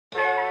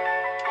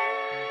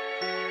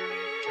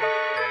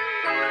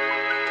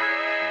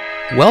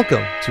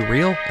Welcome to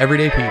Real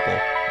Everyday People,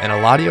 an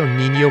Eladio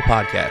Nino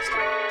podcast.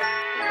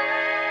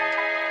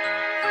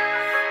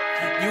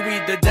 You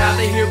either die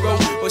the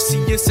hero or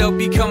see yourself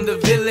become the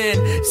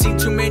villain. Seen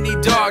too many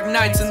dark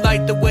nights and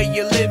like the way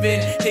you're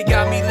living. It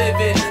got me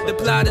living. The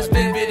plot is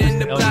vivid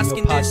and the blast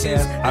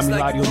conditions. I'm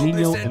Eladio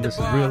Nino, and this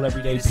is Real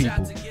Everyday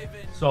People.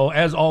 So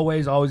as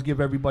always, I always give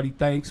everybody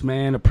thanks,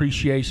 man.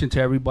 Appreciation to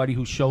everybody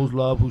who shows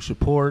love, who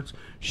supports,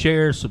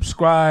 shares,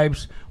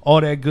 subscribes, all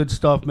that good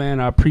stuff,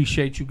 man. I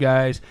appreciate you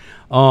guys.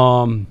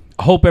 I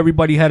hope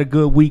everybody had a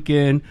good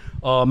weekend.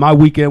 My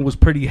weekend was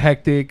pretty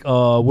hectic.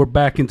 We're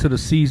back into the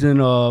season.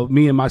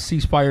 Me and my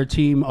ceasefire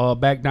team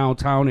back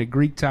downtown at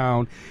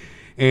Greektown.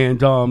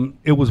 And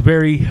it was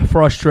very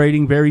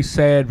frustrating, very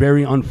sad,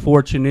 very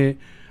unfortunate.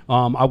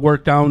 I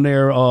worked down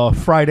there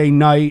Friday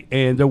night,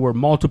 and there were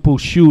multiple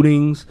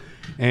shootings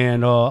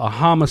and a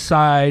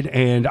homicide.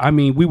 And, I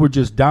mean, we were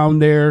just down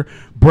there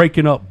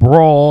breaking up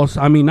brawls.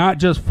 I mean, not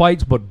just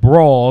fights, but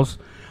brawls.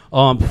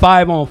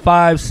 5-on-5,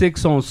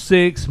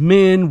 6-on-6,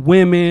 men,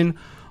 women.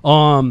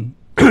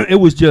 It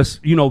was just,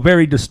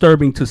 very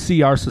disturbing to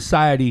see our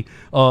society,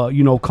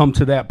 come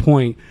to that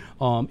point.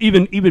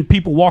 Even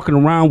people walking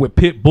around with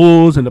pit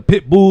bulls, and the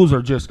pit bulls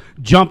are just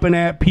jumping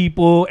at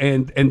people,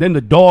 and then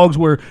the dogs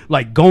were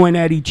like going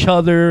at each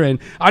other. And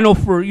I know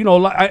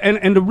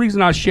and the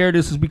reason I share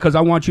this is because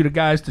I want you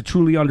guys to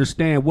truly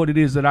understand what it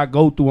is that I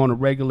go through on a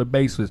regular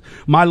basis.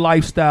 My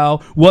lifestyle,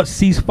 what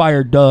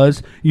ceasefire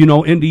does,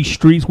 in these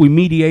streets. We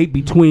mediate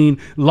between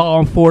law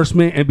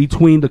enforcement and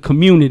between the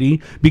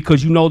community,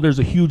 because there's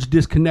a huge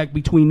disconnect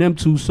between them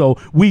two. So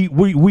we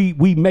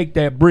make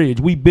that bridge.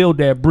 We build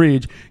that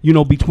bridge,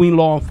 between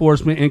law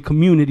enforcement and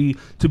community,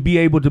 to be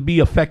able to be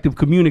effective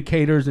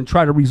communicators and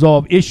try to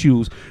resolve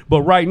issues.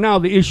 But right now,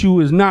 the issue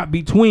is not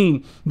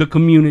between the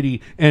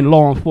community and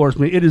law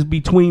enforcement. It is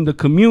between the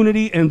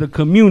community and the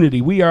community.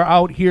 We are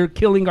out here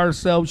killing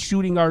ourselves,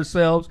 shooting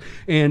ourselves,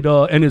 and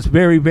it's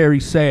very, very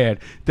sad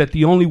that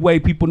the only way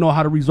people know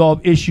how to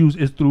resolve issues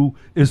is through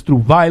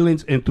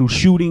violence and through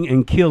shooting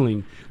and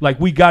killing. Like,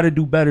 we got to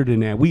do better than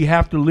that. We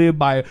have to live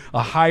by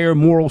a higher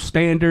moral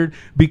standard,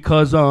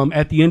 because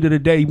at the end of the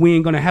day, we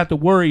ain't going to have to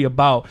worry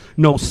about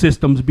no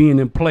systems being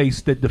in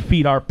place that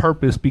defeat our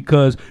purpose,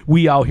 because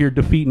we out here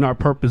defeating our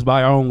purpose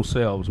by our own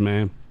selves,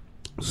 man.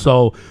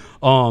 So,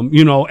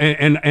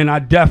 and I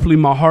definitely,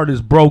 my heart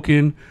is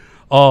broken.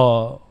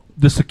 The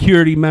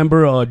security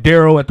member,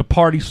 Daryl, at the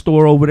party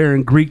store over there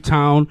in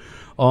Greektown,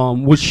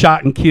 was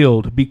shot and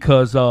killed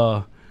because,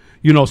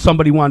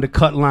 somebody wanted to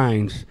cut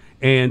lines.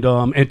 And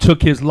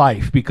took his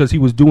life because he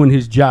was doing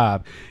his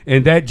job,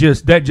 and that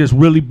just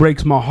really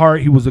breaks my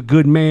heart. He was a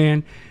good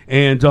man,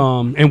 and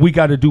we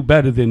got to do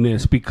better than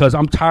this, because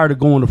I'm tired of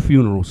going to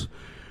funerals.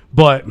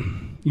 But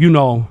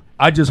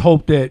I just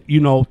hope that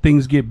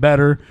things get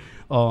better,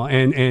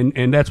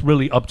 and that's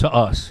really up to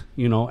us,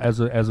 as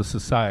a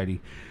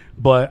society.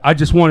 But I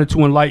just wanted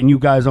to enlighten you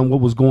guys on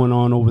what was going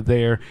on over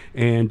there,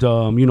 and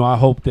I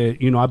hope that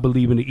I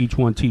believe in the each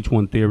one teach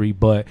one theory,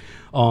 but.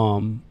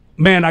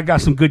 Man, I got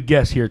some good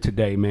guests here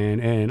today, man,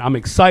 and I'm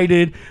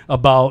excited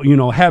about,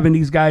 having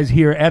these guys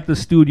here at the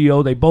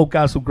studio. They both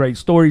got some great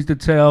stories to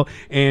tell,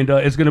 and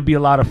it's going to be a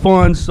lot of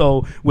fun.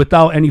 So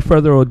without any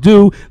further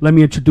ado, let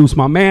me introduce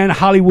my man,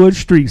 Hollywood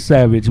Street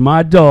Savage,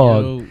 my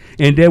dog. Yo.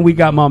 And then we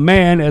got my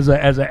man as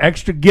an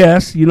extra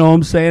guest,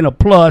 a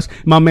plus,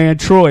 my man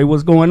Troy.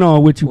 What's going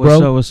on with you,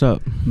 bro? What's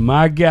up?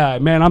 My guy,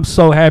 man, I'm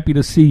so happy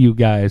to see you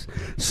guys.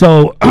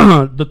 So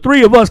the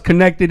three of us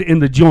connected in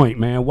the joint,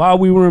 man. While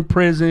we were in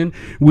prison,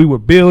 we were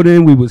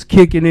building, we was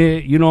kicking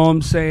it, you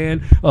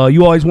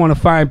always want to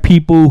find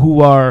people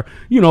who are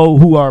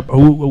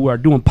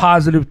doing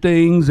positive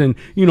things, and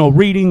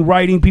reading,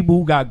 writing, people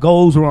who got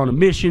goals or on a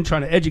mission,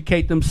 trying to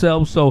educate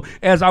themselves. So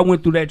as I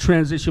went through that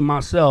transition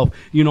myself,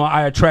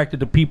 I attracted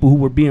the people who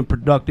were being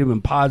productive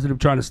and positive,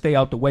 trying to stay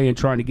out the way and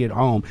trying to get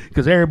home,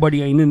 because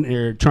everybody ain't in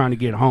there trying to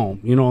get home.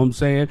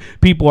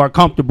 People are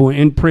comfortable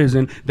in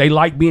prison. They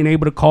like being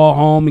able to call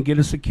home and get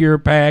a secure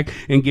pack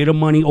and get a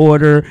money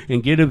order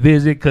and get a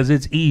visit, because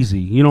it's easy.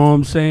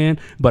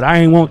 But I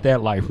ain't want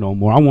that life no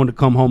more. I want to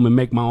come home and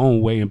make my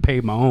own way and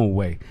pay my own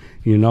way.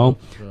 Sure.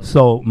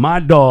 So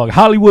my dog,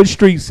 Hollywood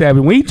Street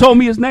Savage, when he told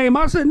me his name,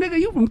 I said, "Nigga,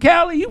 you from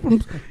Cali? You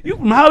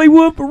from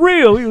Hollywood for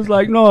real?" He was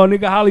like, "No,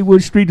 nigga,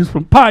 Hollywood Street is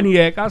from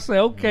Pontiac." I said,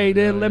 "Okay,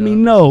 then let me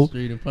know."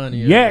 Street in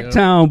Pontiac,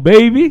 Yaktown,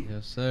 baby.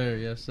 Yes, sir.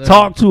 Yes, sir.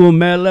 Talk to him,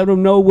 man. Let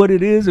him know what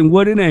it is and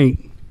what it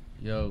ain't.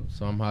 Yo,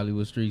 so I'm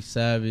Hollywood Street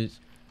Savage.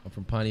 I'm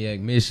from Pontiac,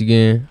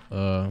 Michigan.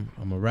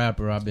 I'm a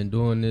rapper. I've been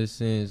doing this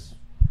since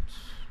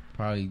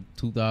probably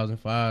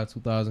 2005,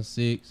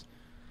 2006.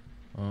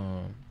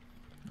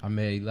 I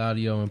met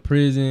Eladio in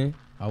prison.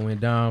 I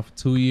went down for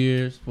 2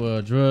 years for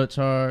a drug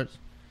charge,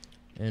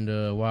 and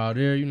while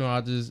there,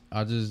 I just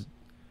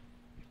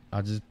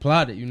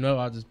plotted.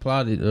 I just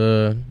plotted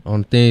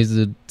on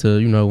things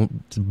to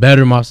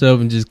better myself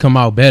and just come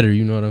out better.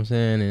 You know what I'm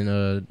saying?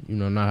 And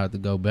not have to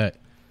go back.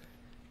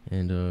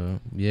 And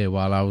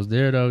while I was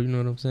there though, you know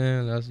what I'm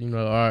saying? That's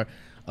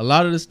a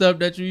lot of the stuff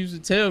that you used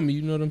to tell me,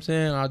 you know what I'm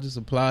saying? I just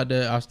applied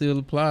that. I still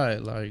apply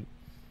it. Like,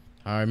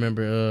 I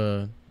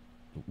remember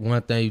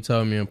one thing you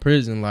told me in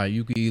prison, like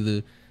you could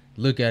either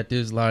look at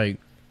this like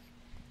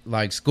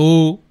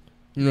school,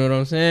 you know what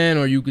I'm saying,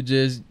 or you could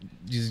just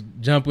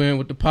jump in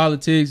with the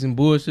politics and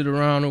bullshit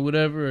around or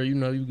whatever, or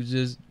you could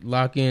just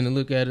lock in and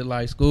look at it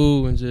like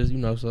school and just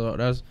so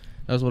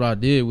that's what I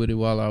did with it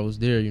while I was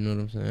there, you know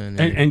what I'm saying?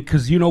 And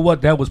because you know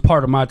what, that was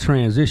part of my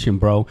transition,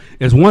 bro,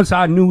 is once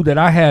I knew that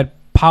I had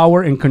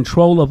power and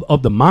control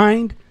of the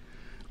mind,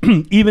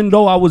 even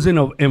though I was in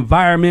an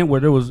environment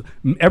where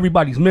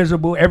everybody's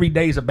miserable, every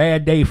day's a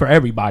bad day for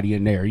everybody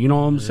in there. You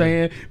know what I'm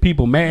saying?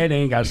 People mad, they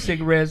ain't got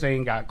cigarettes, they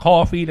ain't got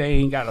coffee, they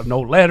ain't got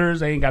no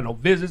letters, they ain't got no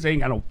visits, they ain't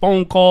got no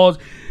phone calls.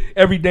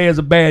 Every day is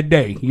a bad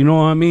day. You know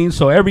what I mean?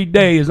 So every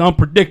day is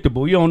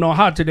unpredictable. You don't know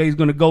how today's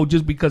going to go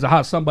just because of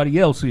how somebody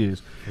else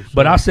is. Sure.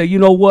 But I say, you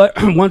know what?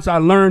 Once I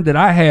learned that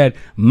I had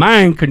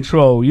mind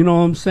control, you know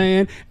what I'm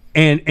saying?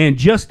 And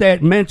just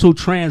that mental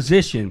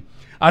transition,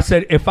 I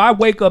said, if I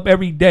wake up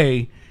every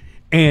day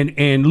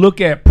and look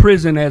at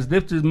prison as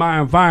this is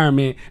my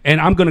environment and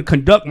I'm going to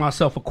conduct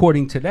myself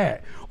according to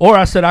that. Or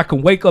I said I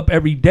can wake up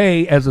every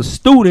day as a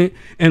student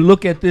and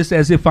look at this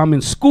as if I'm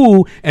in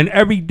school, and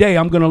every day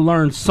I'm going to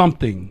learn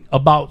something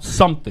about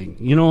something.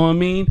 You know what I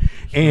mean?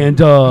 And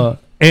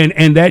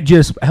that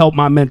just helped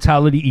my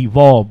mentality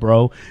evolve,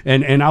 bro.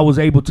 And I was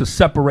able to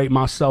separate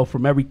myself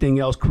from everything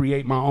else,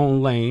 create my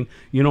own lane.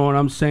 You know what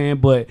I'm saying?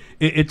 But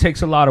it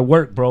takes a lot of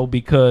work, bro,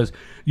 because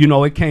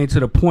it came to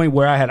the point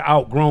where I had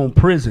outgrown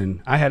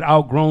prison. I had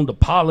outgrown the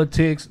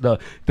politics, the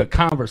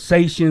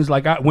conversations.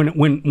 Like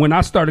when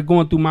I started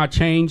going through my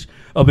change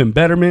of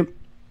embetterment,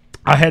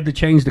 I had to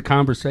change the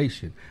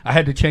conversation. I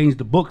had to change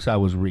the books I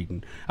was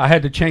reading. I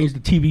had to change the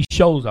TV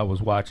shows I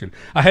was watching.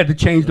 I had to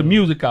change the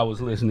music I was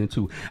listening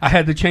to. I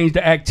had to change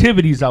the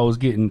activities I was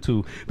getting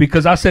to,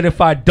 because I said if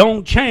I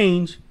don't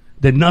change,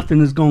 then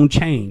nothing is going to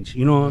change.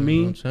 You know what I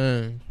mean?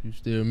 Change. You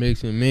still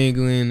mixing,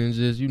 mingling, and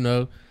just,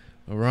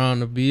 around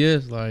the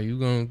BS, like you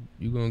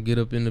gonna get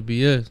up in the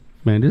BS.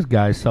 Man, this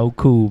guy's so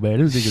cool, man.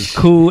 This nigga's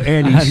cool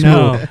and he's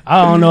smooth.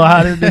 I don't know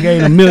how this nigga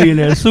ain't a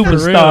millionaire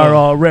superstar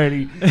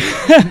already.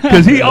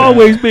 Because he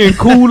always been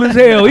cool as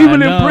hell.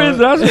 Even in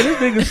prison, I said, this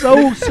nigga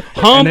so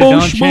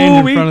humble,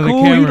 smooth, he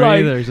cool. He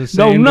like,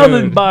 know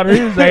nothing about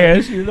his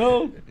ass,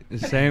 The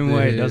same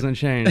way, doesn't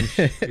change.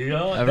 That's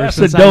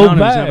a dope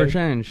vibe. Never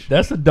changed.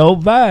 That's a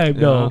dope vibe,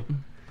 though.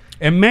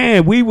 And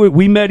man,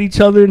 we met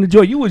each other in the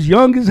joint. You was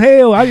young as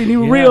hell. I didn't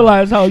even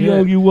realize how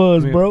young you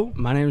was, bro.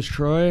 My name is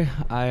Troy.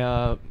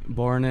 I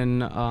born in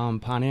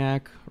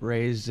Pontiac,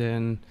 raised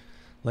in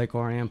Lake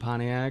Orion,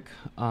 Pontiac.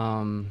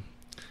 I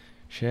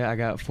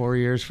got 4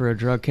 years for a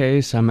drug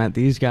case. I met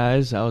these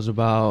guys. I was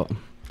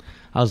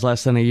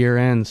less than a year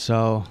in,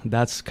 so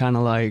that's kind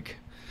of like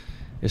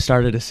it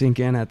started to sink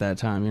in at that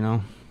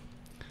time,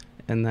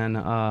 And then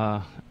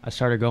I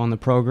started going to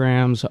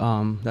programs.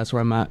 That's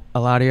where I met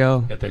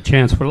Eladio. Got that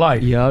Chance for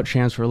Life. Yeah,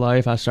 Chance for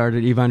Life. I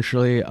started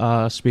eventually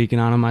speaking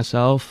on it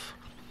myself.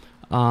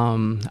 I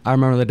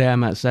remember the day I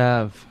met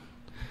Sav.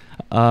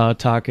 We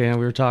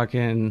were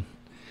talking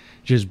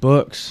just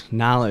books,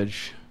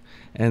 knowledge.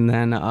 And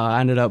then I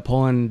ended up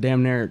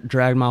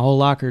dragged my whole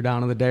locker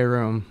down to the day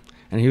room.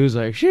 And he was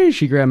like,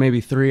 she grabbed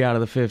maybe 3 out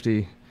of the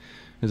 50. He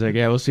was like,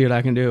 yeah, we'll see what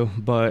I can do.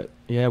 But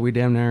yeah, we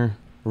damn near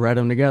read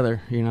them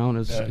together, and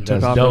it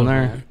took off from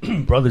there.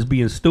 Brothers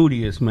being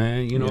studious,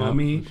 man, you know what I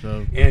mean?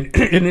 Sure. And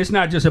it's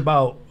not just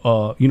about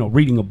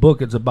reading a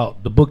book, it's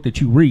about the book that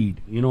you read,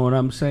 you know what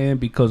I'm saying?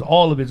 Because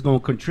all of it's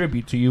going to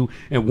contribute to you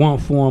in one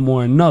form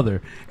or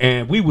another.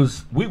 And we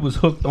was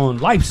hooked on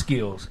life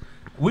skills.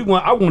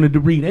 I wanted to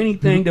read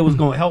anything that was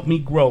going to help me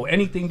grow,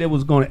 anything that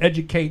was going to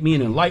educate me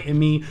and enlighten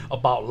me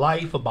about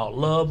life, about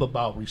love,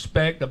 about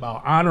respect,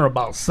 about honor,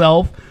 about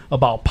self,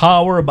 about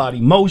power, about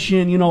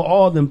emotion,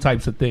 all them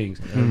types of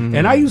things. Mm-hmm.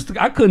 And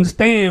I couldn't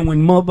stand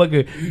when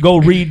motherfucker go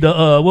read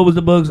the what was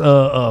the books?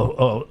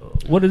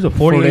 What is it?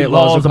 48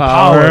 Laws of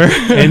Power.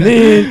 And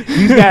then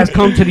these guys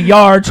come to the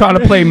yard trying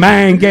to play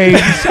mind games.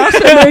 I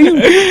said, man,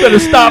 you better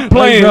stop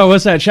playing. Bro,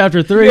 what's that,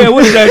 chapter 3? Yeah,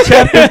 what's that,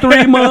 chapter 3,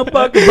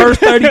 motherfucker? Verse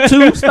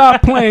 32?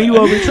 Stop playing. You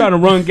over here trying to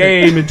run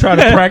game and try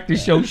to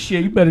practice your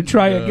shit. You better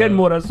try again,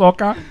 more that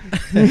soccer.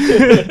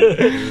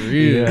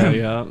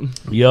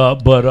 Yeah,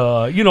 but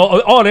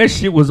all that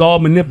shit was all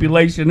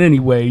manipulation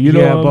anyway. You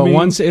know what I mean?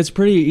 Once it's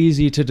pretty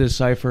easy to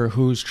decipher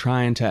who's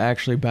trying to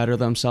actually better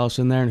themselves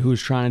in there and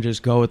who's trying to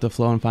just go with the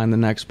flow and find the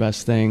next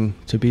best thing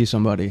to be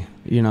somebody,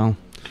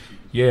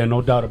 Yeah,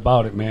 no doubt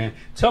about it, man.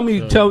 Tell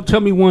me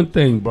one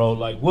thing, bro.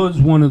 Like, what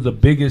was one of the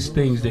biggest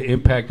things that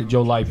impacted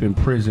your life in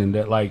prison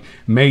that like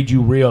made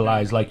you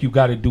realize like you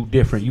got to do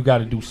different, you got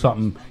to do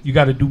something, you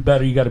got to do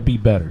better, you got to be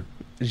better?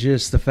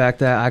 Just the fact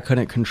that I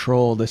couldn't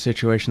control the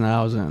situation that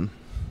I was in.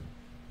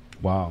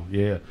 Wow,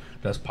 yeah.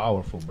 That's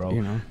powerful, bro.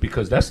 You know?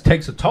 Because that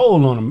takes a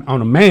toll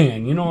on a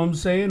man. You know what I'm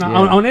saying? Yeah.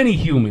 On any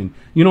human.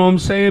 You know what I'm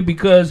saying?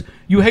 Because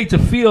you hate to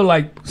feel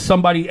like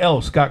somebody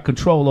else got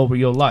control over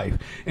your life.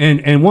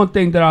 And one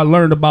thing that I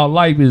learned about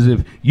life is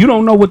if you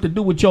don't know what to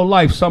do with your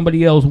life,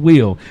 somebody else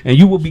will, and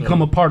you will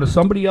become a part of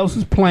somebody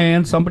else's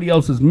plan, somebody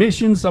else's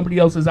mission, somebody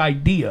else's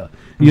idea.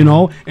 You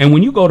know. And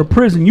when you go to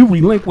prison, you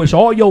relinquish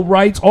all your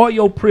rights, all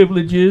your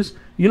privileges.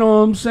 You know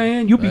what I'm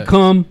saying? You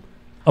become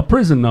a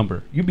prison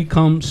number. You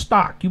become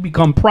stock. You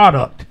become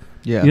product.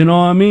 Yeah. You know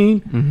what I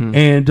mean? Mm-hmm.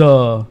 And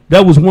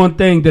that was one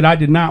thing that I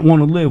did not want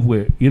to live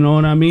with. You know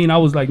what I mean? I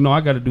was like, no, I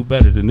got to do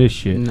better than this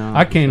shit. No,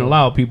 I can't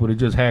allow people to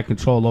just have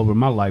control over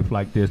my life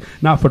like this.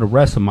 Not for the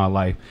rest of my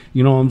life.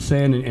 You know what I'm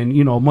saying? And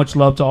you know, much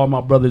love to all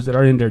my brothers that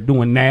are in there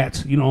doing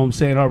nats. You know what I'm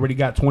saying? I already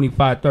got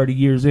 25, 30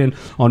 years in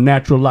on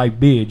natural life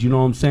bids. You know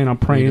what I'm saying? I'm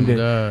praying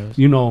that,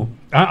 you know,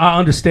 I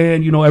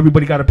understand, you know,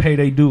 everybody got to pay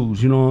their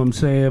dues. You know what I'm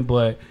saying?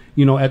 But,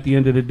 you know, at the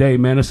end of the day,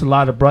 man, it's a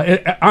lot of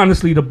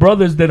honestly, the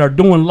brothers that are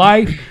doing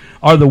life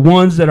are the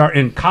ones that are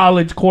in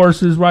college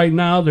courses right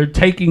now. They're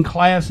taking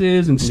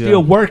classes and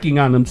still working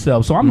on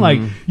themselves. So I'm like,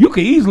 you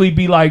could easily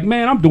be like,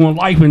 man, I'm doing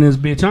life in this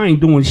bitch. I ain't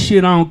doing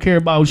shit. I don't care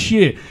about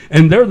shit.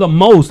 And they're the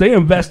most. They're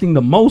investing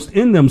the most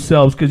in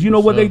themselves because you know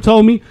what they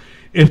told me?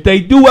 If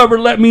they do ever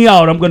let me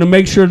out, I'm going to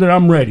make sure that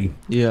I'm ready.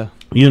 Yeah.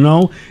 You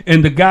know,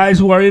 and the guys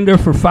who are in there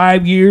for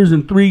 5 years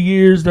and 3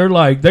 years, they're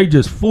like, they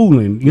just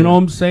fooling. You know what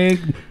I'm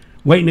saying?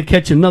 Waiting to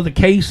catch another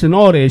case and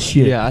all that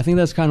shit. Yeah, I think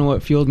that's kind of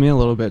what fueled me a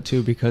little bit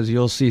too, because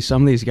you'll see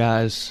some of these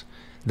guys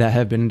that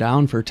have been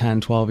down for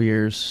 10, 12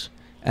 years,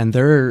 and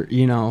they're,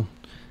 you know,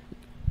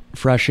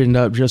 freshened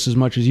up just as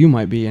much as you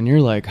might be, and you're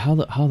like, how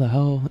the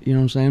hell, you know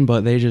what I'm saying?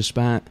 But they just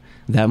spent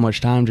that much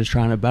time just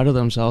trying to better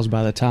themselves.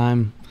 By the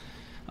time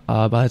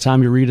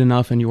you read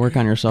enough and you work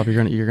on yourself,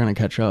 you're gonna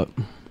catch up.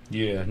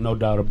 Yeah, no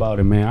doubt about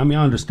it, man. I mean,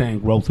 I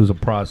understand growth is a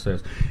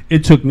process.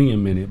 It took me a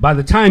minute. By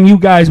the time you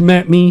guys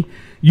met me,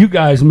 you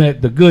guys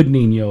met the good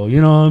Nino, you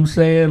know what I'm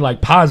saying?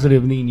 Like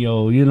positive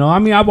Nino, you know? I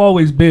mean, I've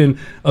always been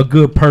a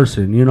good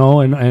person, you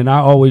know, and I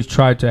always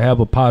tried to have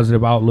a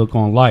positive outlook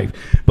on life.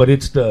 But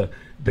it's the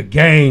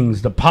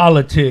gangs, the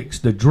politics,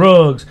 the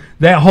drugs,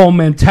 that whole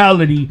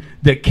mentality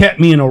that kept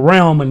me in a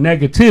realm of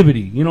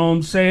negativity. You know what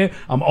I'm saying?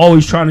 I'm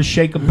always trying to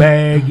shake a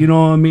bag. You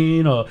know what I mean?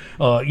 You know,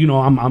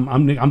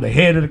 I'm the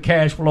head of the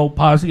cash flow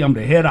posse. I'm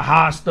the head of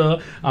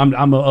Hosta.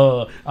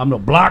 I'm the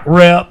block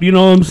rep. You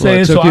know what I'm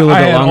saying? So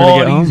I had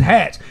all these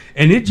hats,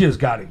 and it just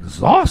got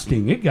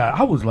exhausting.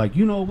 I was like,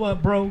 you know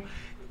what, bro?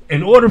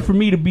 In order for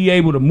me to be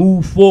able to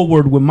move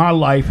forward with my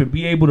life and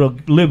be able to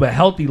live a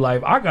healthy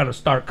life, I got to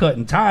start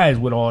cutting ties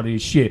with all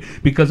this shit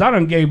because I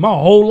done gave my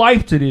whole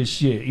life to this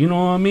shit. You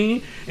know what I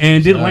mean?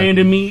 And it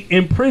landed me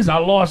in prison. I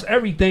lost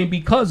everything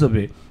because of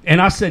it. And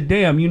I said,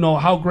 damn, you know,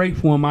 how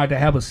grateful am I to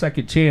have a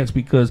second chance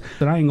because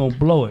I ain't going to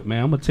blow it,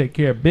 man. I'm going to take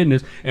care of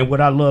business. And what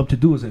I love to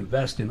do is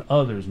invest in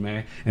others,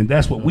 man. And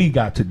that's what we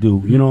got to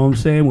do. You know what I'm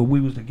saying? When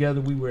we was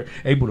together, we were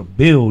able to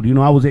build. You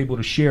know, I was able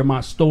to share my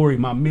story,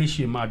 my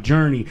mission, my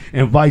journey,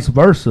 and vice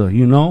versa,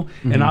 you know?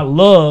 And I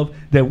love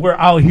that we're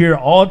out here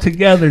all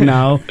together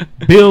now,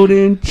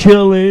 building,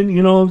 chilling,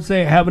 you know what I'm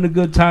saying? Having a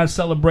good time,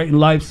 celebrating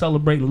life,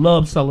 celebrating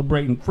love,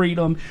 celebrating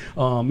freedom.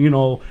 You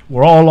know,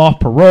 we're all off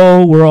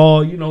parole. We're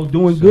all, you know,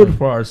 doing good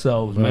for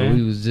ourselves, man.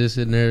 We was just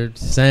in there,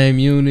 same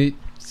unit,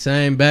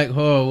 same back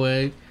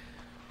hallway,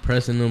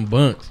 pressing them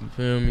bunks. You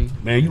feel me?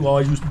 Man, you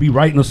always used to be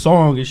writing a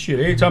song and shit.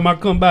 Every time I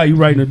come by, you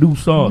writing a new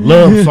song,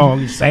 love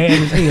song. It's sad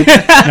as hell.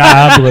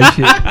 Nah, I play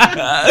shit.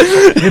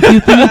 If you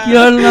think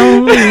you're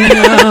lonely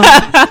now.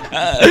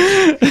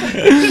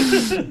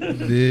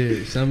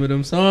 Yeah, some of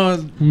them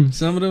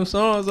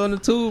songs on the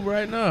tube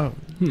right now.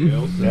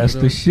 That's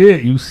the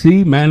shit. You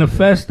see,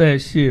 manifest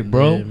that shit,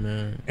 bro. Yeah,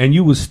 man. And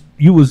you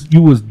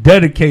was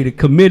dedicated,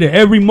 committed.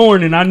 Every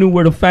morning I knew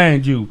where to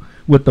find you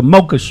with the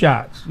mocha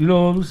shots. You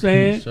know what I'm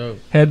saying? Sure.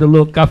 Had the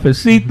little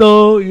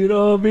cafecito, you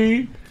know what I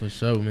mean? For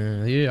sure,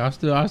 man. Yeah, I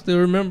still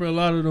remember a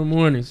lot of the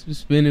mornings,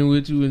 just spending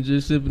with you and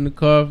just sipping the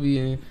coffee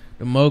and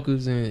the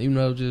mochas and, you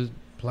know, just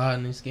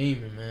plotting and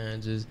scheming,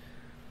 man. Just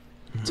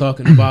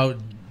talking about,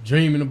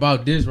 dreaming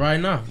about this right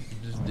now.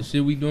 Just the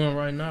shit we doing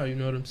right now, you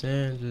know what I'm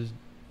saying? Just,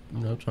 you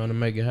know, trying to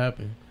make it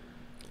happen.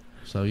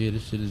 So, yeah,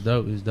 this shit is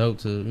dope. It's dope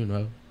to, you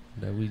know,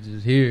 that we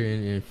just here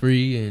and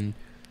free and,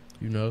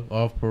 you know,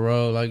 off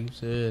parole, like you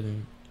said.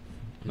 And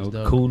no,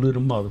 cool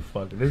little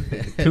motherfucker. This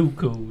nigga too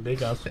cool. They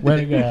got swear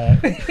to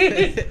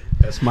God.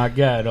 That's my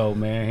guy, though,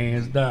 man.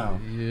 Hands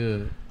down.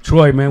 Yeah.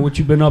 Troy, man, what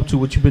you been up to?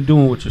 What you been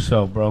doing with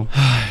yourself, bro?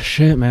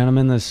 Shit, man. I'm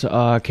in this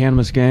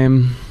cannabis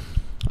game,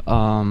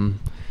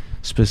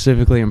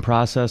 specifically in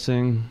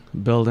processing,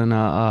 building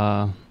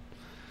a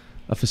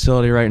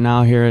facility right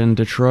now here in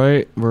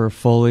Detroit. We're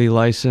fully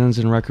licensed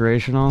and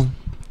recreational.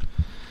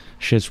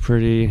 Shit's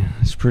pretty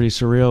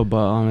surreal,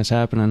 but it's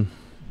happening.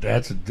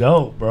 That's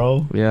dope,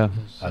 bro. Yeah.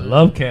 I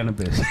love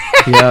cannabis.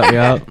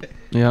 Yeah.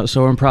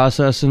 So we're in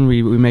processing.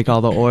 We make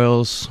all the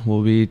oils.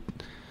 We'll be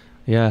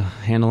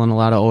handling a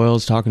lot of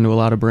oils, talking to a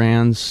lot of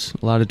brands,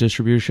 a lot of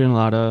distribution, a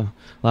lot of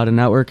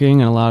networking,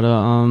 and a lot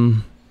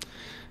of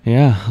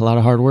Yeah, a lot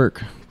of hard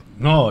work.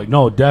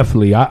 No,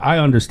 definitely. I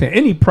understand.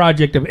 Any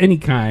project of any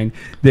kind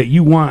that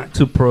you want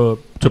to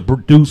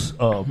produce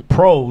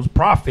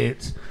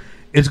profits,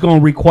 it's going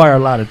to require a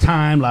lot of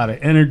time, a lot of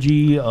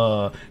energy, a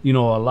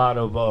lot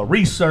of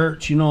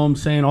research, you know what I'm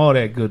saying? All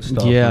that good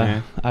stuff,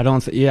 man. I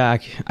don't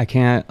I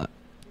can't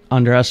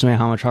underestimate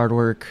how much hard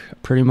work.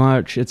 Pretty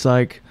much, it's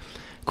like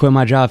quit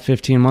my job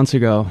 15 months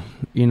ago,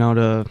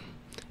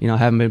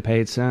 haven't been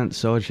paid since,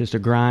 so it's just a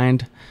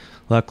grind.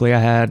 Luckily, I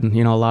had,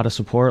 a lot of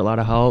support, a lot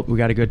of help. We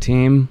got a good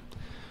team.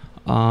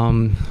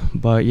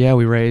 But yeah,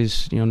 we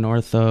raised,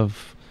 north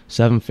of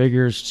 7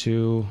 figures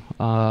to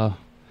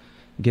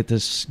get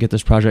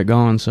this project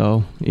going.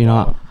 So,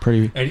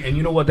 pretty. And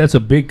you know what? That's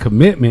a big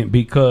commitment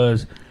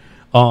because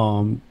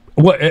in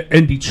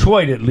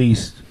Detroit, at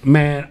least,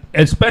 man,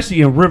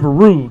 especially in River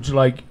Rouge,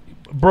 like,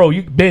 bro,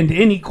 you bend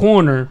any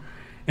corner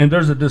and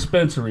there's a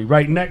dispensary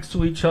right next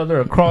to each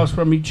other, across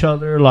from each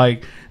other.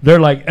 Like,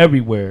 they're like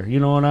everywhere, you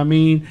know what I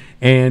mean?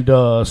 And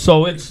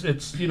so it's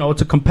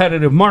a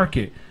competitive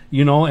market,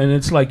 and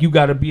it's like you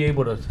got to be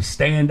able to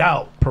stand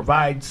out,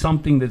 provide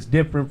something that's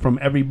different from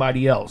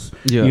everybody else.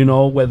 Yeah.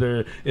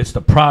 Whether it's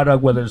the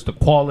product, whether it's the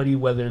quality,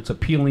 whether it's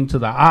appealing to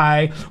the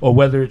eye, or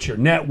whether it's your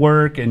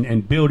network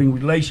and building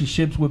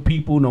relationships with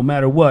people, no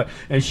matter what.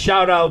 And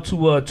shout out to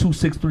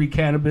 263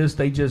 Cannabis.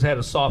 They just had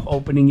a soft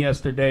opening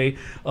yesterday.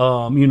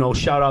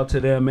 Shout out to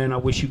them, man. I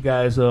wish you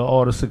guys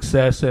all the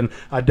success, and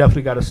I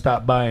definitely got to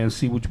stop by and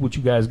see what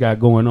you guys got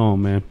going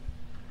on, man.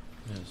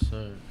 Yes,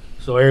 sir.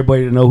 So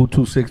everybody to know who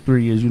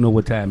 263 is, you know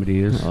what time it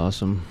is.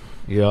 Awesome.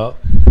 Yeah.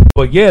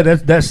 But yeah,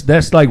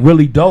 that's like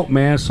really dope,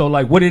 man. So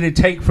like, what did it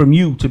take from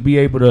you to be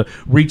able to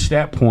reach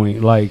that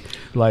point?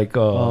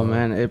 Oh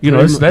man,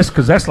 that's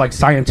because that's like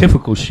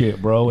scientifical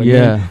shit, bro.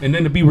 And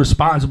then to be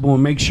responsible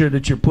and make sure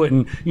that you're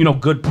putting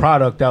good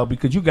product out,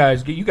 because you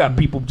got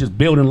people just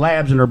building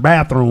labs in their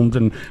bathrooms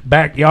and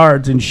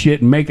backyards and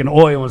shit and making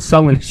oil and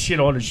selling shit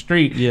on the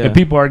street, and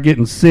people are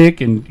getting sick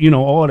and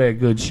all that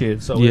good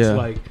shit. So it's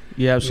like.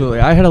 Yeah, absolutely.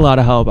 I had a lot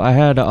of help. I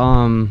had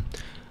an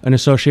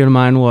associate of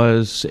mine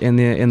was in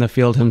the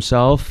field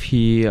himself.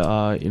 He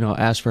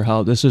asked for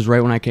help. This is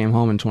right when I came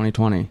home in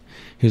 2020.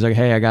 He was like,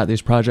 "Hey, I got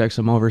these projects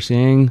I'm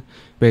overseeing.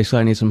 Basically,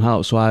 I need some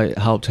help." So I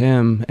helped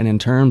him, and in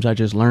terms, I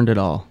just learned it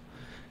all.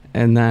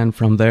 And then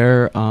from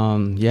there,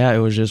 it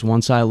was just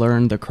once I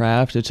learned the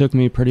craft, it took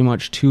me pretty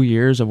much 2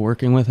 years of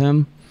working with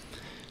him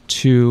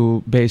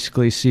to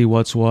basically see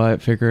what's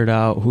what, figure it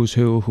out, who's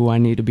who I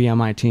need to be on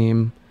my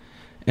team.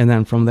 And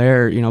then from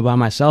there, by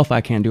myself, I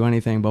can't do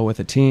anything. But with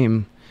a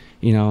team,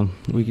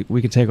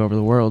 we could take over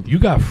the world. You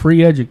got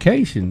free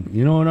education.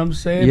 You know what I'm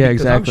saying? Yeah,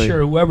 because exactly. I'm sure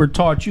whoever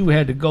taught you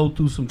had to go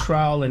through some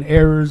trial and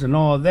errors and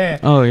all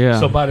that. Oh, yeah.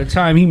 So by the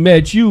time he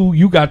met you,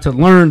 you got to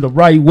learn the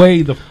right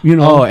way.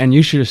 Oh, and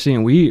you should have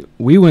seen, we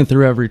went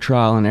through every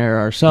trial and error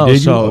ourselves. Did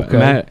you? So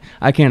okay.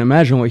 I can't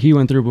imagine what he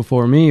went through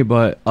before me.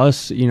 But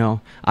us,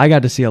 I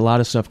got to see a lot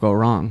of stuff go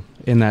wrong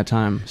in that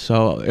time.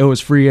 So it was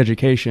free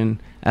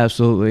education.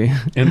 Absolutely.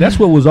 And that's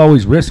what was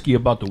always risky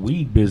about the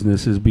weed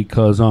business, is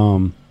because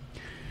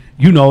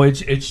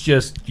it's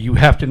just you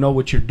have to know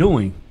what you're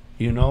doing,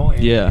 and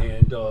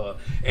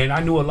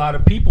I knew a lot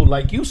of people,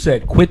 like you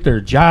said, quit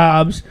their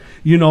jobs,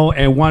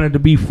 and wanted to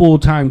be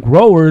full-time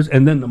growers,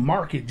 and then the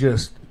market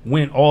just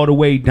went all the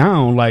way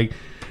down. Like,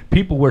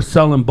 people were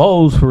selling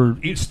bows for,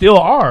 it still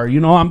are,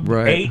 I'm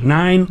right.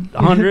 $800,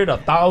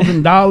 $900,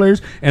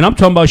 $1,000, and I'm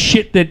talking about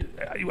shit that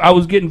I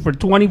was getting for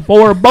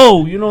 $24 a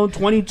bow,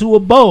 22 a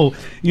bow,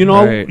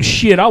 right.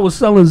 Shit, I was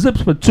selling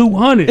zips for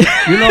 $200,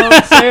 you know what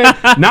I'm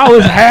saying? Now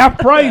it's half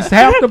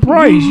the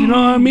price, you know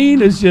what I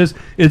mean?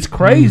 It's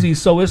crazy.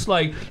 So it's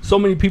like so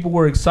many people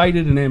were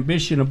excited and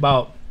ambitious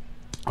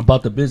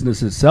about the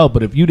business itself,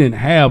 but if you didn't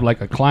have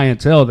like a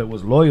clientele that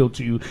was loyal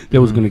to you,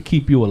 that was going to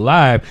keep you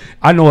alive.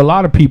 I know a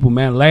lot of people,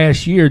 man,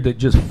 last year that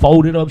just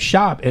folded up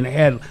shop and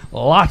had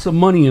lots of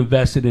money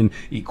invested in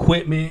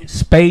equipment,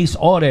 space,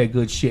 all that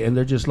good shit, and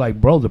they're just like,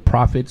 bro, the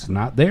profit's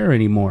not there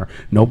anymore.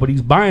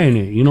 Nobody's buying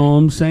it. You know what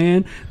I'm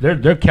saying?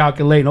 They're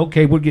calculating,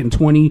 okay, we're getting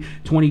 20,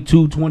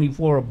 22,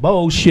 24 a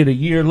bow. Shit, a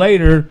year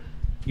later,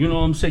 you know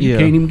what I'm saying? You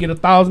can't even get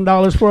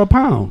 $1,000 for a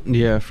pound.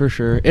 Yeah, for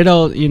sure.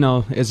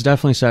 It's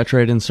definitely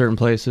saturated in certain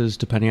places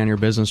depending on your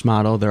business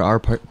model. There are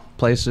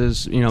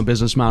places,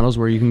 business models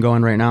where you can go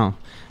in right now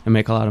and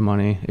make a lot of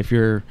money. If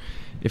your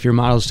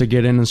model's to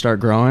get in and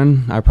start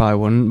growing, I probably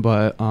wouldn't,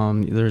 but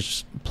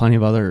there's plenty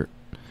of other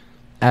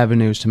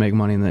avenues to make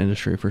money in the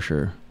industry for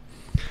sure.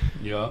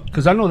 Yeah,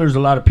 because I know there's a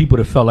lot of people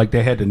that felt like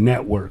they had to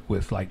network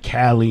with like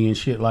Cali and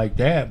shit like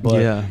that.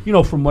 But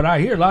from what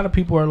I hear, a lot of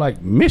people are like,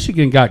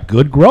 Michigan got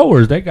good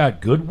growers. They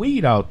got good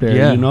weed out there.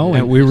 Yeah,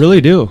 and we really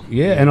do.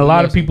 Yeah, and a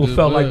lot of people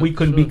felt like we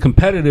couldn't be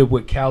competitive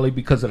with Cali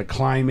because of the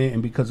climate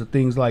and because of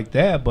things like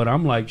that. But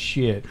I'm like,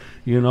 shit,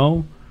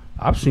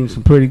 I've seen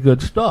some pretty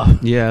good stuff.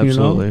 Yeah,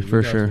 absolutely,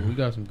 for sure. We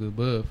got some good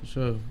bud for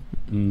sure.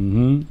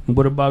 Mm-hmm.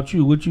 What about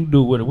you? What you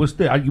do with it? What's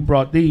that? You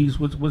brought these?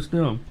 What's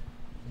them?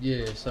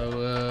 Yeah,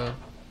 so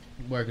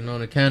working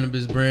on a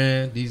cannabis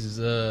brand. These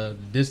is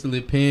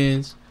distillate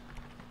pens,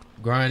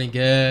 grinding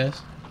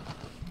gas.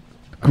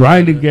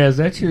 Grinding gas,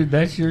 that's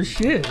your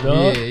shit,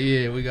 dog.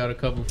 Yeah, we got a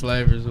couple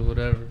flavors or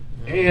whatever.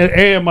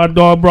 And my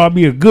dog brought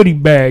me a goodie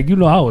bag. You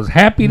know, I was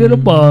happy to the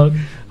bug.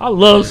 I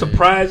love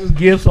surprises,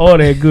 gifts, all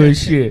that good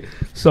shit.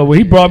 So when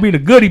he brought me the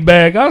goodie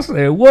bag, I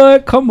said,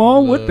 what? Come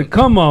on,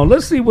 come on.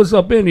 Let's see what's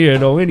up in here,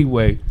 though,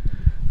 anyway.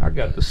 I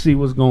got to see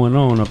what's going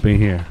on up in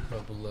here.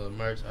 Couple of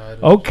merch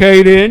items.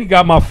 Okay, then. You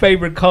got my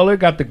favorite color.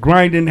 Got the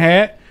grinding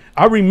hat.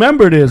 I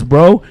remember this,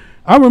 bro.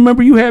 I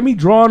remember you had me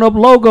drawing up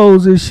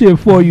logos and shit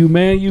for you,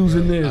 man,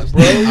 using this,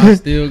 bro. I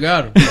still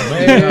got them.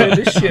 Man,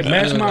 this shit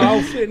matched my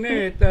outfit and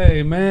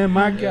everything, man.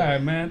 My guy,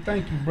 man.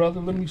 Thank you, brother.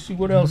 Let me see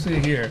what else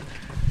in here.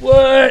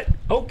 What?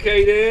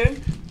 Okay,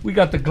 then. We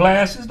got the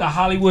glasses, the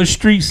Hollywood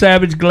Street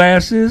Savage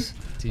glasses.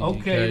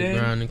 Okay,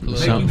 then. Make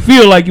you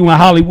feel like you in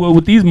Hollywood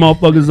with these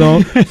motherfuckers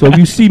on. So if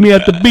you see me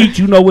at the beach,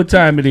 you know what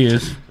time it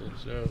is.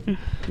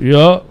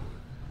 Yup.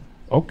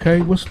 Okay,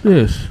 what's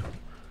this?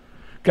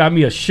 Got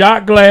me a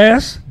shot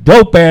glass,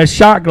 dope ass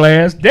shot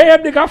glass.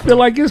 Damn, nigga, I feel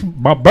like it's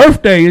my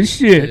birthday and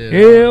shit. Yeah,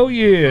 hell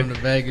yeah. From the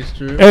Vegas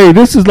trip. Hey,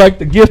 this is like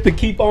the gift to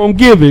keep on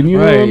giving. You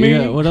know what I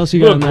mean? Yeah. What else you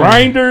got? Look,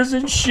 grinders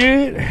and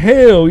shit.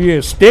 Hell yeah,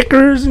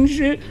 stickers and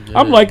shit. Yeah,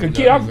 I'm like a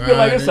kid. I feel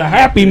like it's a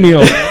Happy Meal.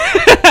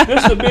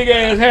 This is a big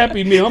ass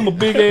Happy Meal. I'm a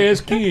big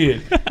ass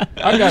kid.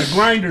 I got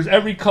grinders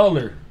every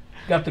color.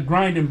 Got the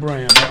grinding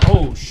brand.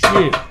 Oh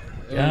shit.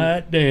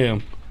 God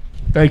damn.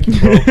 Thank you,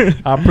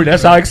 bro.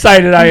 That's how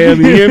excited I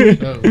am. You hear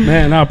me?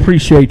 Man, I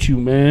appreciate you,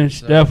 man. It's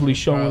definitely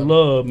showing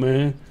love,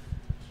 man.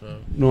 You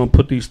know, I'm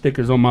put these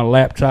stickers on my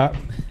laptop.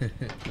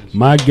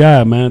 My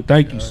God, man.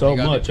 Thank you so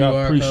much.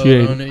 I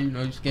appreciate it. You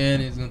know, you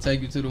scan it. It's going to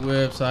take you to the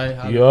website,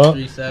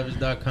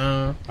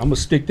 HollywoodStreetSavage.com. I'm going to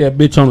stick that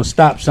bitch on a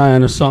stop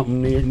sign or something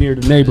near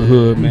the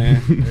neighborhood, man.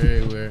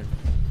 Everywhere.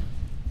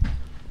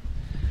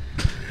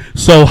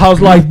 So how's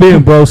life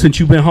been, bro, since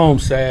you've been home,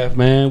 Sav,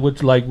 man?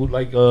 What's like you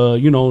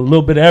know, a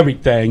little bit of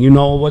everything, you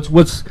know,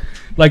 what's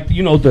like,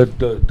 you know, the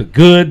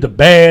good, the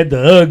bad, the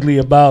ugly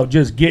about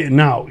just getting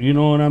out, you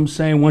know what I'm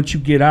saying? Once you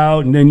get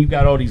out and then you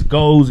got all these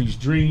goals, these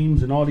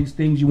dreams and all these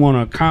things you want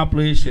to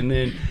accomplish, and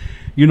then,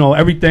 you know,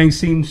 everything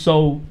seems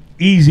so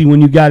easy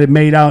when you got it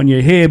made out in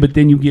your head, but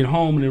then you get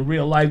home and in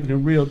real life and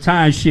in real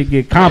time shit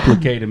get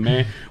complicated,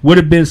 man. What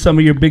have been some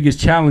of your biggest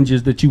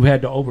challenges that you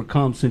had to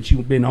overcome since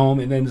you've been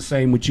home, and then the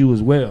same with you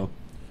as well?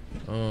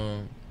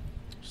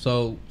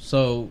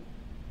 So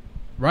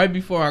right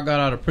before I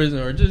got out of prison,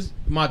 or just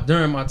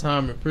during my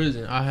time in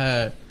prison, I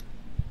had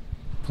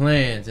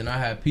plans and I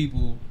had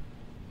people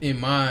in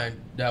mind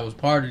that was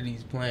part of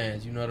these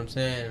plans, you know what I'm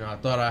saying? And I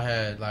thought I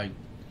had like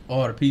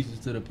all the pieces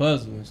to the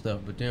puzzle and stuff,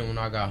 but then when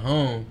I got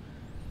home,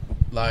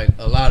 like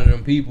a lot of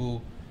them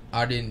people,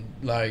 I didn't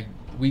like.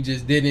 We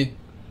just didn't.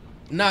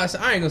 I ain't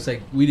gonna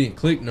say we didn't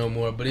click no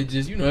more, but it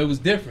just, you know, it was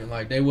different.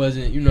 Like they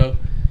wasn't, you know,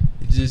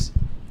 it just,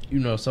 you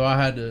know. So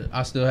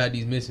I still had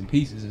these missing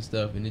pieces and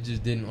stuff, and it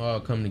just didn't all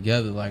come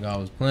together like I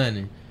was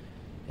planning.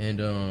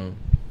 And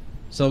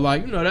so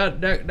like, you know,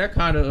 that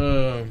kind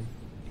of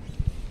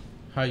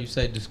how you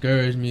say,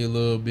 discouraged me a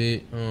little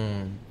bit.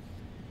 And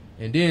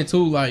then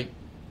too, like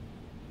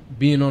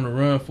being on the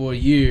run for a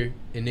year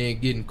and then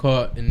getting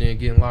caught and then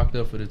getting locked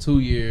up for the 2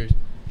 years.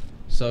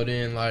 So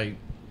then, like,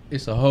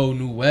 it's a whole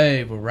new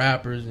wave of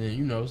rappers, and,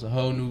 you know, it's a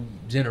whole new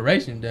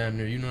generation down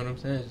there, you know what I'm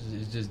saying?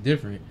 It's just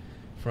different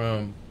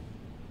from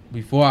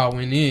before I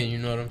went in, you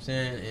know what I'm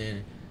saying?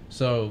 And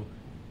so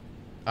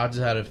I just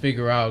had to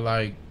figure out,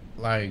 like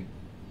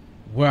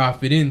where I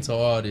fit into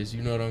all this,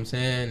 you know what I'm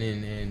saying?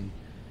 And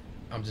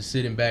I'm just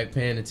sitting back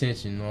paying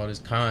attention to all this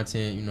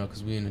content, you know,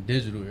 because we're in the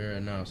digital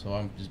era now. So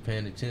I'm just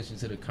paying attention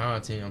to the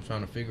content. I'm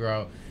trying to figure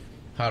out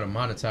how to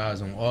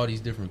monetize on all these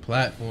different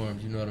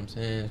platforms, you know what I'm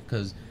saying?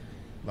 Because,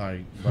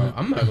 like, bro,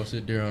 I'm not going to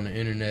sit there on the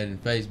internet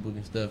and Facebook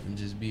and stuff and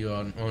just be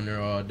on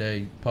there all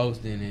day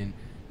posting, and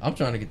I'm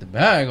trying to get the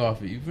bag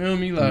off it, you feel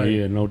me? Like,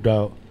 yeah, no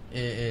doubt.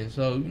 And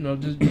so, you know,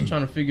 just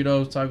trying to figure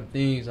those type of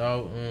things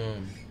out.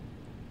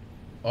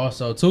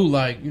 Also, too,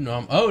 like, you know,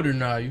 I'm older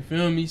now, you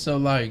feel me? So,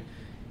 like,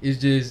 it's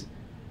just,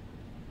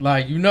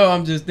 like, you know,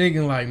 I'm just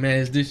thinking, like, man,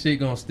 is this shit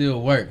gonna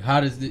still work?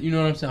 How does it, you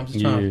know what I'm saying? I'm just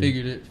trying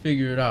to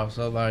figure it out.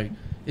 So, like,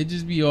 it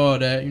just be all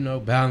that, you know,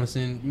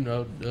 balancing, you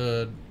know,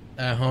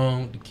 at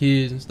home, the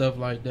kids and stuff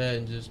like that,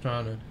 and just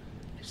trying to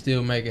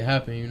still make it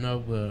happen, you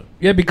know. But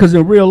yeah, because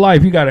in real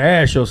life, you got to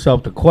ask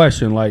yourself the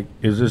question, like,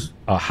 is this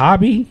a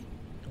hobby,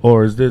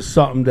 or is this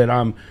something that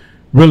I'm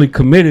really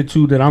committed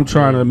to, that I'm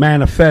trying to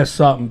manifest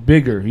something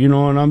bigger, you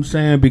know what I'm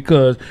saying?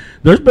 Because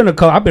there's been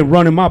I've been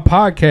running my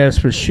podcast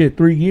for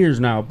 3 years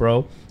now,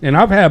 bro, and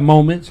I've had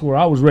moments where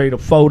I was ready to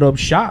fold up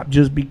shop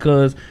just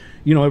because,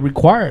 you know, it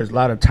requires a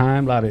lot of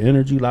time, a lot of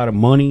energy, a lot of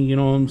money, you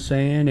know what I'm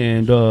saying?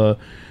 And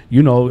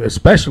you know,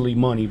 especially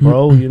money,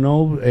 bro, you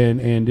know,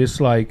 and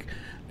it's like,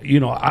 you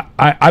know,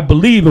 I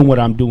believe in what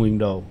I'm doing,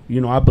 though.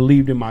 You know, I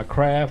believed in my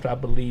craft. I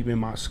believe in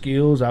my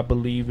skills. I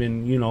believe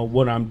in, you know,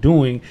 what I'm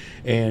doing.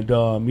 And,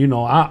 you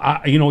know,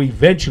 I you know,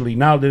 eventually,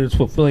 now that it's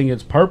fulfilling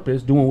its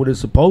purpose, doing what it's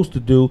supposed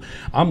to do,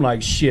 I'm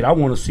like, shit, I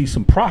want to see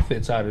some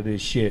profits out of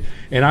this shit.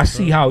 And I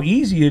see how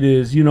easy it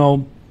is, you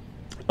know,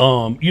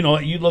 You know,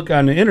 you look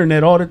on the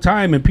internet all the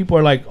time and people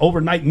are like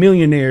overnight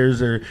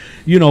millionaires, or,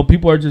 you know,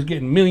 people are just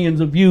getting millions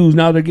of views.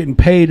 Now they're getting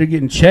paid, they're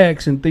getting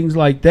checks and things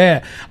like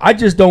that. I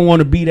just don't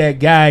want to be that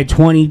guy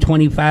 20,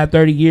 25,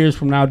 30 years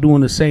from now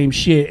doing the same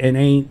shit and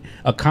ain't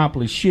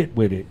accomplished shit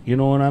with it. You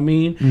know what I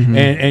mean?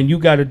 And you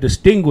got to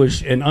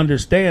distinguish and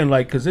understand,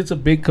 like, because it's a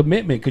big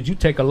commitment, because you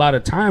take a lot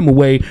of time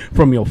away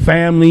from your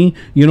family.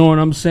 You know what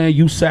I'm saying?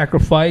 You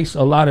sacrifice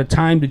a lot of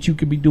time that you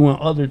could be doing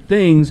other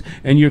things,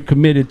 and you're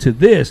committed to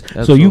this.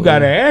 So you got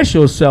to ask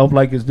yourself,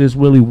 like, is this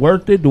really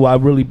worth it? Do I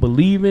really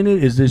believe in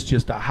it? Is this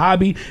just a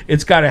hobby?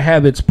 It's got to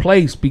have its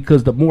place,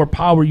 because the more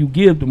power you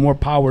give, the more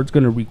power it's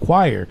going to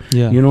require.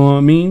 Yeah. You know what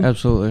I mean?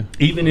 Absolutely.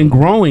 Even in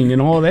growing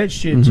and all that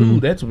shit too,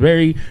 that's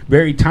very,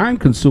 very time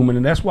consuming.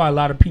 And that's why a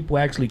lot of people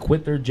actually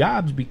quit their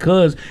jobs,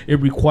 because it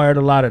required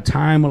a lot of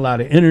time, a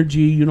lot of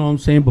energy, you know what I'm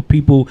saying? But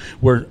people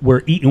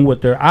were eating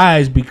with their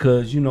eyes,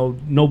 because, you know,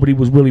 nobody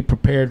was really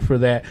prepared for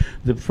that,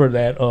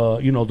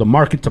 you know, the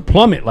market to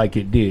plummet like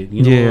it did.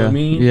 You know what I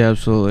mean? Yeah,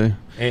 absolutely.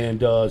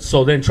 And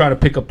so then try to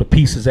pick up the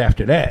pieces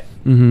after that.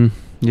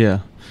 Yeah.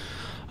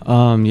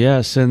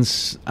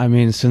 Since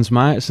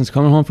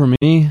coming home for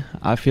me,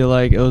 I feel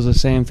like it was the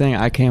same thing.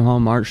 I came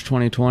home March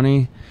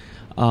 2020.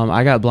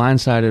 I got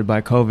blindsided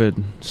by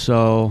COVID.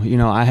 So, you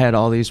know, I had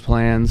all these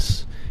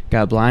plans,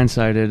 got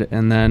blindsided,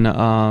 and then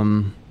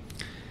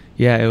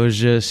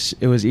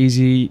it was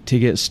easy to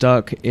get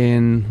stuck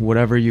in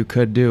whatever you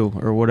could do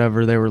or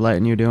whatever they were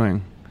letting you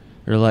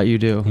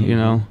do, you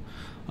know.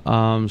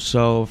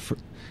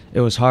 It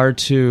was hard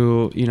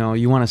to, you know,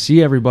 you want to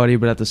see everybody,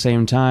 but at the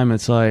same time,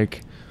 it's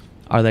like,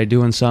 are they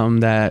doing something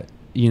that,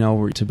 you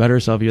know, to better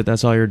yourself,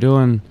 that's all you're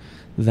doing,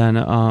 then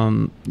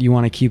you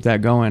want to keep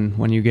that going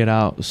when you get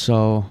out.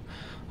 So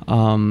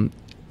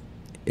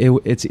it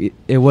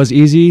was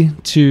easy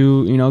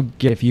to, you know,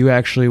 if you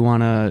actually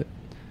want to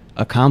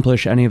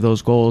accomplish any of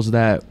those goals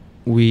that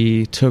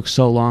we took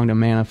so long to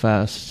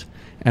manifest,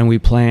 and we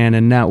plan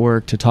and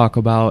network to talk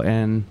about,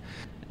 and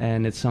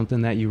it's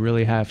something that you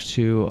really have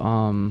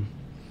to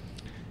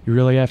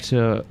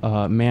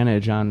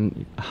manage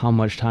on how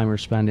much time you're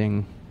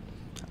spending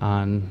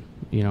on,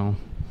 you know,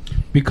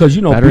 because,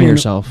 you know,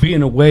 yourself.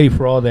 Being away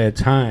for all that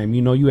time,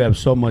 you know, you have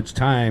so much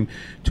time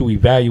to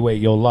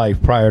evaluate your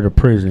life prior to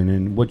prison,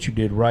 and what you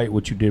did right,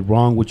 what you did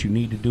wrong, what you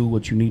need to do,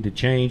 what you need to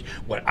change,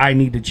 what I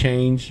need to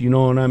change, you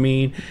know what I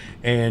mean?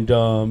 And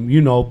you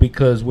know,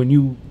 because when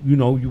you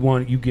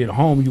get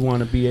home, you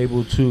want to be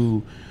able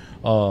to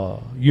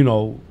you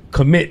know,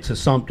 commit to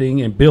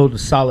something and build a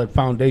solid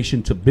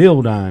foundation to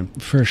build on.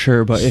 For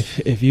sure. But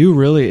if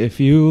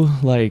you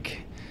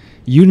like,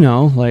 you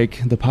know,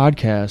 like the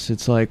podcast,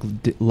 it's like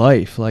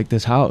life, like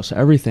this house,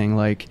 everything.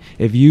 Like,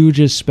 if you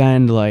just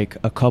spend like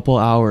a couple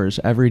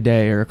hours every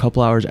day or a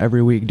couple hours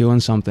every week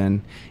doing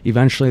something,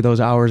 eventually those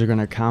hours are going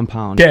to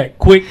compound. Yeah,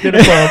 quick to the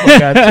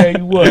motherfucker, I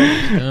tell you what.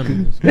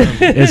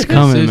 It's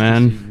coming,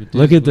 man.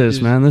 Look at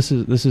this, man. This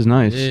is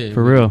nice,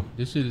 for real.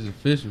 This shit is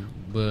official.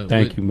 But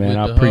thank you, man.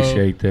 I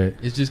appreciate that.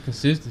 It's just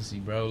consistency,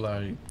 bro.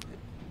 Like,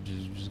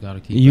 just gotta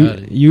keep at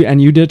it.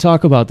 You did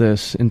talk about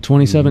this in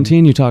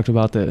 2017. You talked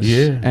about this,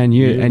 and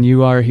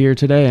you are here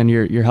today, and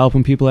you're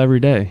helping people every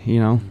day. You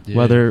know,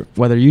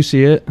 whether you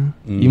see it,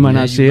 you might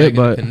not see it,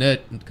 but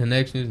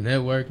connections,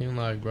 networking.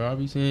 Like, bro, I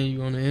be seeing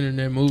you on the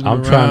internet moving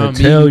I'm around, trying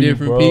to tell you,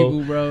 different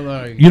people, bro.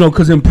 Like, you know,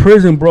 because in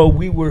prison, bro,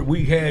 we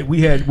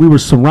were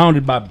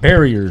surrounded by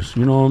barriers.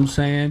 You know what I'm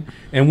saying?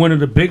 And one of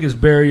the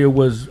biggest barrier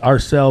was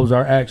ourselves,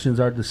 our actions,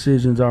 our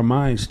decisions, our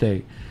mind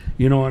state.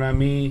 You know what I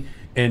mean?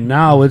 And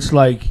now it's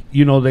like,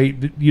 you know,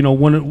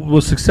 one of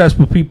what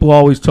successful people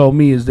always told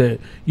me is that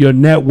your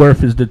net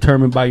worth is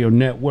determined by your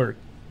network.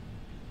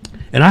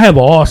 And I have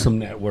an awesome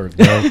network,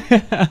 bro.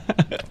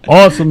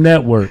 Awesome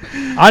network.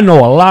 I know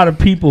a lot of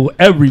people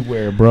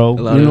everywhere, bro.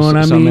 You know what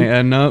I mean?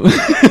 Adding up.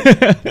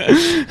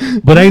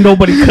 But ain't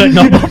nobody cutting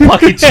up my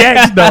fucking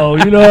checks, though.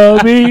 You know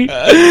what I mean?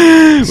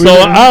 So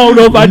I don't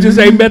know if I just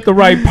ain't met the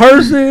right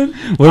person.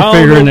 We're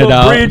figuring it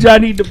out. What bridge I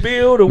need to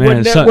build, or what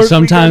network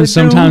sometimes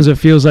it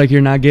feels like you're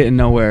not getting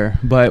nowhere.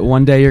 But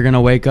one day you're gonna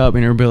wake up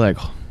and you're gonna be like,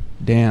 oh,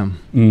 damn.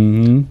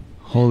 Mm-hmm.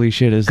 Holy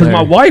shit, is there?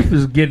 Because my wife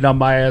is getting on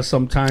my ass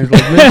sometimes.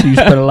 Like, listen, you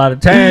spend a lot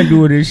of time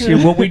doing this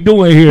shit. What we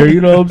doing here?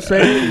 You know what I'm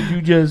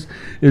saying?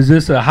 Is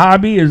this a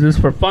hobby? Is this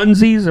for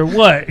funsies or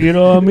what? You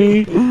know what I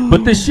mean?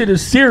 But this shit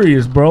is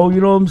serious, bro. You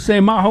know what I'm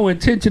saying? My whole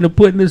intention of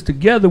putting this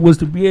together was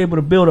to be able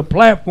to build a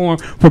platform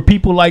for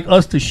people like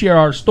us to share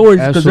our stories.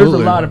 Because there's a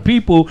lot of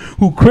people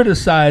who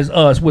criticize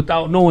us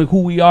without knowing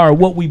who we are,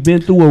 what we've been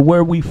through, or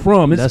where we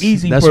from. That's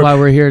why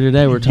we're here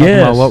today. We're talking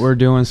about what we're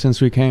doing since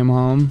we came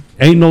home.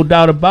 Ain't no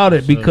doubt about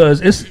it,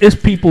 because it's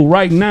people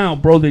right now,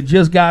 bro, that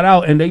just got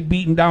out and they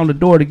beating down the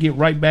door to get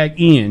right back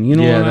in. You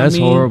know what I mean? Yeah, that's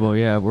horrible.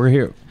 Yeah, we're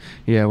here.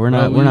 Yeah, we're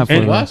not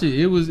and watch it.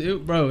 It was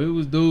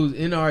dudes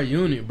in our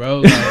unit, bro.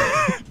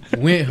 Like,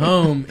 went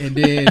home and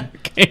then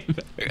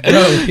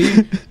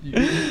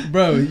bro,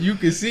 Bro, you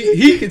can see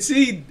he can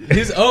see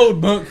his old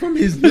bunk from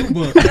his new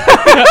bunk.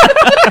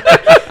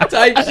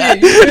 Type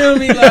shit. You feel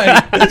me?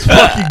 Like It's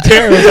fucking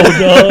terrible,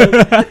 dog.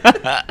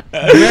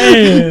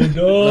 Man,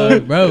 dog.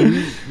 like, bro,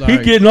 He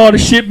getting all the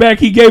shit back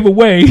he gave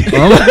away.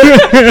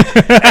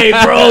 Hey,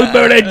 bro,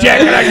 remember that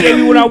jacket I gave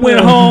you when I went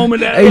home?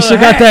 And that, Hey, you still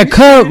got that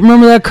cup?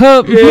 Remember that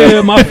cup?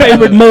 Yeah, my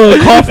favorite mug,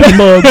 coffee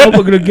mug.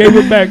 Motherfucker done gave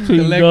it back to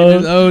you, collecting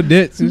his dog. old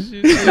debts and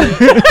shit.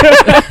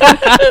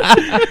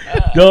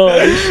 Dog,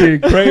 this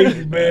shit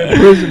crazy, man.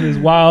 Prison is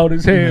wild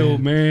as hell,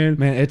 man.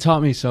 Man, it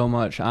taught me so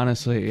much,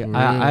 honestly. For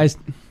I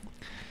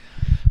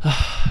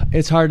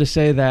it's hard to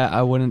say that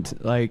I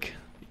wouldn't, like,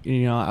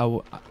 you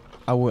know,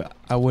 I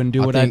wouldn't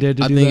do what I did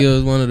to do that. I think it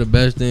was one of the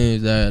best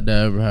things that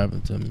ever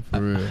happened to me,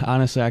 for real.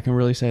 Honestly, I can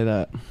really say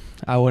that.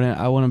 I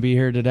wouldn't be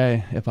here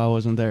today if I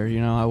wasn't there, you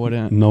know. I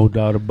wouldn't. No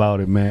doubt about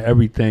it, man.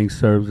 Everything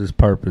serves its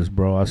purpose,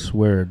 bro. I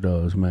swear it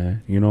does,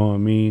 man. You know what I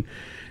mean?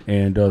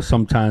 And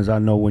sometimes I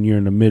know when you're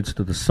in the midst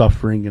of the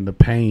suffering and the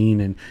pain,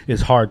 and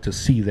it's hard to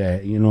see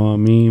that, you know what I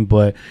mean?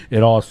 But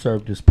it all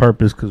served its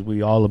purpose because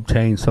we all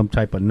obtained some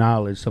type of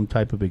knowledge, some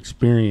type of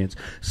experience,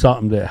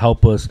 something that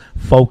help us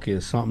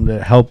focus, something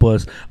that help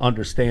us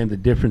understand the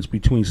difference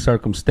between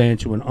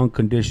circumstantial and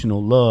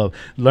unconditional love,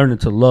 learning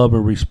to love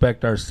and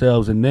respect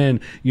ourselves. And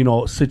then, you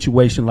know, a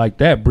situation like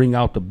that bring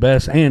out the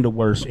best and the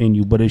worst in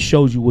you, but it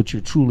shows you what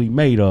you're truly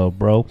made of,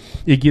 bro.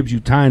 It gives you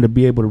time to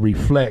be able to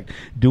reflect,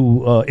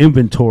 do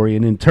inventory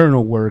and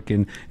internal work,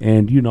 and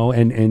you know,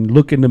 and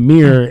look in the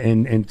mirror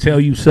and tell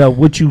yourself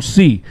what you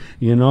see,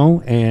 you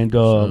know, and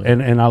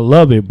I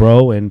love it,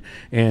 bro, and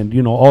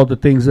you know, all the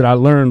things that I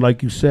learned,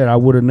 like you said, I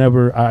would have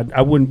never,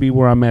 I wouldn't be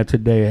where I'm at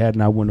today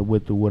hadn't I wouldn't have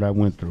went through what I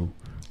went through,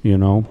 you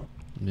know.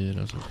 Yeah,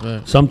 that's a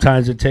fact.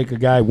 Sometimes it take a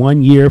guy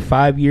 1 year,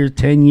 5 years,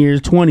 10 years,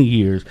 20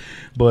 years.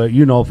 But,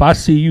 you know, if I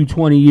see you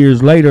 20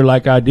 years later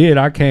like I did,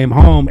 I came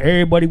home,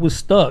 everybody was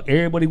stuck.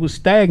 Everybody was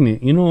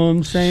stagnant. You know what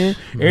I'm saying?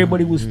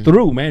 Everybody was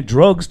through, man.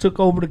 Drugs took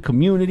over the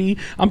community.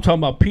 I'm talking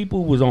about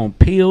people was on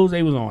pills.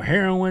 They was on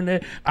heroin.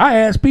 I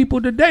ask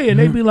people today, and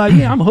they be like,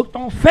 yeah, I'm hooked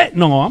on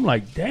fentanyl. I'm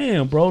like,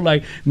 damn, bro.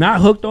 Like,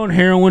 not hooked on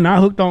heroin, not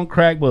hooked on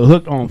crack, but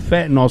hooked on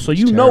fentanyl. So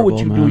you know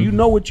what you do. You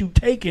know what you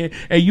taking,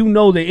 and you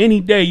know that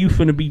any day you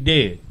finna be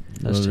dead.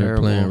 That's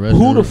terrible.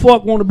 Who the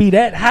fuck want to be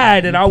that high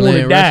that I want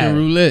to die? Russian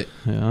roulette.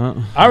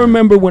 Yeah. I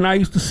remember when I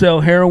used to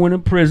sell heroin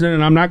in prison,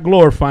 and I'm not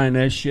glorifying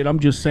that shit. I'm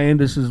just saying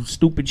this is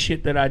stupid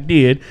shit that I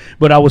did.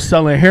 But I was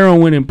selling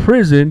heroin in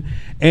prison,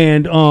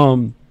 and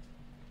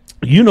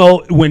you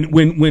know,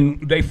 when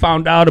they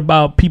found out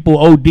about people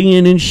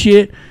ODing and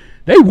shit,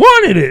 they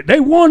wanted it. They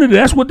wanted it.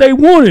 That's what they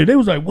wanted. They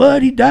was like,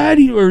 what? He died?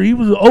 He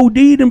was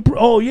OD'd?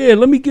 Oh, yeah,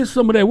 let me get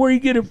some of that. Where you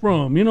get it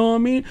from? You know what I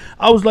mean?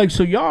 I was like,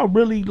 so y'all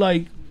really,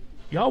 like,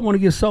 y'all want to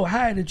get so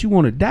high that you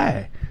want to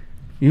die.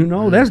 You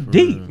know, that's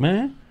deep,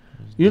 man.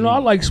 You know, I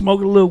like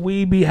smoking a little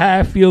weed, be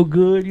high, feel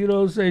good, you know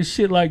what I'm saying?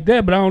 Shit like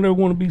that, but I don't ever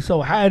want to be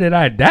so high that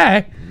I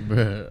die.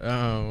 Bruh,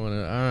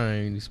 I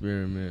ain't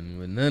experimenting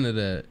with none of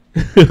that.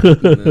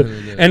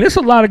 And there's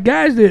a lot of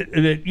guys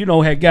that you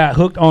know had got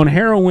hooked on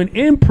heroin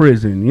in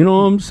prison. You know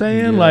what I'm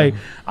saying? Yeah. Like,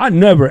 I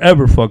never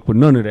ever fucked with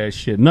none of that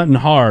shit. Nothing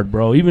hard,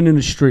 bro. Even in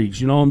the streets,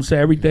 you know what I'm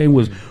saying? Everything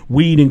was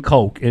weed and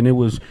coke, and it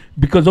was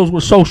because those were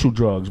social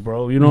drugs,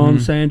 bro. You know what I'm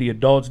saying? The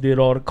adults did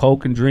all the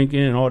coke and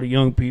drinking, and all the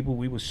young people,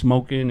 we was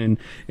smoking and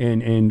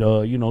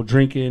you know,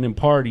 drinking and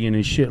partying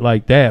and shit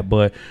like that.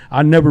 But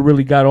I never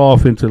really got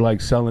off into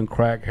like selling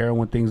crack,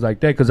 heroin, things like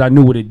that, because I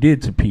knew what it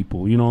did to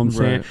people. You know what I'm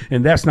saying?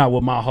 And that's not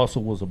what my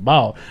hustle was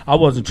about. I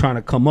wasn't trying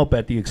to come up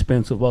at the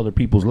expense of other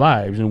people's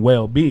lives and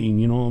well-being.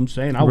 You know what I'm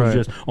saying? I was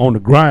just on the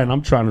grind.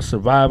 I'm trying to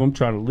survive. I'm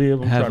trying to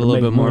live. I'm Have trying a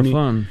little to bit make money.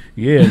 more fun.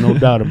 Yeah, no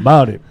doubt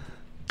about it.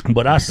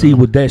 But I see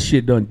what that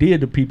shit done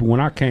did to people. When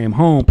I came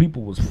home,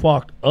 people was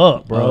fucked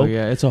up, bro. Oh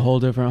yeah, it's a whole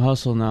different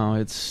hustle now.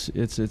 It's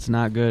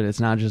not good. It's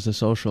not just a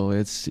social.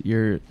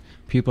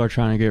 People are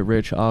trying to get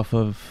rich off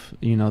of,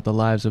 you know, the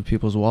lives of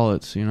people's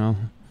wallets, you know.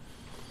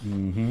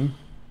 Mm-hmm.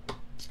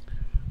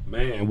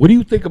 Man, what do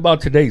you think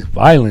about today's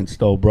violence,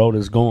 though, bro,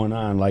 that's going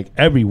on, like,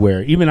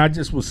 everywhere? Even I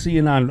just was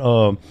seeing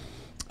on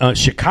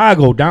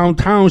Chicago,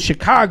 downtown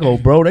Chicago,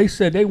 bro. They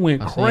said they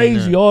went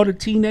crazy. All the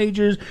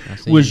teenagers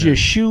was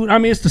just shooting. I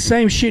mean, it's the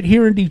same shit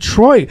here in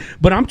Detroit.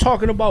 But I'm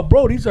talking about,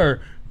 bro, these are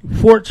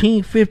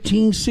 14,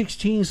 15,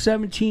 16,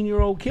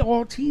 17-year-old kids,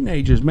 all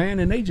teenagers, man,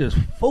 and they just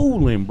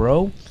fooling,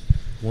 bro.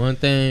 One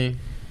thing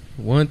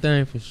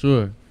for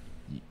sure.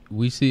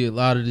 We see a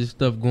lot of this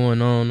stuff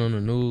going on the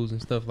news and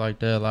stuff like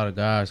that. A lot of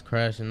guys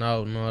crashing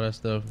out and all that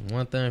stuff.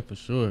 One thing for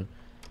sure,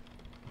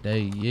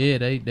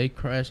 they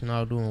crashing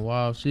out doing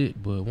wild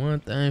shit. But one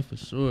thing for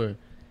sure,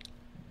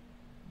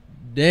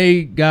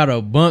 they got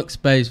a bunk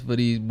space for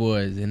these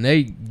boys, and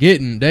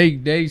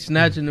they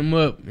snatching them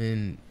up,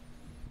 and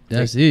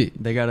that's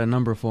it. They got a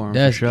number for them.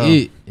 That's for sure.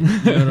 it. You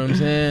know what I'm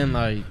saying?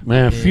 Like,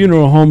 man,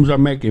 funeral homes are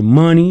making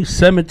money.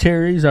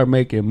 Cemeteries are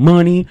making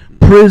money.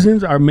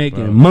 Prisons are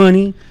making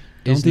money.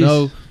 It's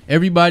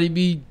everybody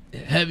be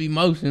heavy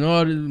motion,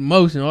 all these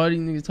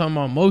niggas talking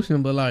about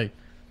motion, but like,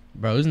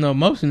 bro, there's no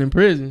motion in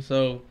prison,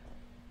 so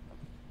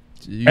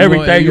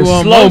Everything is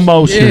slow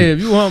motion. Yeah, if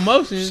you want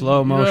motion,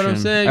 Slow motion. You know what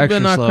I'm saying? You Extra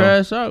better not slow.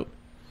 crash out.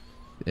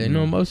 Ain't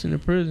no motion in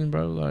prison,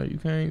 bro. Like you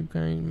can't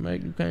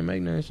make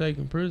nothing shake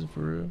in prison for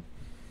real.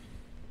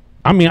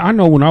 I mean, I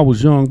know when I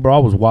was young, bro, I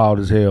was wild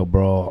as hell,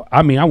 bro.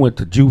 I mean, I went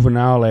to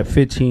juvenile at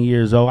 15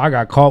 years old. I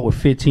got caught with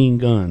 15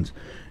 guns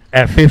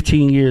at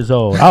 15 years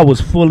old. I was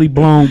fully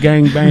blown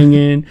gang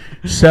banging,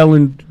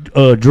 selling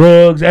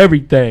drugs,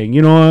 everything.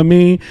 You know what I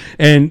mean?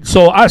 And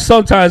so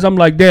sometimes I'm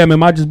like, damn,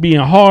 am I just being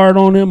hard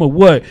on them or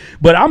what?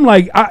 But I'm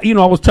like, I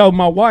was telling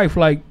my wife,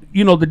 like,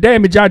 the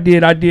damage I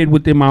did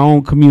within my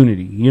own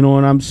community. You know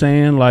what I'm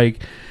saying?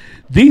 Like,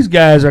 these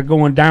guys are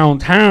going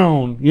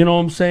downtown, you know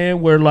what I'm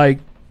saying, where, like,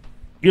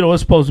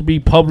 it's supposed to be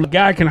public. A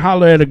guy can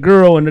holler at a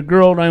girl and the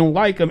girl don't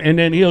like him, and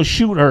then he'll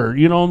shoot her,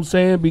 you know what I'm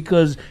saying,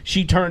 because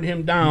she turned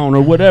him down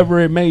or whatever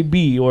it may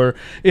be. Or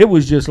it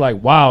was just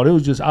like, wow, it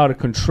was just out of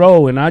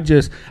control. And I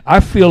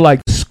feel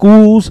like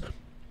schools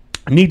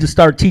need to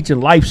start teaching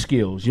life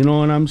skills, you know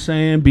what I'm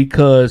saying?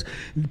 Because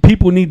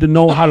people need to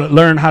know how to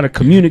learn how to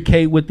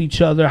communicate with each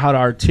other, how to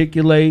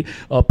articulate.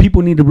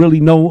 People need to really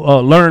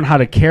learn how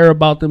to care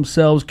about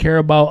themselves, care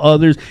about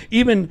others.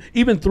 Even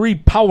 3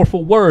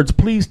 powerful words,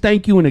 please,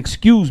 thank you, and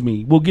excuse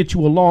me, will get you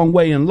a long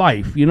way in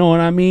life. You know what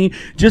I mean?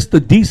 Just the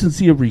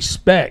decency of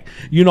respect.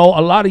 A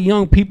lot of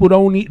young people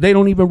don't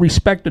even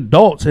respect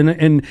adults,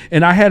 and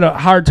I had a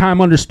hard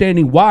time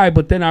understanding why.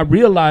 But then I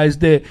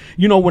realized that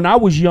when I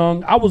was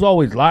young, I was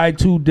always lied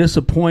to,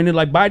 disappointed,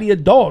 like by the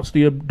adults.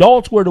 The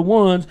adults were the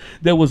ones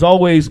that was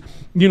always,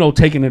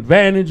 taking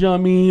advantage of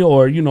me,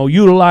 or,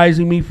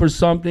 utilizing me for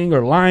something,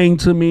 or lying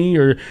to me,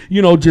 or,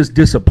 just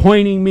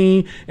disappointing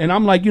me. And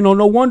I'm like,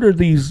 no wonder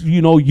these,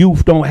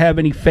 youth don't have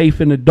any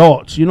faith in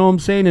adults. You know what I'm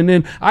saying? And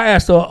then I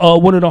asked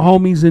one of the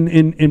homies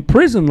in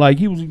prison, like,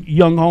 he was a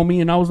young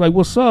homie, and I was like,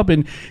 what's up?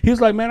 And he was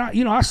like, man,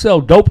 I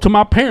sell dope to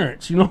my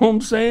parents. You know what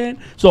I'm saying?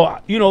 So,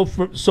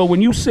 so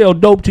when you sell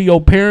dope to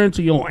your parents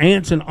or your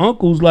aunts and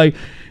uncles, like,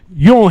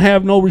 you don't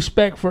have no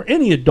respect for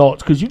any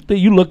adults, because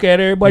you look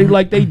at everybody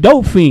like they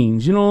dope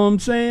fiends. You know what I'm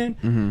saying?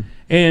 Mm-hmm.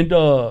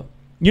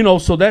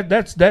 And so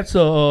that's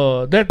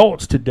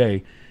adults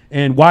today,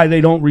 and why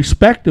they don't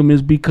respect them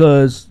is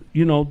because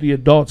the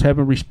adults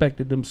haven't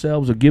respected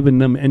themselves or given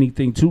them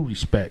anything to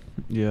respect.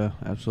 Yeah,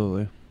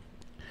 absolutely.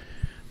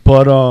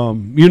 But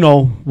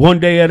one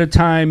day at a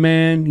time,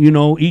 man.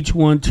 Each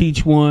one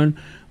teach one.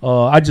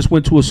 I just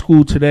went to a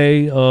school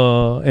today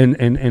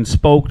and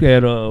spoke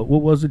at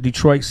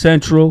Detroit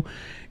Central,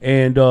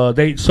 and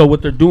so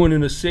what they're doing in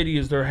the city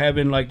is they have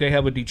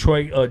a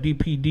Detroit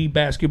DPD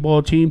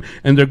basketball team,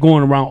 and they're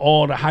going around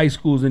all the high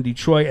schools in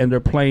Detroit, and they're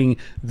playing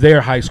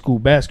their high school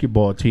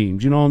basketball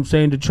teams. You know what I'm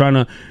saying? They're trying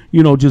to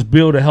just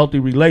build a healthy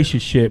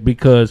relationship,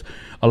 because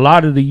a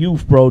lot of the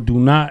youth, bro, do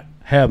not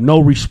have no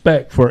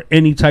respect for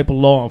any type of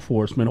law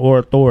enforcement or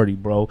authority,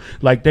 bro.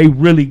 Like, they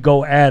really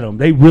go at them.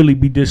 They really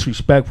be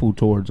disrespectful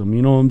towards them.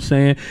 You know what I'm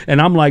saying?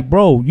 And I'm like,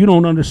 bro, you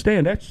don't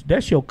understand.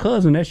 That's your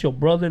cousin. That's your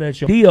brother.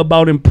 That's your idea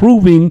about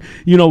improving,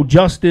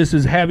 justice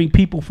is having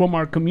people from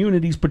our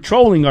communities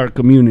patrolling our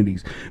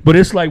communities. But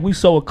it's like we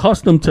so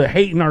accustomed to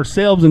hating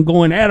ourselves and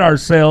going at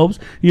ourselves,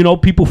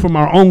 people from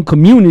our own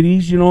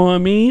communities, you know what I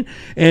mean?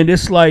 And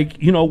it's like,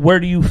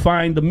 where do you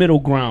find the middle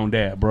ground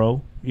at,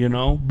 bro?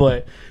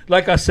 But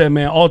like I said,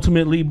 man,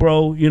 ultimately,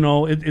 bro,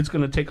 it's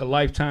going to take a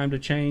lifetime to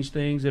change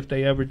things, if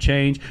they ever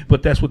change.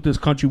 But that's what this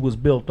country was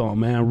built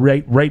on, man.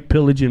 Rape,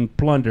 pillage, and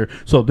plunder.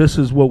 So this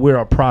is what we're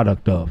a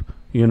product of,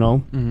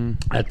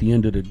 at the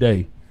end of the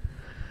day.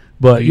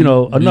 But,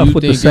 enough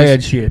with the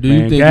sad shit,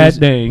 man. God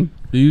dang.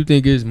 Do you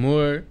think it's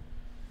more,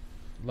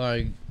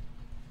 like,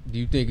 do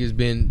you think it's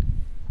been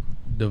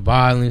the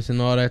violence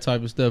and all that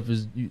type of stuff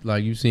is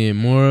like you seeing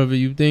more of it?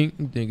 You think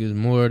it's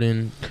more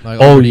than like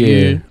oh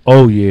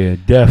yeah,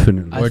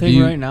 definitely. I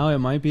think right now it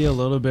might be a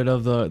little bit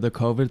of the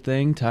COVID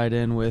thing tied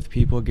in with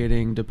people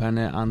getting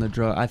dependent on the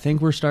drug. I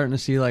think we're starting to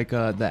see like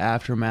the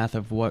aftermath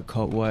of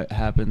what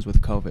happens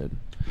with COVID,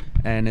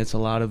 and it's a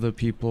lot of the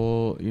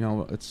people.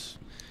 It's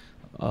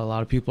a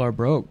lot of people are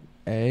broke.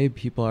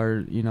 People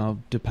are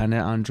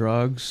dependent on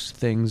drugs,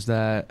 things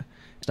that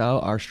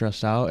are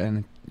stressed out,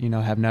 and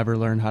have never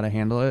learned how to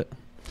handle it.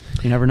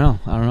 You never know.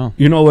 I don't know.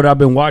 You know what I've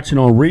been watching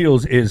on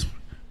Reels is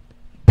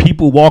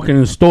people walking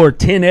in the store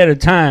 10 at a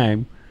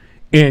time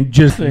and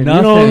just nothing.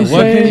 You know what I'm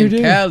saying? Can you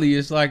do? Cali,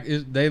 it's like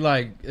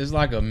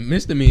a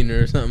misdemeanor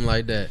or something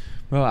like that.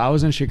 Bro, I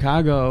was in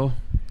Chicago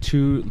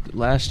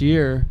last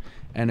year,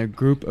 and a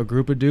group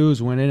of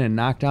dudes went in and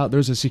knocked out.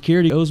 There's a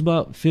security. It was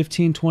about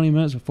 15-20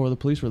 minutes before the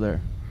police were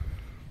there.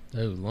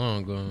 That was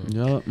long gone.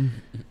 Yup.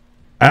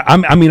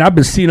 I mean, I've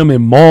been seeing them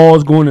in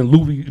malls, going in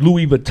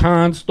Louis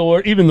Vuitton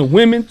store, even the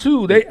women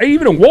too.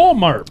 Even in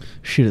Walmart.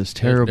 Shit is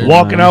terrible.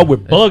 Walking out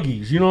with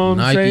buggies, you know what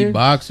I'm saying? Nike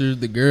boxers,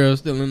 the girls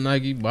still in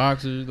Nike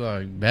boxers,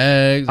 like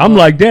bags. I'm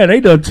like, that they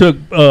done took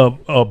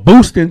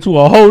boosting to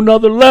a whole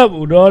nother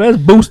level, dog. That's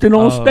boosting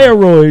on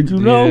steroids, you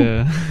know?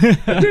 Yeah.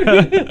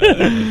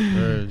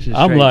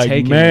 I'm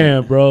like,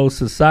 man, bro,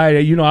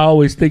 society. I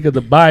always think of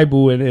the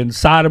Bible and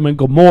Sodom and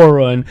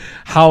Gomorrah and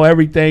how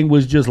everything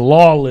was just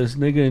lawless,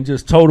 nigga, and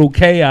just total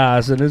chaos.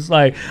 chaos, and it's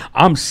like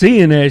I'm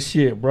seeing that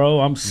shit, bro.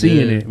 I'm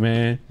seeing it,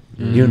 man.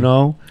 You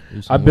know,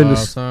 I've been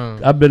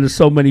to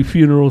so many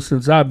funerals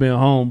since I've been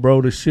home,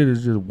 bro. The shit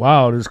is just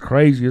wild. It's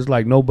crazy. It's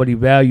like nobody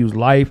values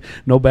life.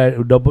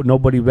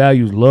 Nobody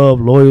values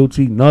love,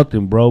 loyalty,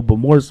 nothing, bro. But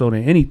more so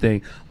than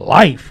anything,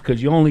 life,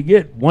 because you only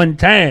get one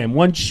time,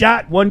 one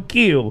shot, one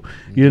kill.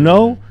 You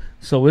know.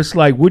 So it's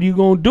like, what are you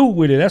gonna do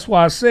with it? That's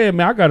why I said,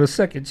 man, I got a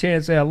second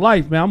chance at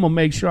life, man. I'm gonna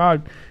make sure I,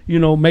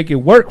 make it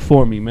work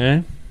for me,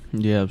 man.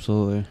 Yeah,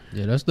 absolutely.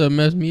 Yeah, that stuff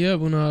messed me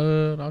up when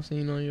I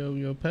seen on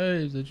your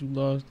page that you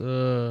lost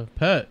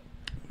Pat.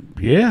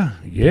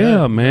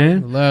 Yeah, man.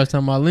 The last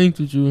time I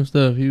linked with you and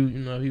stuff, he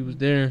was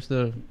there and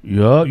stuff.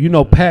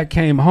 Yeah, Pat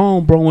came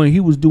home, bro, and he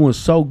was doing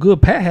so good.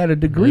 Pat had a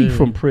degree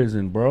from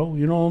prison, bro.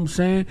 You know what I'm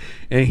saying?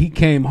 And he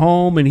came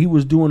home and he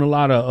was doing a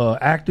lot of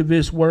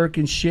activist work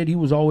and shit. He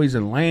was always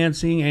in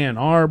Lansing, Ann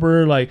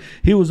Arbor. Like,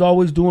 he was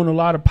always doing a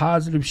lot of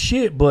positive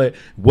shit, but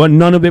wasn't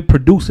none of it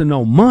producing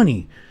no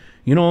money.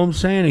 You know what I'm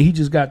saying? And he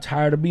just got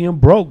tired of being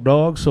broke,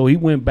 dog. So he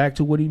went back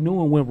to what he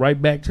knew and went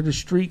right back to the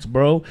streets,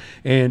 bro.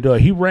 And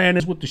he ran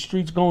as what the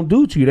streets gonna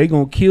do to you. They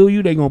gonna kill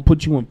you. They gonna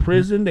put you in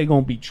prison. They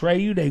gonna betray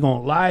you. They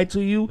gonna lie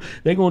to you.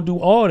 They gonna do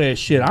all that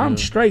shit. Yeah. I'm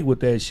straight with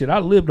that shit. I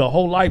lived a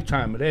whole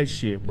lifetime of that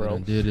shit,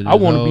 bro. I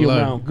want to be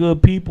around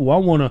good people. I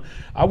want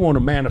to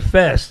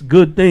manifest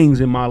good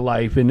things in my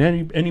life and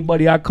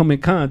anybody I come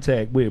in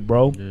contact with,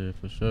 bro. Yeah,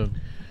 for sure.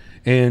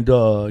 And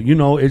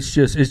it's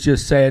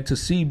just sad to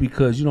see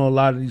because a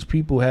lot of these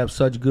people have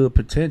such good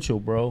potential,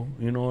 bro.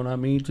 You know what I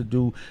mean, to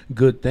do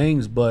good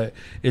things, but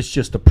it's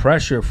just the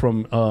pressure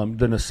from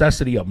the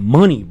necessity of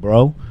money,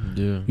 bro.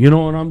 Yeah. You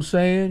know what I'm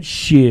saying?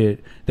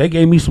 Shit, they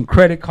gave me some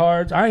credit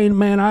cards.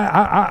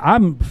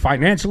 I'm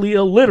financially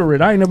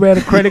illiterate. I ain't never had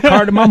a credit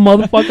card in my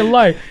motherfucking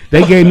life.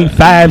 They gave me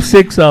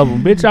 5-6 of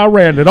them, bitch. I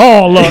ran it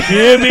all up. You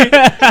hear me?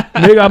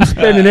 Nigga, I'm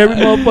spending every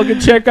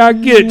motherfucking check I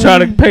get trying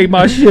to pay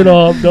my shit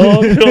off,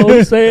 dog. You know what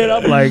I'm saying?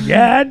 I'm like,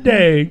 God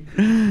dang,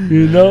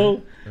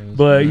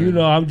 But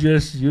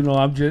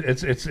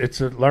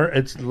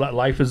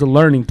life is a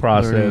learning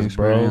process,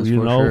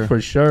 bro.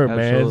 For sure,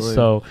 man. Absolutely.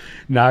 So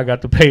now I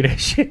got to pay that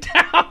shit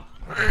down.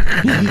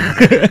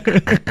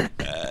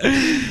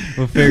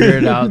 We'll figure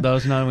it out.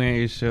 Those nothing we ain't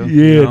used to.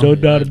 Yeah, no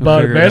doubt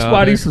about it, man. That's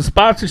why I I need some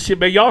sponsorship,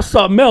 man. Y'all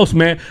something else,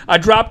 man. I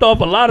dropped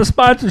off a lot of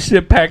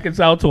sponsorship packets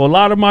out to a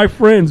lot of my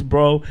friends,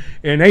 bro.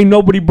 And ain't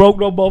nobody broke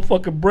no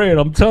motherfucking bread.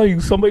 I'm telling you,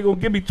 somebody gonna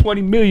give me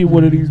 $20 million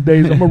one of these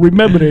days. I'm gonna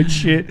remember that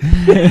shit.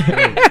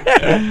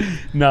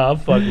 Nah, I'm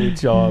fucking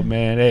with y'all,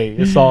 man. Hey,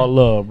 it's all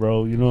love,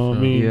 bro. You know what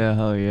I mean? Yeah,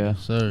 hell yeah.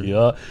 Sir.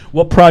 Yeah.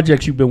 What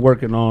projects you been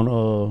working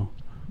on,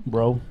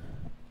 bro?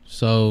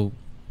 So,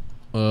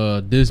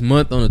 this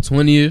month on the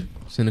 20th,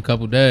 it's in a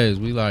couple days.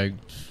 We like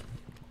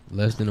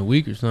less than a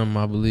week or something,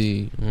 I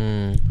believe.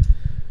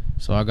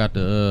 So I got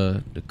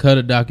the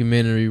Cutter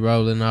documentary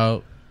rolling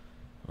out.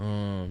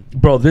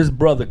 Bro, this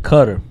brother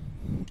Cutter,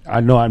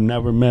 I know I've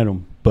never met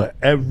him, but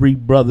every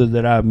brother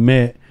that I've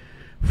met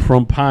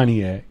from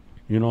Pontiac,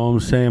 you know what I'm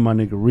saying? My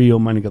nigga Rio,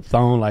 my nigga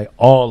Thone, like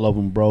all of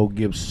them, bro,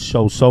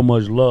 show so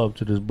much love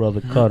to this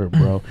brother Cutter,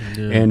 bro.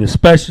 Yeah. And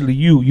especially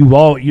you've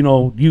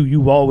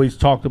always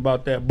talked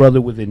about that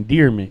brother with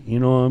endearment. You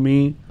know what I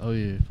mean? Oh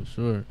yeah, for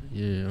sure.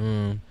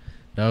 Yeah,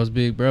 that was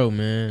big, bro,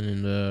 man.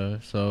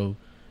 And so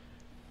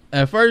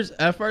at first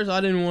I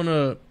didn't want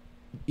to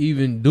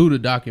even do the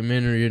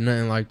documentary or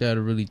nothing like that,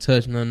 or really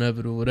touch none of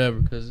it or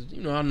whatever, because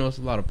I know it's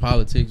a lot of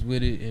politics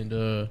with it, and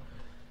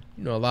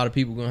a lot of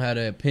people gonna have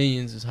their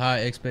opinions, it's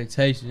high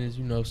expectations,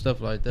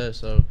 stuff like that.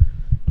 So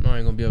I know I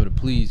ain't gonna be able to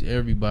please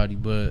everybody.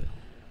 But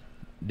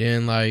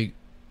then, like,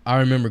 I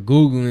remember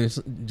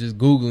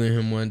Googling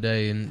him one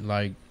day, and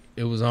like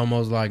it was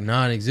almost like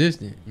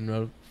non-existent,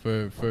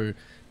 for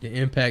the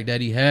impact that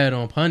he had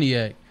on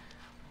Pontiac.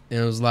 And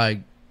it was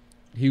like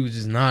he was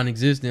just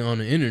non-existent on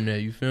the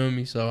internet. You feel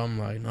me? So I'm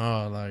like,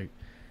 nah, like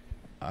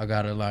I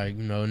gotta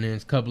and then a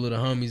couple of the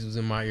homies was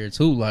in my ear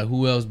too. Like,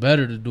 who else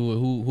better to do it?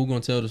 Who gonna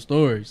tell the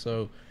story?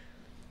 So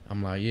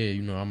I'm like, yeah,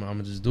 I'm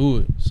gonna just do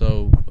it.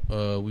 So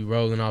we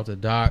rolling out the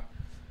doc,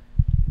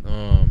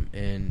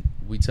 and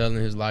we telling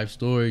his life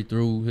story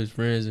through his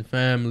friends and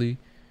family,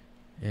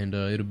 and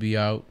it'll be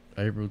out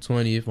April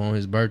 20th on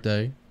his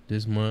birthday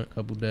this month,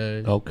 couple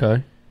days.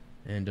 Okay.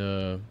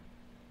 And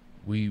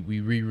we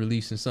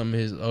re-releasing some of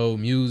his old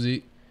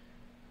music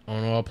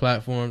on all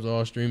platforms,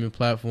 all streaming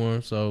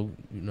platforms. So,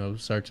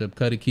 search up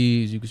Cutter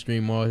Keys. You can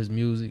stream all his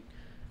music.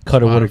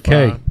 Cutter with a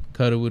K.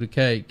 Cutter with a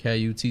K.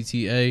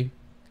 K-U-T-T-A.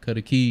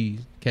 Cutter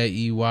Keys.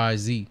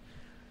 K-E-Y-Z.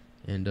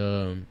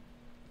 And,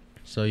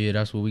 so, yeah,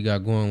 that's what we got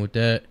going with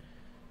that.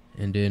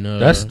 And then...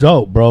 that's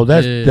dope, bro.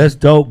 That's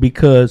dope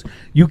because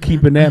you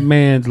keeping that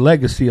man's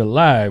legacy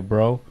alive,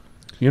 bro.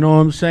 You know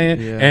what I'm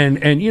saying? Yeah.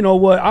 And you know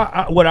what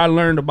I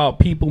learned about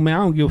people, man,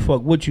 I don't give a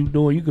fuck what you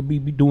doing. You could be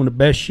doing the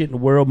best shit in the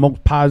world,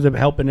 most positive,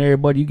 helping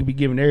everybody. You could be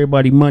giving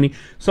everybody money.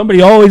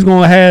 Somebody always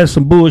gonna have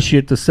some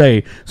bullshit to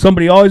say.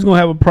 Somebody always gonna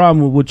have a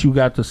problem with what you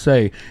got to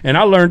say. And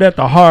I learned that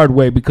the hard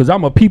way because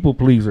I'm a people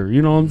pleaser.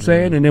 You know what I'm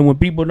saying? And then when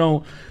people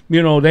don't,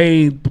 you know,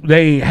 they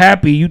ain't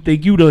happy, you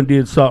think you done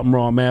did something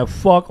wrong, man.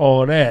 Fuck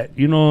all that.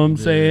 You know what I'm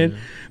saying?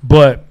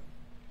 But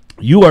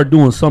you are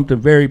doing something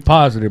very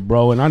positive,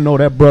 bro, and I know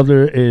that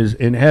brother is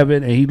in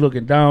heaven, and he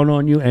looking down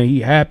on you, and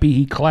he happy,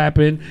 he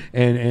clapping,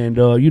 and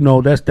you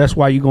know that's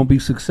why you're gonna be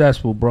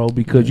successful, bro,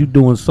 because you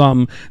doing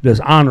something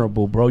that's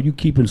honorable, bro. You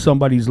keeping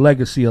somebody's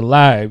legacy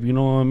alive. You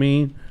know what I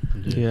mean?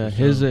 Yeah,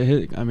 his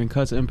I mean,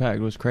 Cut's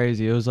impact was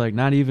crazy. It was like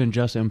not even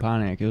just in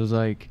Pontiac. It was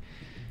like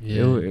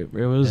it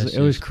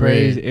was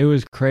crazy. It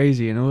was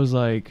crazy, and it was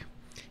like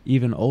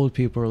even old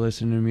people were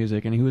listening to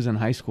music, and he was in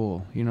high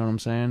school. You know what I'm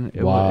saying?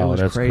 It was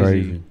that's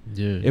crazy.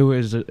 Yeah, it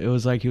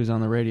was like he was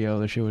on the radio.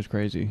 The shit was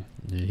crazy.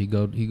 Yeah, he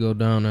go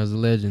down as a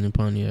legend in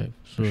Pontiac.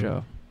 For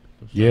sure.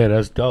 Yeah,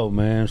 that's dope,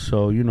 man.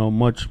 So, you know,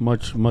 much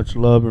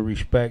love and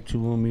respect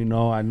to him. You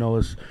know, I know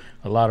it's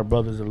a lot of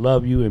brothers that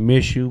love you and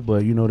miss you,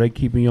 but, you know, they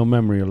keeping your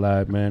memory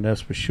alive, man.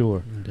 That's for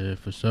sure. Yeah,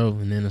 for sure.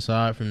 And then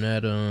aside from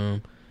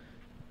that,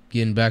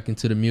 getting back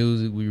into the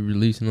music, we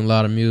releasing a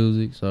lot of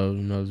music. So,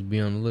 you know, just be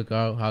on the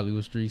lookout.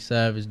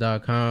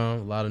 HollywoodStreetSavage.com.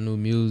 A lot of new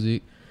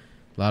music,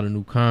 a lot of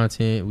new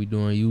content. We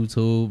doing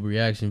YouTube,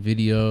 reaction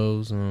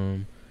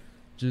videos,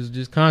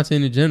 just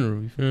content in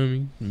general. You feel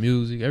me?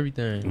 Music,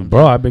 everything.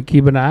 Bro, I've been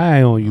keeping an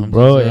eye on you,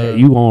 bro. Just,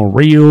 you on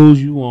Reels,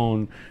 you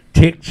on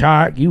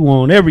TikTok, you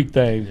on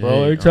everything, bro.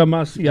 Yeah, Every time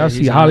I see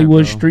he's on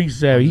Hollywood that, bro. Street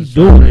Savage, he's Just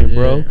doing trying it,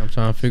 bro. I'm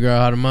trying to figure out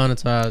how to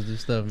monetize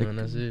this stuff, man.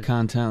 That's it.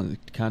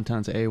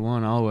 Content's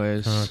A1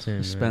 always.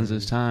 Content, Spends man.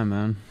 his time,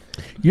 man.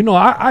 You know,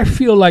 I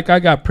feel like I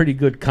got pretty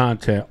good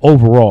content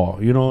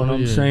overall. You know what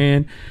I'm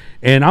saying?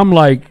 And I'm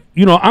like,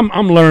 you know,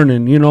 I'm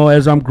learning, you know,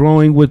 as I'm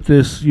growing with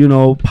this, you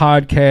know,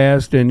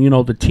 podcast and, you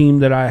know, the team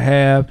that I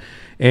have.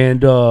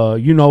 And,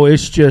 you know,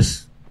 it's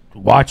just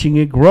watching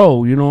it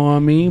grow, you know what I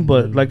mean?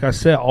 But like I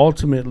said,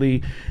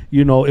 ultimately,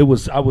 you know,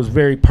 I was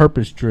very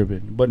purpose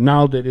driven. But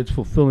now that it's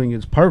fulfilling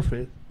its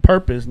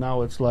purpose,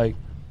 now it's like,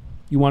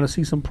 you want to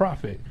see some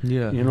profit.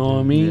 Yeah. You know what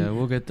I mean? Yeah,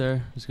 we'll get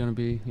there. It's going to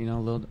be, you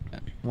know,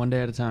 one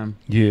day at a time.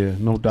 Yeah,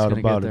 no doubt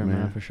about there, it,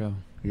 man. For sure.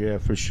 Yeah,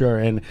 for sure.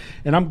 And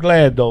I'm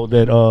glad though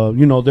that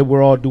you know that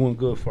we're all doing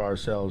good for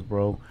ourselves,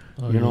 bro.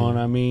 You know what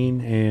I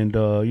mean? And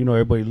you know,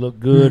 everybody look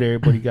good,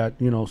 everybody got,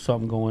 you know,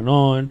 something going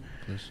on.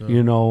 Sure.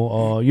 You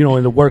know,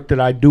 in the work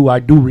that I do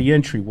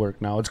reentry work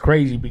now. It's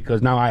crazy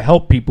because now I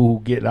help people who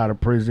get out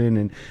of prison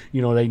and,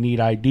 you know, they need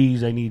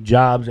IDs, they need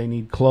jobs, they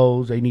need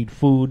clothes, they need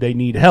food, they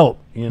need help,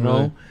 you know.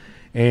 Right.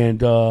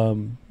 And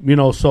you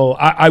know, so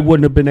I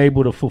wouldn't have been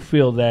able to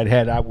fulfill that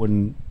had I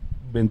wouldn't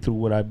been through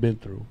what I've been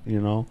through,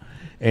 you know.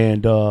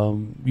 And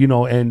you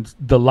know, and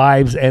the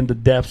lives and the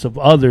deaths of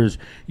others,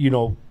 you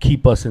know,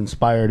 keep us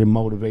inspired and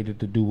motivated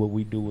to do what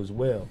we do as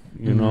well,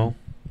 you know.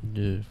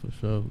 Yeah, for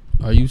sure.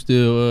 Are you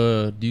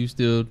still do you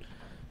still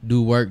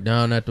do work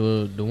down at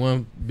the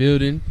one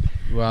building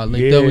where I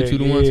linked up with you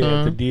the one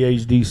time? At the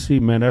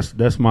DHDC, man.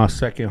 That's my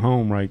second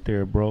home right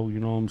there, bro. You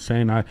know what I'm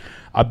saying?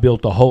 I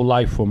built a whole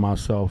life for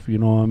myself, you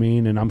know what I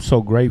mean? And I'm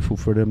so grateful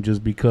for them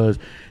just because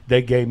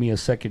they gave me a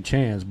second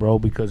chance, bro,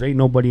 because ain't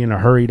nobody in a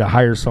hurry to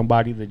hire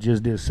somebody that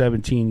just did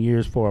 17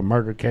 years for a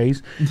murder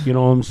case, you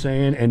know what I'm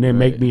saying? And then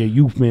make me a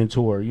youth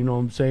mentor, you know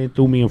what I'm saying?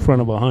 Threw me in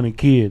front of 100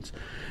 kids.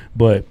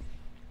 But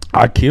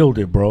I killed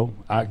it, bro.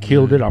 I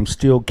killed it. I'm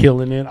still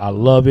killing it. I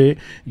love it.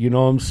 You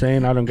know what I'm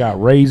saying? I done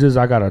got raises.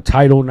 I got a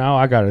title now.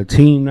 I got a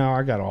team now.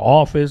 I got an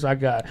office. I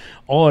got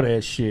all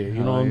that shit.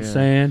 You know what I'm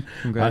saying?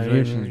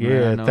 Congratulations,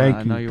 man.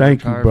 man.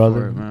 Thank you,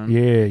 brother.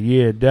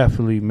 Yeah,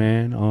 definitely,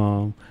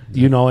 man.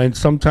 You know, and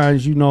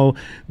sometimes, you know,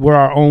 we're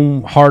our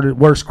own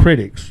worst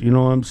critics, you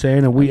know what I'm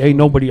saying? And we ain't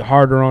nobody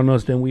harder on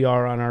us than we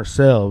are on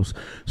ourselves.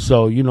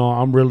 So, you know,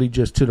 I'm really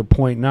just to the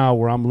point now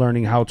where I'm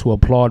learning how to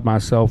applaud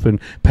myself and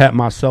pat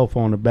myself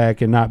on the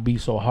back and not be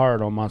so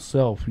hard on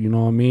myself, you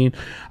know what I mean?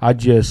 I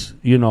just,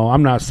 you know,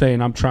 I'm not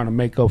saying I'm trying to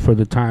make up for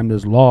the time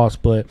that's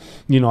lost, but,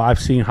 you know, I've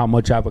seen how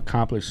much I've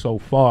accomplished so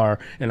far,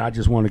 and I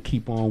just want to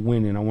keep on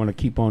winning. I want to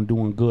keep on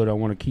doing good. I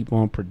want to keep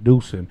on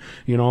producing,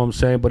 you know what I'm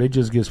saying? But it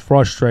just gets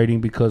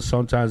frustrating because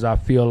sometimes I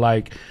feel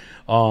like,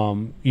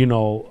 you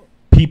know,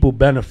 people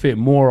benefit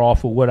more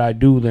off of what I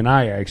do than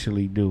I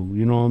actually do.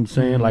 You know what I'm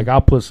saying? Like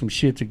I'll put some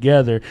shit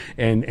together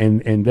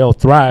and they'll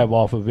thrive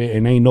off of it,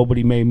 and ain't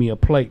nobody made me a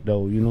plate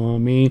though. You know what I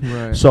mean?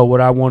 Right. So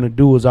what I want to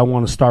do is I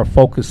want to start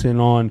focusing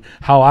on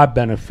how I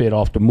benefit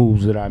off the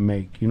moves that I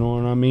make. You know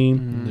what I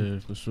mean? Yeah,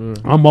 for sure.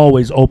 I'm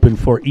always open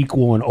for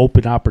equal and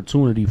open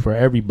opportunity for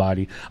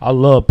everybody. I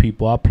love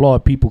people. I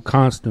applaud people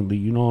constantly,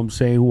 you know what I'm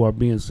saying, who are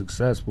being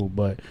successful.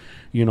 But,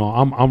 you know,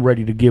 I'm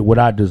ready to get what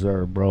I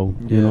deserve, bro.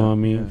 You know what I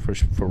mean?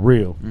 For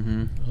real.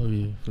 Mm-hmm. Oh,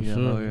 yeah, for Yeah,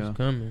 sure. oh, yeah. It's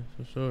coming,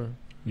 for sure.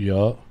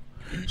 Yeah.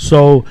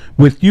 So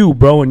with you,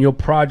 bro, and your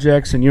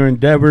projects and your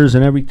endeavors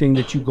and everything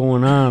that you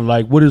going on,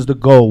 like, what is the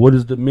goal? What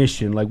is the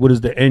mission? Like, what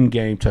is the end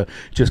game? To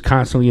just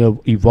constantly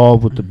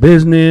evolve with the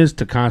business,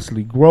 to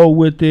constantly grow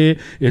with it?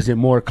 Is it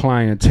more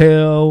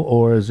clientele,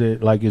 or is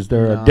it like, is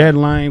there a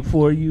deadline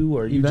for you,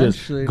 or are you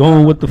just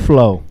going with the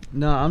flow?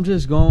 No, I'm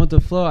just going with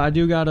the flow. I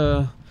do got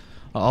a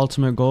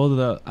ultimate goal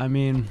that, I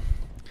mean,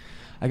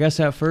 I guess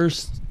at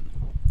first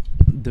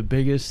the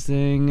biggest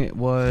thing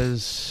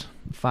was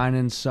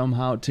finding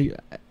somehow to,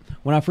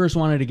 when I first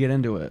wanted to get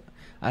into it,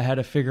 I had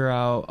to figure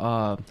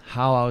out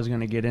how I was going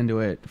to get into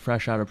it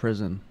fresh out of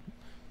prison.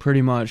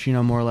 Pretty much,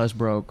 more or less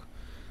broke.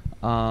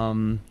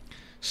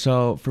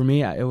 So for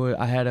me,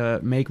 I had to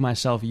make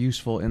myself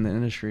useful in the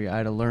industry. I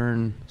had to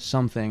learn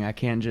something. I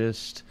can't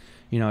just,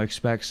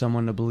 expect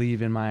someone to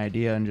believe in my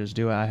idea and just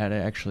do it. I had to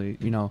actually,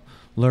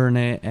 learn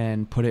it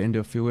and put it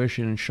into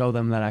fruition and show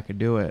them that I could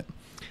do it.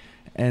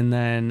 And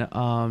then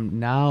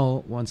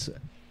now,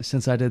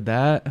 since I did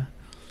that,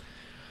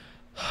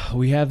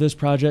 we have this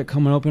project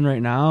coming open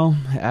right now.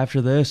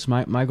 After this,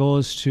 my goal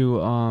is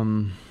to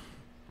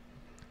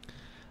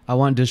I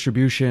want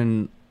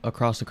distribution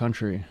across the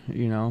country.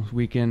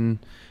 We can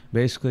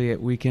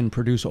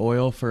produce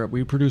oil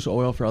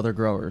for other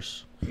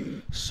growers.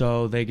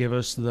 So they give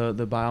us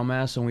the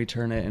biomass and we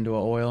turn it into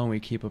an oil and we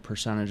keep a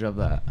percentage of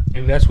that.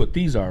 And that's what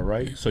these are,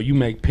 right? So you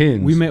make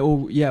pens. We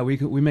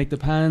make the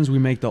pens. We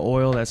make the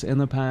oil that's in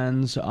the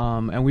pens.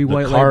 And we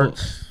white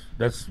carts.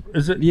 label.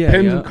 Is it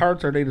pens and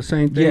carts? Are they the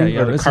same thing?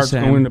 Yeah, or the carts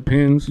go into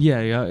pens?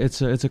 Yeah,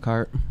 it's a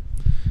cart.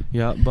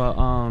 Yeah, but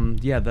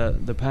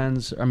the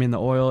pens. I mean, the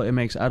oil. It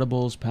makes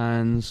edibles,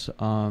 pens.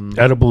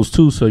 Edibles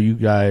too. So you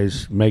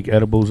guys make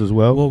edibles as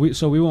well. Well,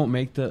 we won't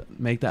make the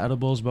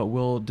edibles, but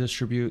we'll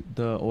distribute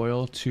the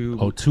oil to.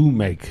 Oh, to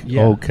make.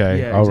 Yeah,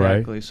 okay. Yeah, all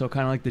exactly. right. So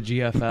kind of like the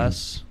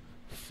GFS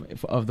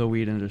of the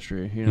weed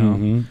industry.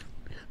 Mm-hmm.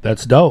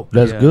 That's dope.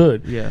 That's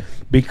good. Yeah.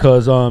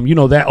 Because,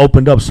 that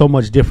opened up so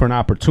much different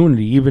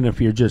opportunity, even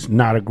if you're just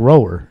not a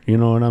grower. You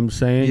know what I'm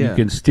saying? Yeah. You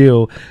can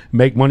still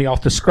make money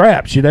off the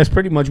scraps. That's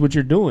pretty much what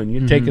you're doing.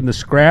 You're taking the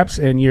scraps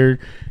and you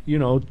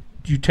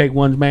take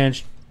one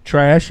man's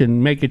trash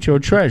and make it your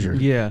treasure.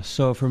 Yeah.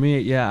 So for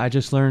me, I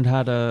just learned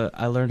how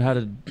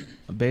to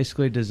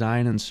basically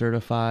design and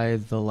certify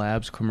the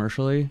labs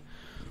commercially,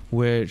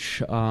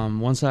 which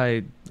once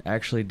I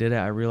actually did it,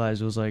 I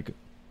realized it was like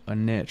a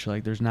niche.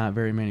 Like there's not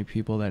very many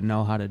people that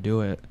know how to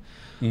do it.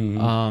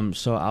 Mm-hmm.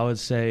 So I would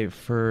say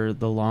for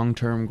the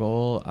long-term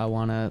goal, I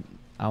want to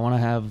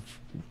have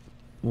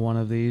one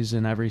of these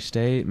in every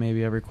state,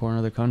 maybe every corner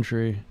of the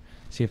country.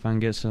 See if I can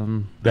get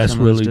some. That's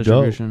really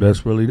dope.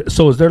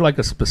 So is there like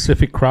a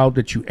specific crowd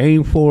that you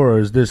aim for, or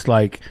is this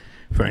like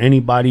for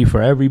anybody,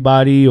 for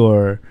everybody,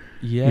 or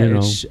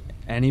it's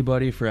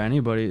anybody for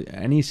anybody,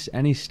 any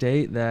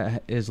state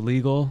that is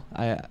legal.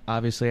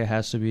 Obviously it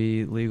has to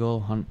be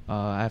legal.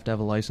 I have to have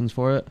a license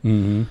for it.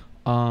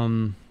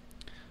 Mm-hmm.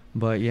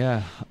 But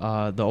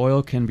the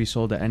oil can be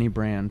sold to any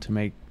brand to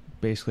make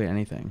basically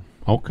anything.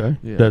 Okay,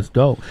 that's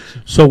dope.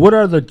 So what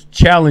are the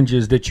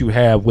challenges that you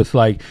have with,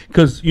 like,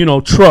 because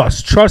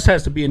trust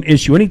has to be an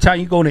issue anytime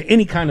you go into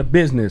any kind of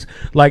business.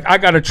 Like, I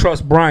gotta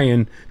trust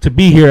Brian to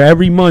be here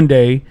every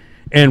Monday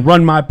and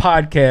run my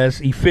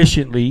podcast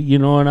efficiently, you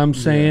know what I'm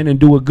saying, and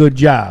do a good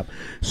job.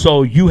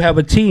 So you have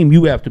a team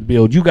you have to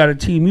build. You got a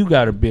team you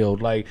got to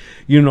build. Like,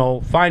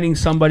 finding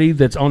somebody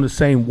that's on the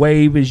same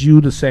wave as you,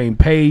 the same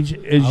page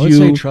as you. I would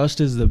say trust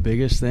is the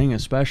biggest thing,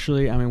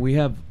 especially, I mean, we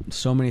have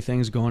so many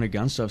things going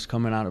against us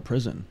coming out of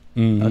prison.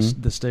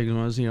 Mm-hmm. The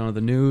stigmas,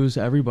 the news,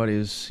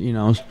 everybody's,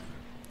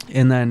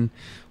 and then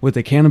with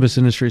the cannabis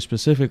industry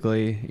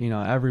specifically,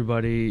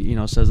 everybody,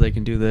 says they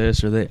can do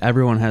this, or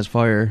everyone has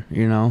fire,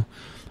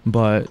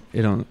 but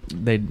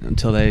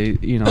until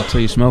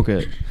you smoke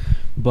it.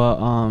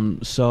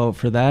 But so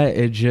for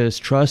that,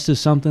 trust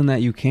is something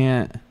that you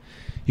can't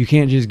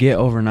just get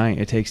overnight.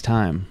 It takes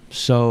time.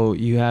 So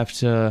you have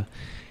to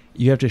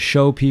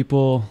show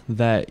people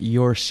that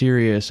you're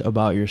serious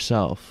about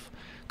yourself.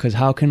 Because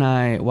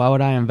why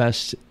would I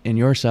invest in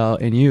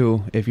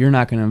you if you're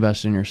not going to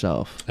invest in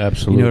yourself?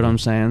 Absolutely. You know what I'm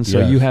saying?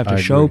 So you have to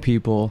show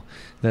people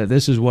that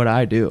this is what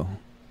I do,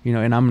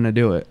 and I'm going to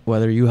do it,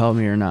 whether you help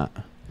me or not.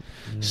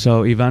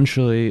 So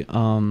eventually,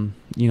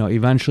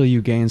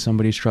 you gain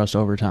somebody's trust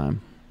over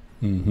time.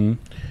 Mm-hmm.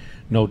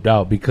 No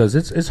doubt, because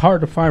it's hard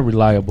to find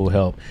reliable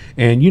help.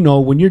 And,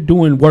 when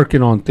you're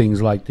working on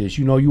things like this,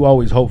 you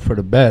always hope for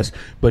the best.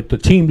 But the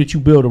team that you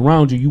build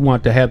around you, you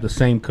want to have the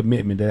same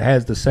commitment, that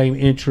has the same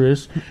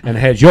interests and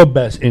has your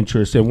best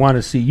interests and want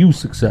to see you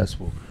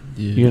successful.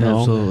 Yeah,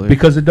 absolutely.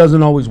 Because it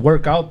doesn't always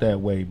work out that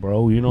way,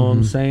 bro. You know what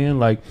I'm saying?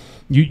 Like,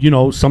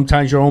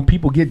 sometimes your own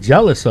people get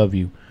jealous of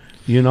you.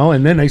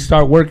 And then they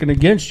start working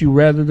against you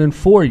rather than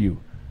for you.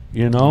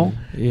 you know?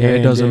 Yeah,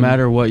 it doesn't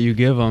matter what you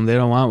give them. They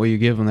don't want what you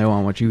give them. They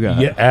want what you got.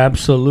 Yeah,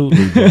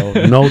 absolutely,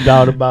 bro. No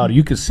doubt about it.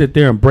 You can sit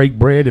there and break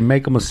bread and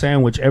make them a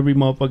sandwich every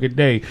motherfucking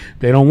day.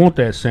 They don't want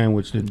that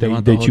sandwich that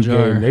want the that whole you jar.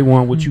 gave them. They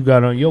want what you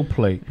got on your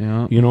plate.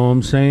 Yeah. You know what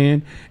I'm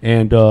saying?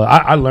 And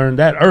I learned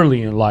that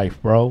early in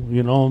life, bro.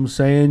 You know what I'm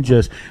saying?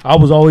 I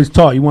was always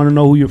taught, you want to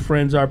know who your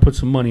friends are, put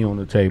some money on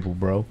the table,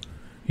 bro.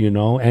 You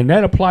know, and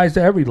that applies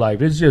to every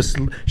life. It's just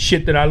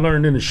shit that I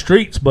learned in the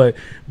streets. But,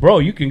 bro,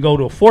 you can go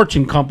to a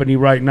fortune company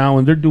right now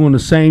and they're doing the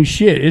same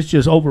shit. It's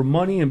just over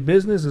money, and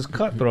business is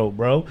cutthroat,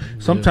 bro.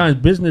 Sometimes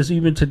business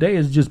even today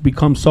has just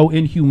become so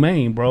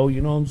inhumane, bro.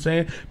 You know what I'm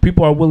saying?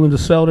 People are willing to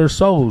sell their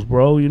souls,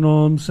 bro. You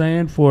know what I'm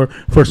saying? For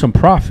some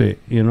profit,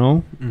 you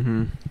know?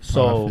 Mm-hmm.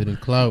 So, Profit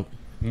and clout.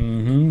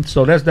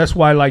 So that's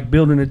why, like,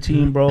 building a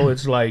team, bro,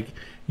 it's like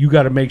you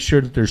got to make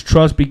sure that there's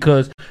trust,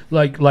 because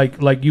like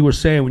you were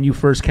saying, when you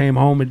first came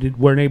home and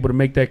weren't able to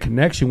make that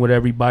connection with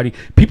everybody,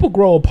 people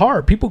grow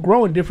apart. People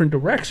grow in different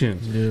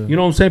directions. Yeah. You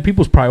know what I'm saying?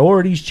 People's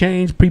priorities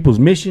change. People's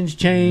missions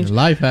change.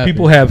 Life happens.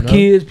 People have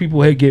kids.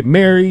 People get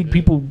married.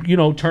 People,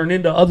 turn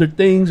into other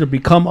things or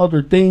become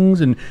other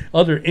things and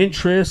other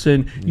interests.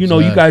 And, you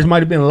guys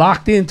might have been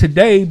locked in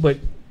today, but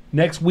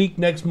next week,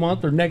 next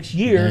month, or next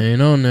year,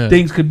 ain't on that.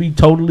 things could be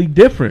totally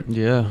different.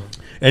 Yeah.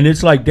 And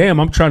it's like, damn,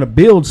 I'm trying to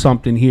build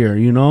something here,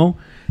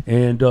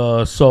 And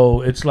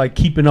so it's like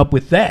keeping up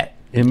with that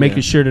and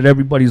making sure that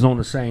everybody's on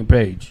the same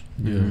page.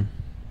 Yeah.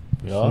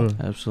 Yeah. Sure.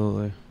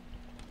 Absolutely.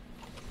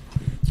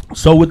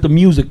 So with the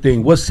music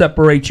thing, what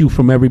separates you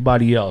from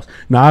everybody else?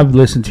 Now, I've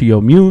listened to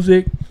your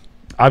music.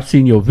 I've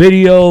seen your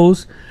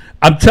videos.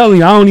 I'm telling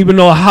you, I don't even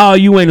know how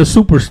you ain't a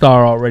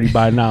superstar already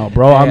by now,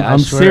 bro. Hey, I'm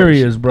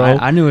serious, bro.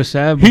 I knew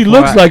Asab. He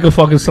looks like a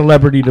fucking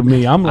celebrity to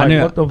me. I'm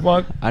like, what the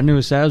fuck? I knew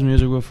Asab's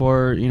music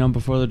before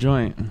the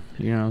joint.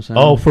 You know what I'm saying?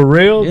 Oh, for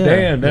real? Yeah,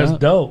 Damn, that's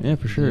dope. Yeah,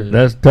 for sure.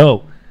 That's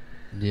dope.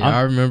 Yeah,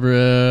 I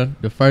remember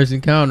the first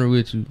encounter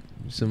with you.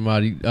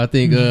 Somebody, I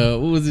think,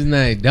 what was his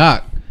name?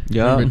 Doc.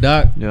 Yeah. Remember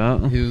Doc?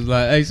 Yeah. He was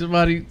like, hey,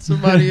 somebody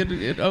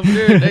over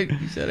there,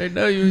 he said they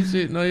know you and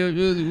shit, know your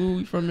music,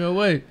 we from your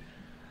way.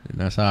 And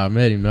that's how I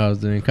met him. That was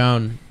the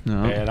encounter.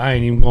 No. Man, I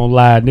ain't even gonna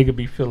lie. Nigga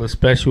be feeling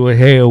special as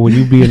hell when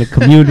you be in a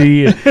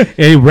community and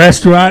a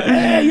restaurant.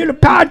 Hey, you're the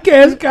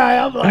podcast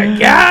guy. I'm like,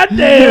 God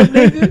damn,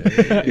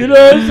 nigga. You know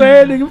what I'm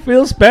saying? Nigga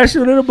feel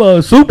special than a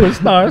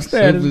superstar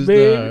status,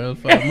 man.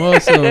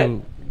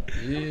 Famoso.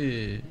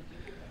 Yeah.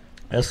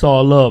 That's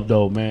all love,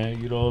 though, man.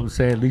 You know what I'm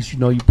saying? At least you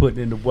know you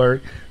putting in the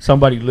work.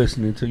 Somebody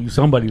listening to you.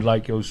 Somebody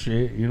like your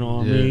shit. You know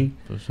what I mean?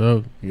 For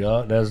sure.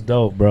 Yeah, that's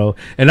dope, bro.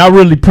 And I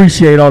really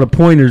appreciate all the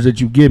pointers that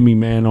you give me,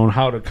 man, on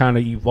how to kind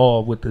of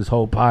evolve with this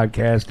whole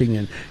podcasting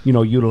and,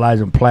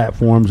 utilizing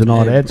platforms and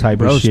all that type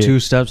of shit. Bro's 2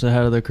 steps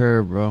ahead of the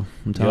curve, bro.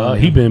 I'm telling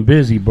you. He been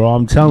busy, bro.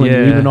 I'm telling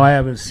you. Even though I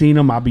haven't seen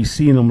him, I be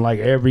seeing him like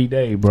every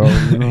day, bro.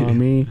 You know what I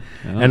mean?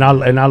 Yeah.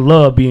 And I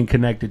love being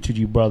connected to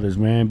you brothers,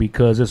 man,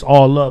 because it's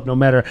all love. No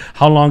matter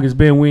how long it's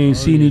been, we ain't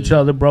seen each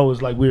other, bro.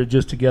 It's like we were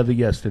just together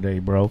yesterday,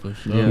 bro. For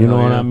sure. You know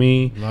what I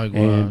mean?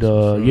 Likewise, and for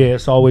sure.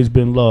 it's always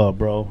been love,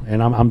 bro.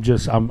 And I'm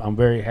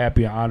very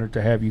happy and honored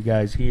to have you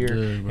guys here,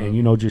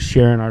 and just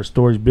sharing our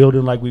stories,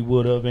 building like we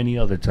would have any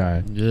other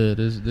time. Yeah,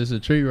 this is a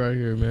treat right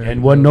here, man.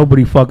 And wasn't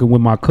nobody fucking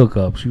with my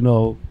cook-ups,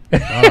 Oh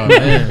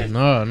man,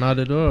 no, not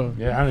at all.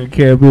 Yeah, I didn't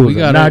care if it was we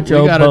gotta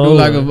do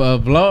like a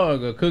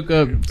vlog, a cook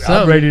up.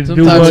 I'm ready to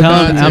do what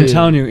I'm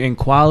telling you, in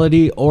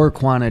quality or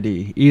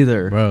quantity,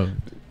 either, bro.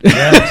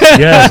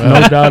 Yes,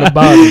 no doubt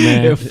about it,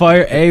 man.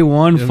 Fire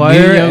A1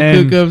 fire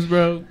and cook-ups,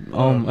 bro.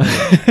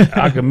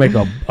 I can make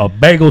a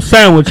bagel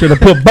sandwich and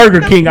put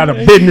Burger King out of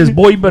business.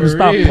 Boy, you better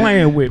stop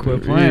playing with me.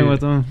 Quit playing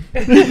with them.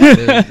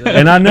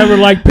 And I never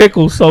liked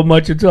pickles so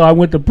much until I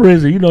went to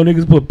prison.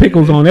 Niggas put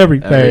pickles on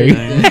everything.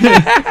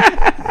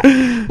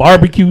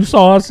 Barbecue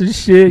sauce and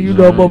shit.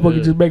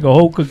 Motherfucker just make a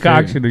whole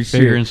concoction of shit.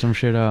 Figuring some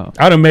shit out.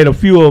 I done made a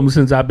few of them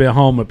since I've been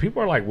home, and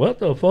people are like, "What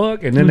the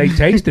fuck?" And then they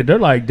taste it. They're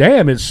like,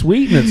 "Damn, it's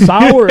sweet and it's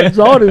sour. It's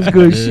all this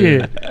good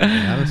shit."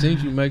 I done seen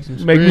you make some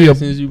spreads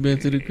since you been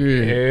to the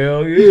crib.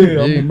 Hell yeah!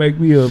 I'm gonna make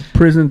me a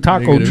prison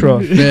taco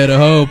truck. Fed a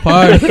whole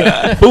party.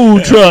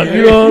 Food truck.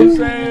 You know what I'm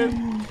saying?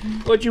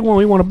 What you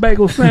want? You want a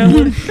bagel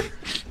sandwich?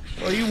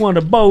 Or you want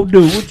a bow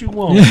dude? What you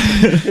want?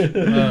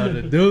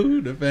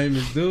 The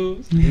famous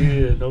dudes.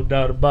 Yeah, no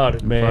doubt about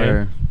it, man.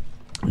 Fire.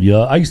 Yeah,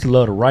 I used to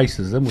love the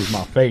rices. Them was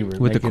my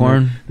favorite. With the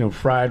corn? Them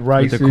fried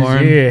rices. the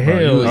corn? Yeah,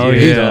 hell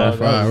yeah.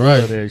 Fried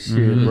rice. That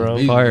shit, bro.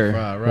 Fire.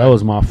 That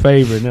was my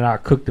favorite. And then I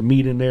cooked the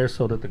meat in there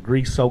so that the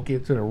grease soak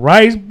into the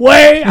rice.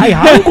 Boy, I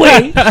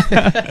hungry.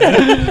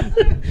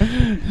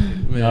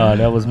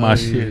 That was my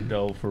shit,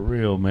 though, for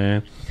real,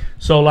 man.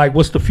 So, like,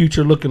 what's the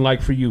future looking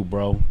like for you,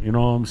 bro? You know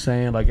what I'm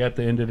saying? Like, at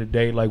the end of the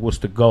day, like, what's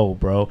the goal,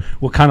 bro?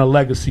 What kind of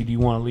legacy do you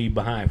want to leave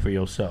behind for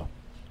yourself?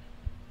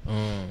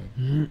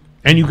 And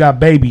you got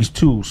babies,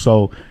 too,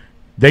 so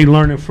they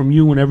learning from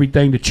you and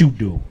everything that you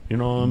do. You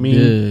know what I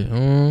mean?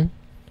 Yeah.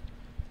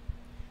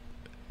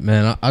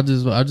 Man, I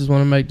just want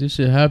to make this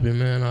shit happen,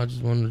 man. I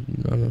just want to, you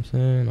know what I'm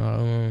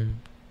saying?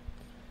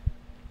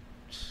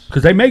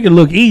 Because they make it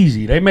look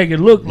easy. They make it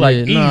look like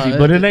nah, easy,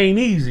 but it ain't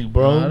easy,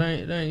 bro. Nah,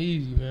 it ain't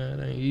easy, man.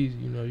 It ain't easy.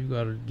 You know, you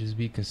gotta just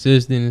be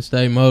consistent and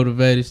stay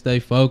motivated, stay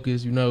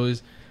focused. You know,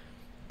 it's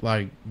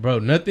like, bro,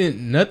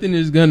 nothing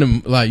is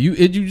gonna like you.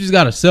 You just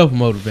gotta self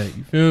motivate.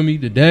 You feel me?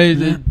 The days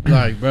that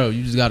like, bro,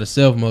 you just gotta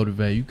self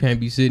motivate. You can't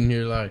be sitting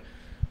here like,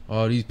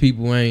 oh, these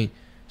people ain't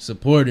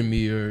supporting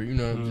me, or you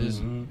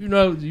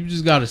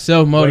just gotta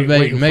self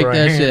motivate and make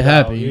that shit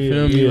happen. You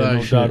feel me?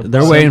 Like,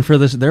 they're waiting for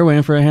this. They're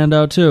waiting for a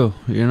handout too.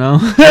 You know.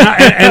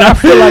 and I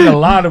feel like a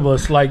lot of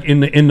us, like in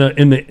the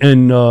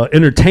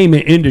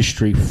entertainment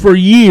industry, for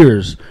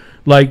years.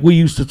 Like, we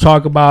used to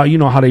talk about, you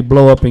know, how they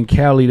blow up in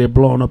Cali, they're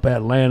blowing up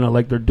Atlanta,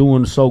 like they're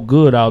doing so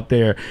good out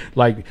there.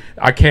 Like,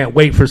 I can't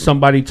wait for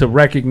somebody to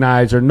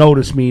recognize or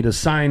notice me, to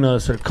sign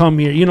us or come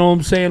here. You know what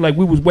I'm saying? Like,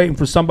 we was waiting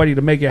for somebody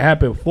to make it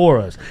happen for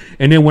us.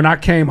 And then when I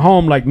came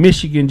home, like,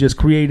 Michigan just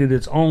created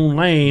its own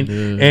lane,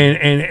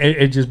 and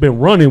it just been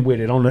running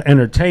with it on the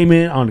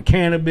entertainment, on the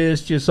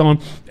cannabis, just on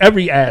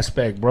every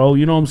aspect, bro.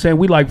 You know what I'm saying?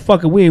 We like,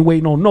 fuck it, we ain't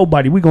waiting on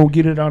nobody. We gonna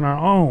get it on our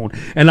own.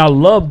 And I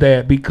love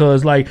that,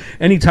 because, like,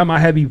 anytime I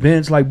have events,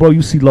 like, bro,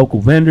 you see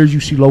local vendors, you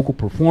see local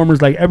performers,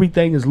 like,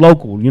 everything is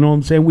local. You know what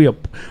I'm saying? We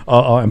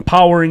are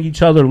empowering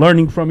each other,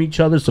 learning from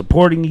each other,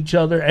 supporting each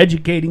other,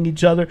 educating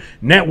each other,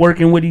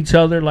 networking with each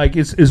other. Like,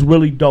 it's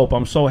really dope.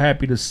 I'm so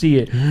happy to see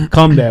it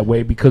come that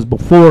way, because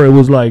before it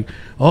was like,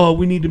 oh,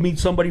 we need to meet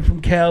somebody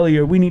from Cali,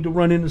 or we need to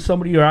run into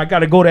somebody, or I got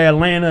to go to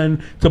Atlanta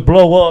and to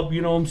blow up,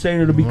 you know what I'm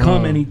saying, or to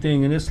become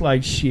anything. And it's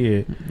like,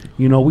 shit,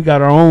 you know, we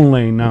got our own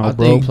lane now,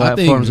 bro.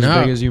 Platforms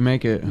as big as you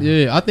make it.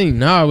 Yeah, I think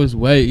now it's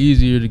way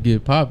easier to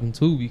get popping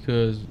too,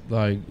 because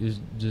like it's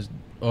just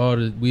all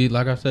the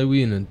like I said,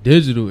 we in a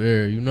digital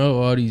era, you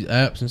know, all these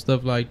apps and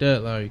stuff like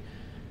that. Like,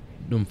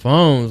 them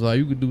phones, like,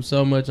 you could do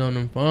so much on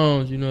them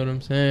phones, you know what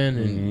I'm saying,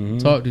 and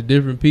talk to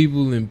different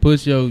people and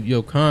push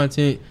your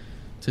content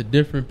to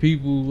different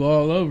people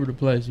all over the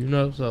place, you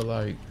know. So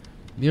like,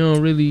 you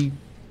don't really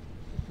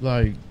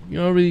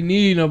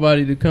need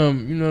nobody to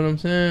come, you know what I'm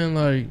saying?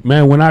 Like,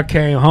 man, when I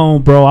came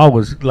home, bro, I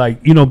was like,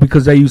 you know,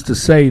 because they used to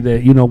say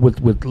that, you know,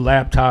 with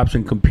laptops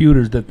and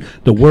computers, that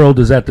the world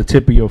is at the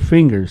tip of your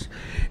fingers.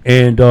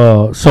 And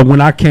so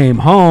when I came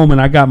home and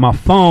I got my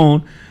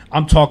phone,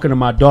 I'm talking to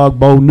my dog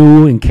Bo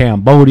Nu in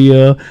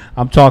Cambodia.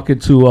 I'm talking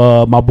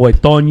to my boy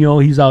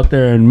Tonyo. He's out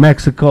there in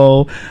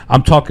Mexico.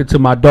 I'm talking to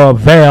my dog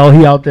Val.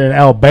 He out there in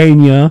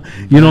Albania.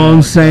 You know what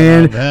I'm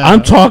saying?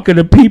 I'm talking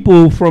to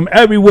people from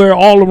everywhere,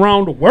 all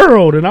around the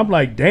world. And I'm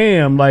like,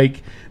 damn,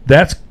 like,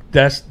 that's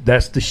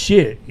the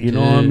shit. You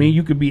know what I mean?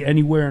 You could be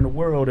anywhere in the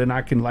world, and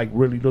I can, like,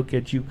 really look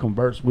at you,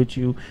 converse with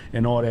you,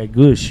 and all that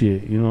good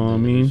shit. You know what I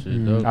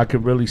mean? I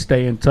could really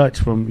stay in touch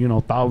from, you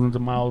know, thousands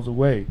of miles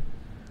away.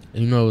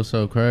 You know what's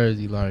so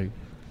crazy? Like,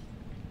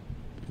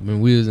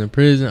 when we was in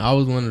prison, I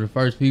was one of the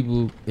first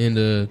people in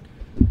the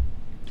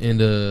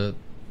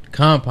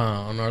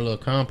compound, on our little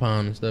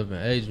compound and stuff in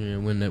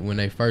Adrian, when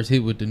they first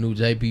hit with the new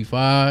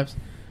JP5s.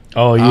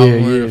 Oh yeah, I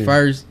was one of the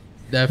first.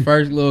 That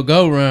first little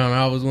go round,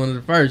 I was one of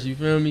the first. You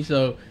feel me?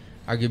 So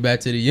I get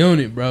back to the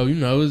unit, bro. You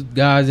know, there's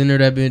guys in there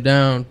that been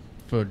down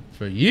for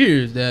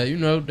years that, you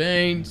know,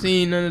 they ain't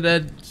seen none of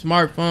that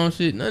smartphone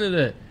shit, none of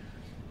that,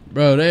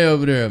 bro. They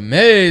over there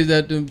amazed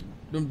at them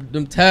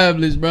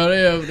tablets, bro.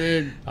 They over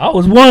there. I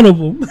was one of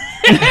them.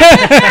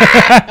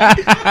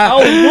 I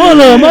was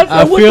one of them.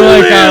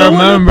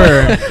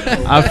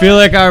 I feel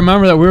like I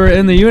remember that we were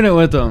in the unit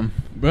with them.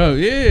 Bro,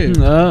 yeah.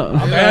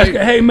 I'm asking,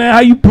 hey, man,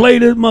 how you play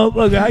this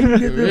motherfucker? How you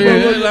get this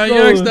motherfucker like,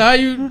 going? youngster, how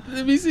you,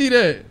 let me see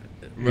that.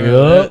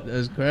 Bro,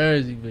 that's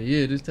crazy. But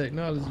yeah, this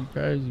technology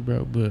crazy,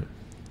 bro. But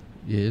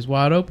yeah, it's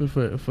wide open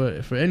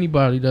for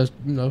anybody that's,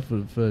 you know,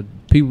 for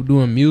people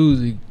doing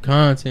music,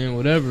 content,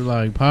 whatever,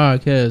 like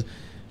podcasts.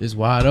 It's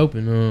wide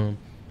open.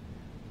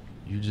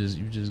 You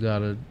just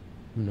gotta,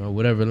 you know,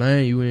 whatever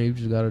lane you in, you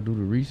just gotta do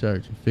the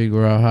research and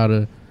figure out how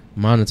to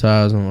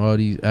monetize on all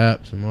these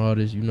apps and all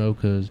this, you know,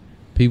 because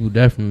people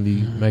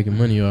definitely making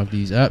money off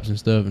these apps and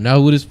stuff, and that's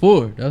what it's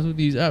for. That's what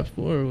these apps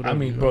for. Whatever, I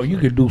mean, you know, bro, you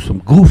could do some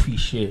goofy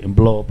shit and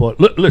blow up. But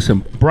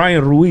listen,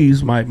 Brian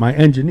Ruiz, my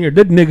engineer,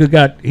 that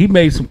nigga he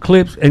made some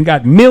clips and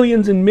got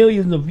millions and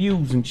millions of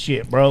views and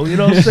shit, bro. You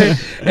know what I'm saying?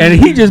 And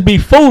he just be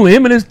fooling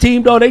him and his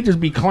team, though. They just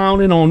be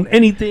clowning on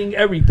anything,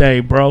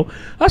 everything, bro.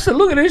 I said,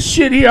 look at this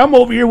shit here. I'm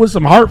over here with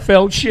some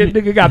heartfelt shit.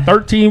 Nigga got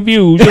 13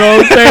 views. You know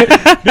what I'm saying?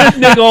 This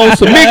nigga on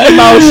some Mickey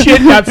Mouse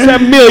shit got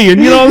 7 million.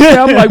 You know what I'm saying?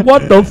 I'm like,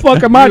 what the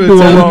fuck am I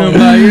doing?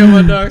 Like, yeah,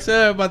 my dog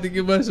said about to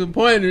give us some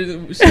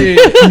pointers. Shit,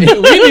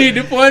 we need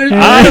the pointers.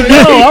 I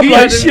know. I'm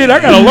like, shit, I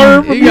gotta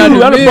learn from you. I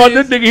done brought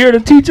this nigga here to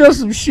teach us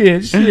some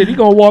shit. Shit, he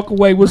gonna walk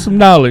away with some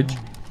knowledge.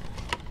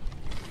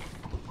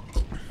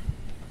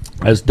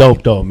 That's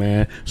dope, though,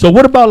 man. So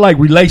what about, like,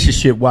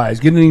 relationship-wise?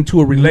 Getting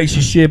into a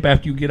relationship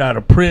after you get out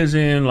of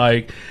prison?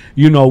 Like,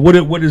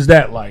 what is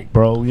that like,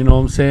 bro? You know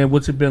what I'm saying?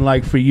 What's it been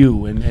like for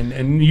you?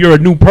 And you're a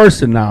new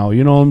person now.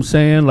 You know what I'm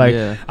saying? Like,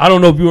 I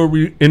don't know if you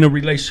were in a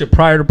relationship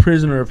prior to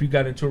prison or if you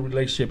got into a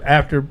relationship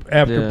after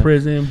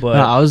prison. But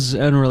no, I was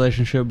in a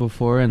relationship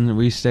before, and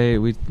we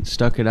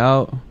stuck it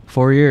out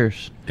 4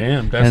 years.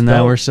 Damn, that's and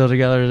dope. We're still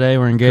together today.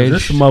 We're engaged.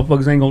 This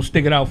motherfuckers ain't gonna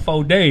stick it out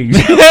 4 days.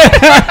 You know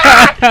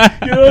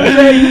what I'm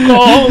saying? You go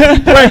home, you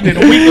pregnant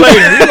a week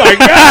later. You're like,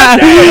 God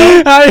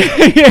damn.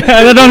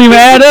 That don't even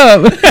add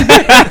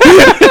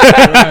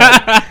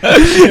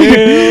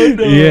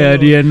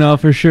up. Yeah, no,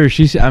 for sure.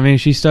 She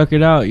stuck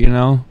it out.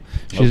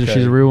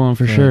 She's a real one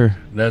for sure.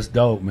 That's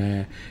dope,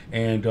 man.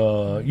 And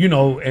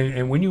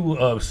and when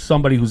you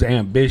somebody who's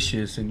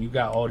ambitious and you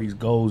got all these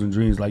goals and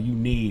dreams, like, you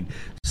need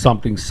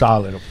something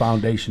solid, a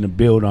foundation to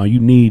build on.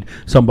 You need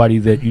somebody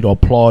that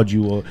applaud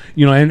you, or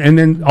and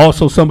then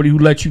also somebody who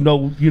lets you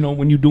know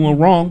when you're doing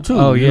wrong too.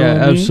 Oh, you know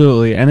what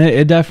absolutely. I mean? And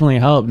it definitely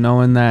helped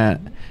knowing that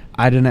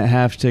I didn't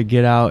have to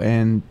get out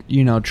and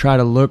try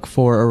to look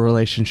for a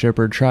relationship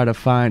or try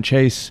to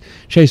chase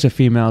a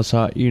female.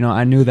 So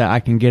I knew that I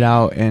can get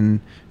out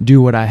and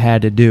do what I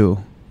had to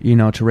do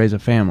to raise a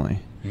family.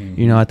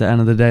 Mm-hmm. At the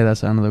end of the day,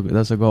 that's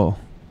the goal.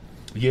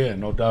 Yeah,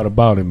 no doubt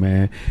about it,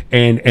 man.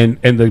 And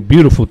the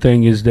beautiful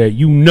thing is that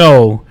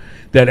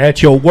that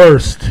at your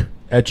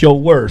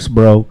worst,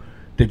 bro,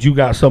 that you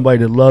got somebody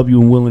that love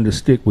you and willing to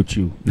stick with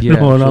you. You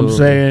know what I'm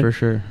saying? For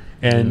sure.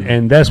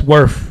 And that's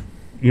worth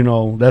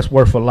that's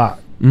worth a lot.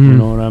 Mm-hmm. You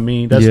know what I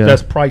mean?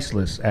 That's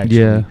priceless, actually.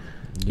 Yeah.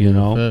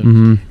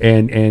 Mm-hmm.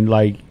 And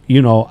like,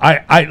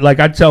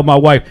 I tell my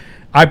wife,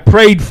 I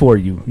prayed for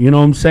you, you know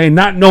what I'm saying?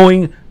 Not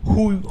knowing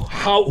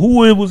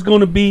who it was going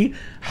to be,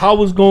 how it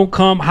was going to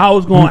come, how it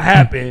was going to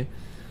happen,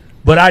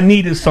 but I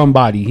needed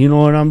somebody, you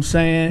know what I'm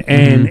saying?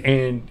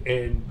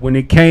 And when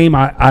it came,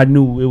 I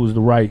knew it was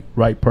the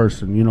right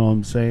person, you know what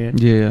I'm saying?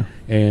 Yeah.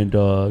 And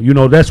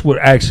that's what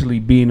actually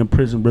being in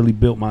prison really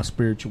built my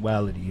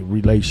spirituality, a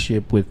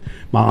relationship with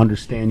my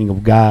understanding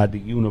of God, the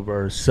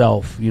universe,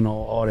 self,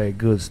 all that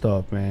good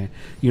stuff, man.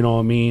 You know what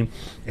I mean?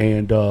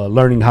 And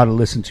learning how to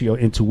listen to your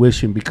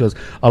intuition, because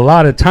a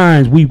lot of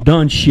times we've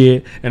done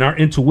shit and our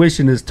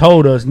intuition has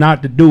told us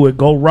not to do it,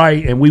 go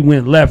right, and we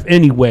went left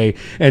anyway.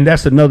 And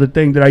that's another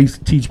thing that I used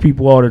to teach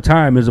people all the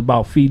time, is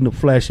about feeding the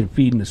flesh and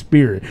feeding the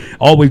spirit.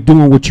 Always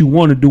doing what you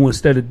want to do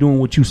instead of doing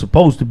what you're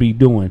supposed to be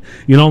doing.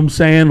 You know what I'm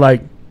saying?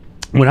 Like,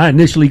 when I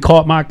initially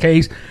caught my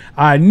case,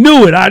 I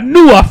knew it. I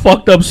knew I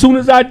fucked up as soon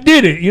as I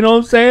did it. You know what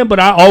I'm saying? But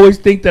I always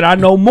think that I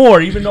know more,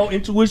 even though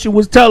intuition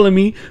was telling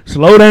me,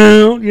 slow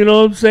down, you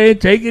know what I'm saying?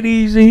 Take it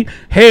easy.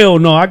 Hell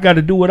no, I got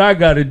to do what I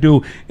got to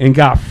do, and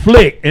got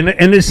flicked. And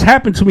this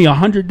happened to me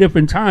 100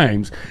 different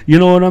times, you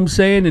know what I'm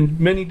saying, in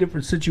many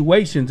different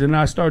situations. And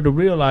I started to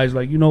realize,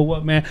 like, you know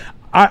what, man?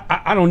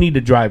 I don't need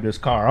to drive this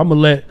car. I'm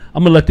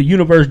gonna let the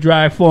universe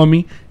drive for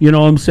me. You know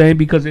what I'm saying?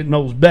 Because it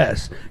knows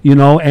best.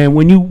 And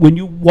when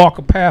you walk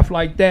a path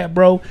like that,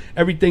 bro,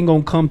 everything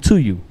gonna come to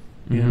you.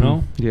 You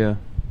know? Yeah.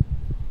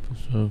 For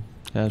sure.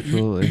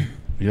 Absolutely.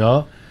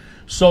 Yeah.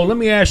 So let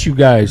me ask you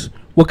guys,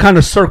 what kind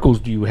of circles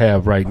do you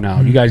have right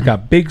now? You guys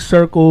got big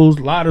circles,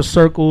 a lot of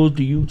circles.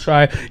 Do you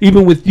try,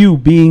 even with you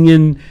being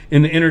in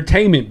the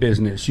entertainment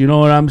business, you know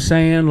what I'm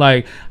saying?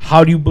 Like,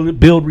 how do you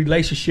build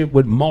relationship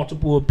with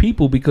multiple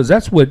people? Because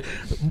that's what,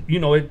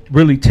 it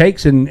really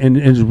takes and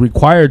is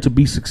required to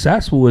be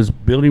successful, is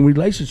building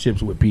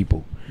relationships with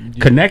people,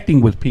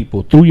 connecting with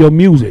people through your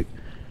music,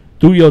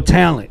 through your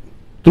talent,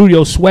 through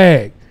your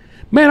swag.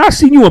 Man, I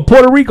seen you in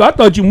Puerto Rico. I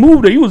thought you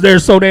moved there. You was there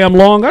so damn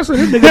long. I said,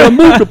 this nigga done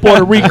moved to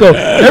Puerto Rico.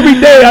 Every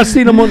day I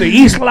seen him on the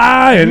East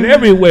Line and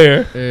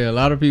everywhere. Yeah, a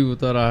lot of people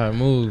thought I had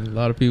moved. A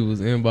lot of people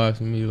was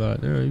inboxing me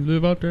like, damn, you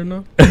live out there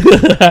now?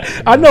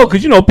 I know,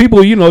 because,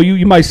 people,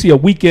 you might see a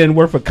weekend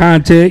worth of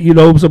content.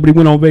 Somebody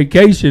went on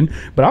vacation.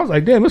 But I was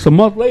like, damn, it's a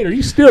month later.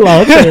 He's still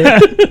out there.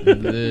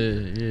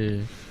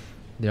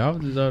 Yeah, I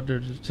was just out there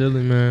just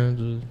chilling, man.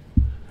 Just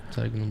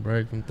taking a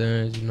break from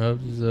things,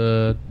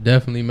 just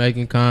definitely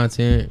making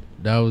content.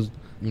 That was,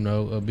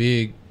 a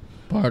big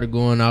part of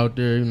going out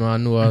there. I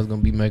knew I was going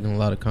to be making a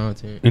lot of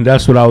content. And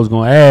that's what I was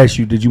going to ask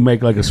you. Did you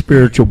make like a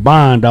spiritual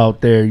bond out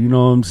there, you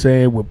know what I'm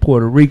saying, with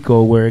Puerto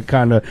Rico, where it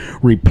kind of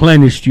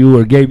replenished you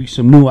or gave you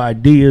some new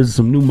ideas,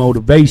 some new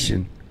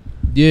motivation?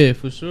 Yeah,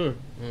 for sure.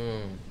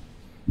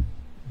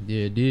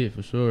 Yeah, it did,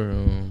 for sure.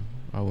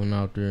 I went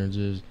out there and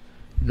just,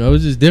 it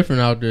was just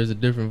different out there. It's a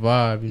different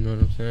vibe, you know what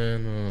I'm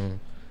saying?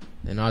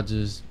 And I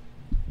just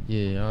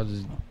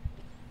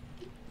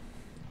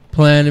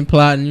planning,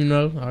 plotting,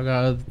 I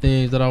got other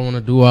things that I want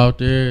to do out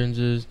there, and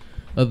just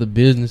other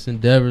business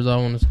endeavors I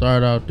want to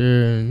start out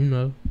there.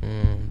 And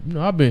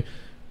I've been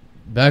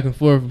back and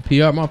forth from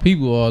PR. My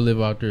people all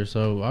live out there,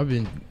 so I've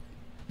been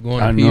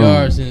going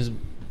to PR since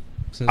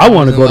I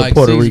want to go to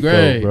Puerto Rico,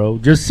 grade. bro.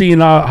 Just seeing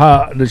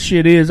how the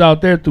shit is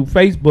out there through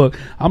Facebook,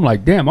 I'm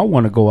like, damn, I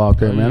want to go out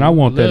there, man. I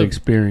want that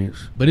experience.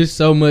 But it's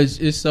so much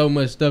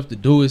stuff to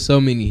do. It's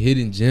so many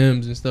hidden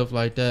gems and stuff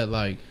like that.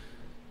 Like,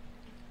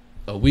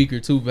 a week or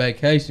two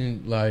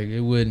vacation, like,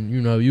 it wouldn't,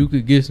 you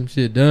could get some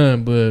shit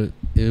done, but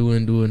it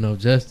wouldn't do it no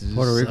justice.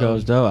 Puerto Rico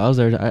was dope. I was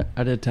there.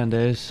 I did 10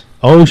 days.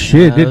 Oh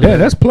shit, Yeah,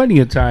 that's plenty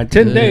of time.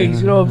 10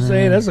 days, you know what I'm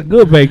saying? That's a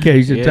good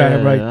vacation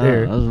time right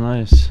there. That was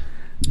nice.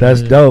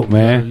 That's dope,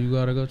 man. You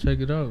gotta go check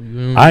it out.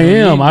 I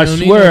am. I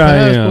swear I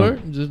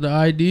am. Just the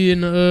ID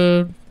and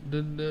the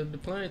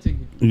plane ticket.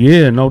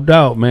 Yeah, no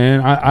doubt,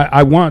 man.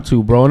 I want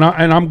to, bro,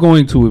 and I'm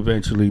going to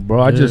eventually,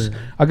 bro.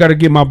 I got to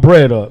get my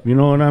bread up. You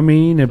know what I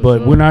mean?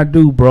 But when I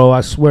do, bro,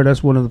 I swear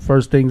that's one of the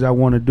first things I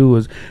want to do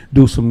is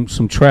do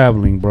some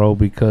traveling, bro,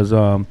 because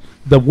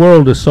the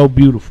world is so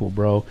beautiful,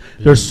 bro.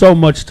 There's so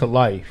much to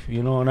life.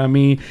 You know what I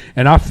mean?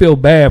 And I feel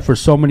bad for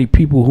so many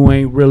people who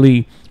ain't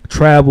really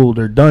traveled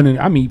or done it.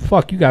 I mean,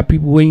 fuck, you got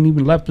people who ain't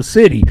even left the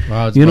city.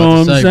 You know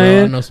what I'm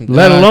saying?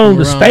 Let alone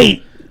the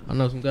state. I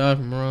know some guys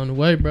from around the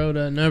way, bro,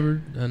 that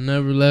never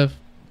left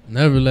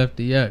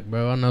the yak,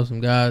 bro. I know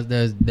some guys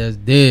that's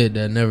dead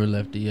that never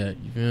left the yak.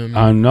 You feel me?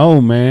 I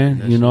know, man.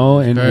 That, you know,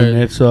 and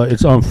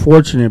it's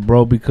unfortunate,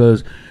 bro,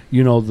 because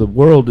you know the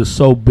world is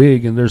so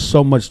big and there's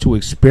so much to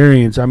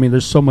experience. I mean,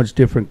 there's so much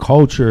different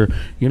culture.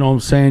 You know what I'm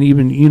saying?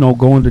 Even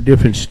going to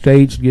different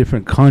states,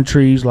 different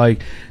countries,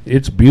 like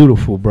it's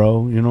beautiful,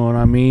 bro. You know what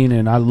I mean?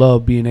 And I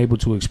love being able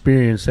to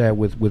experience that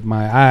with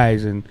my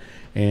eyes and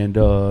I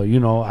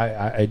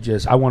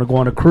want to go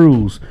on a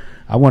cruise.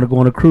 I want to go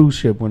on a cruise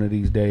ship one of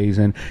these days.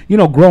 And,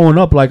 growing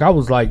up, like, I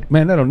was like,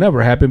 man, that'll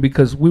never happen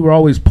because we were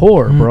always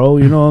poor, bro.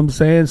 You know what I'm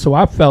saying? So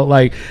I felt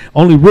like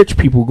only rich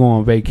people go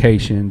on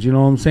vacations. You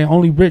know what I'm saying?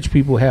 Only rich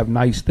people have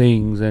nice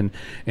things. And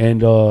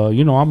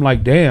I'm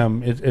like,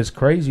 damn, it's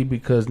crazy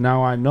because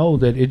now I know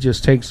that it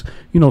just takes,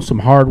 some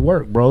hard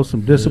work, bro,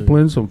 some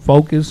discipline, some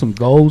focus, some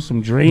goals,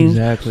 some dreams.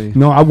 Exactly.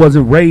 I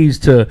wasn't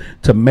raised to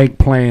make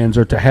plans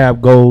or to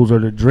have goals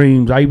or to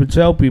dreams. I even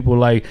tell people,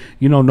 like,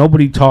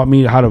 nobody taught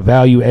me how to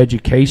value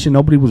education.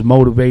 Nobody was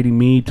motivating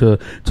me to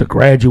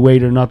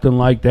graduate or nothing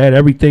like that.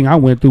 Everything I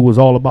went through was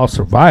all about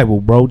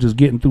survival, bro, just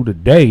getting through the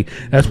day.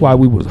 That's why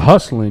we was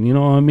hustling, you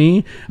know what I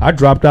mean? I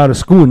dropped out of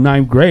school in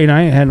 9th grade.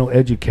 I ain't had no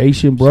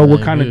education, bro.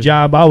 What kind of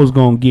job I was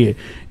gonna get?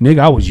 Nigga,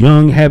 I was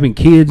young, having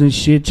kids and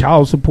shit,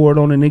 child support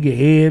on a nigga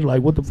head.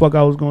 Like, what the fuck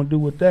I was gonna do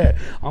with that?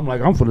 I'm like,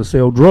 I'm finna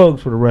sell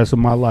drugs for the rest of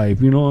my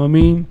life, you know what I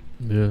mean?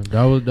 Yeah,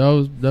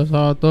 that's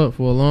how I thought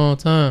for a long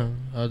time.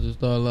 I just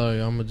thought, like,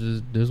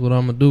 this is what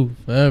I'm gonna do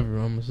forever.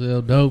 I'm gonna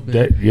sell dope and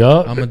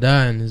I'm gonna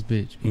die in this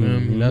bitch. You know what I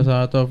mean? That's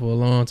how I thought for a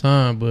long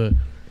time. But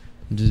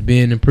just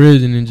being in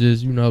prison and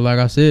just, like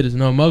I said, there's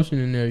no emotion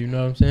in there, you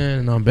know what I'm saying?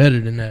 And I'm better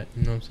than that,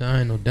 you know what I'm saying? I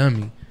ain't no dummy.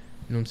 You know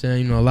what I'm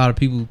saying? A lot of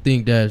people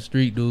think that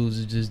street dudes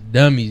is just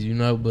dummies,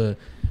 but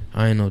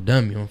I ain't no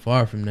dummy. I'm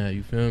far from that,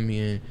 you feel me?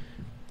 And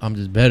I'm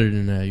just better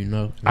than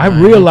that, I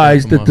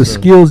realized that the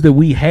skills that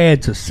we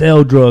had to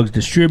sell drugs,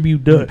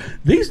 distribute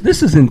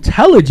this is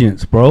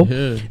intelligence, bro.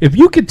 Yeah. If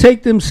you could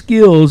take them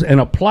skills and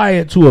apply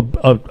it to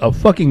a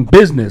fucking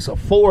business, a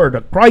Ford,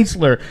 a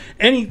Chrysler,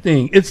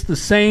 anything, it's the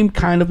same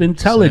kind of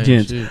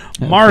intelligence.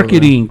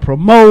 Marketing,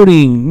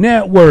 promoting,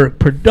 network,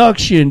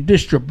 production,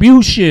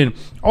 distribution,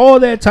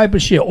 all that type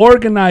of shit,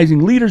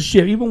 organizing,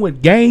 leadership, even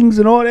with gangs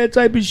and all that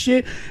type of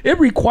shit, it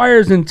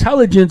requires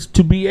intelligence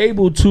to be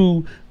able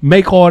to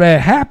make all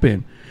that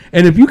happen.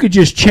 And if you could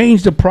just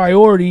change the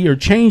priority or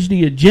change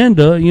the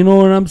agenda, you know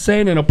what I'm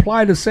saying, and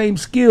apply the same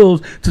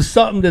skills to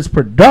something that's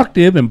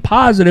productive and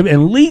positive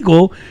and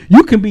legal,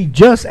 you can be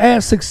just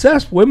as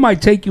successful. It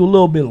might take you a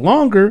little bit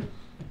longer,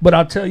 but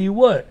I'll tell you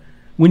what,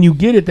 when you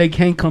get it, they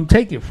can't come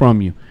take it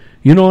from you.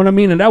 You know what I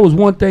mean? And that was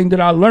one thing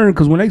that I learned,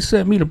 because when they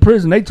sent me to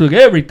prison, they took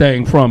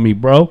everything from me,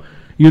 bro.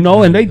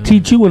 And they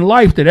teach you in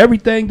life that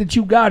everything that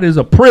you got is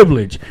a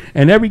privilege,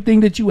 and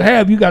everything that you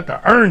have, you got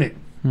to earn it.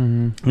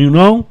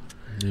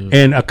 Yeah.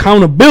 And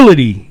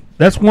accountability.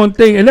 That's one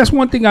thing. And that's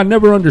one thing I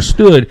never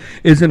understood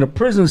is in the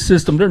prison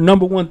system, their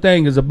number one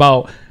thing is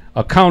about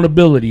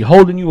accountability,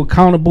 holding you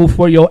accountable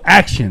for your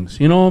actions.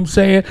 You know what I'm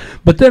saying?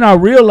 But then I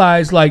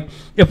realized, like,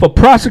 if a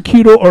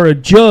prosecutor or a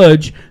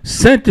judge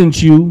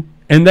sentence you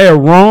and they're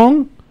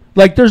wrong,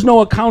 like, there's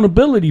no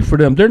accountability for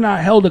them. They're not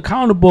held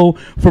accountable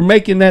for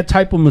making that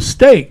type of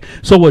mistake.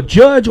 So a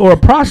judge or a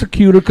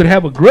prosecutor could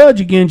have a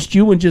grudge against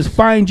you and just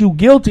find you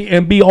guilty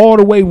and be all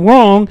the way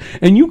wrong,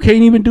 and you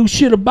can't even do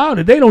shit about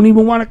it. They don't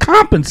even want to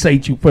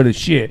compensate you for the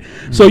shit.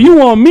 So you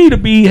want me to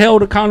be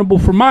held accountable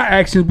for my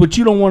actions, but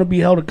you don't want to be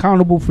held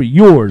accountable for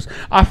yours.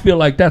 I feel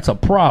like that's a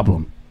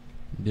problem.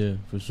 Yeah,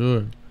 for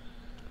sure.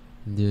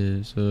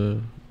 Yeah,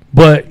 so...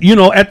 But,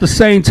 at the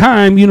same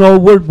time,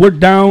 we're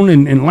down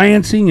in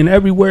Lansing and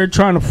everywhere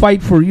trying to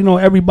fight for,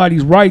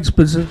 everybody's rights.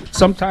 But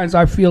sometimes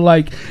I feel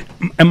like,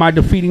 am I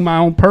defeating my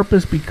own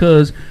purpose?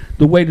 Because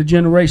the way the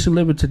generation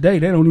living today,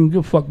 they don't even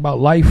give a fuck about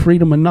life,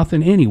 freedom, or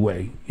nothing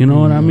anyway. You know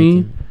what I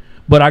mean?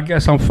 But I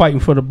guess I'm fighting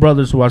for the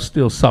brothers who are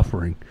still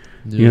suffering,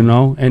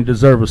 and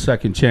deserve a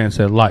second chance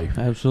at life.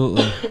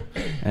 Absolutely.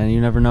 And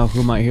you never know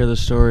who might hear the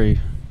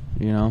story,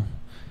 You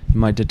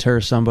might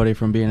deter somebody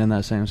from being in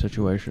that same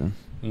situation.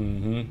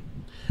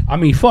 I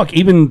mean, fuck,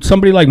 even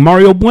somebody like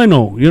Mario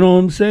Bueno, you know what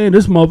I'm saying?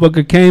 This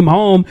motherfucker came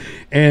home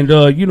and,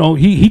 you know,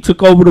 he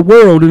took over the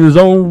world in his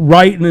own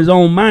right, in his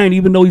own mind,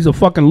 even though he's a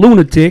fucking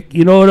lunatic,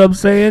 you know what I'm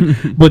saying?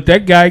 But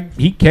that guy,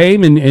 he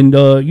came and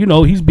you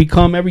know, he's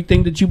become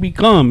everything that you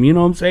become, you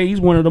know what I'm saying? He's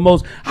one of the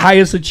most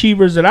highest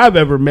achievers that I've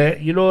ever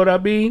met, you know what I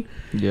mean?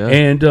 Yeah.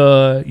 And,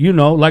 you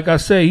know, like I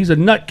say, he's a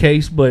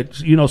nutcase,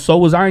 but, you know, so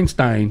was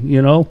Einstein,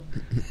 you know?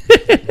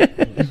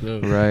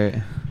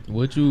 Right.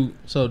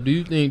 So do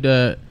you think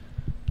that,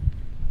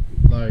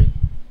 like,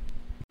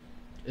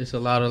 it's a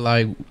lot of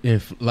like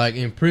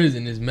in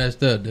prison it's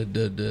messed up,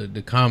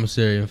 the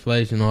commissary,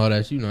 inflation, all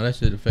that, you know, that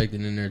shit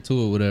affected in there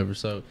too or whatever.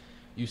 So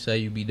you say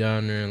you be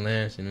down there in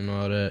Lansing and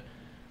all that.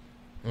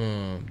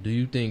 Do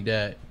you think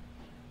that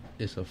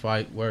it's a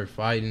fight worth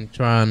fighting,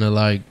 trying to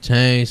like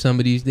change some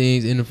of these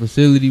things in the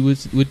facility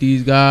with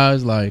these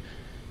guys, like,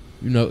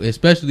 you know,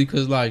 especially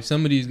because like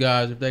some of these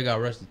guys, if they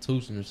got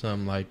restitution or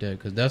something like that,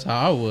 because that's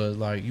how I was,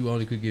 like, you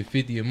only could get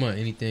 50 a month.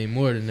 Anything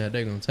more than that,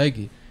 they're gonna take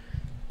it.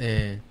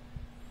 And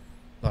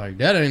like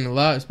that ain't a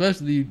lot,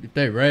 especially if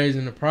they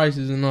raising the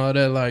prices and all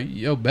that. Like,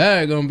 your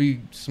bag gonna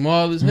be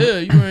small as hell.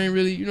 You ain't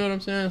really, you know what I'm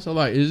saying? So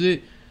like, is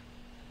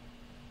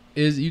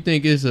you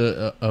think it's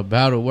a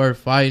battle worth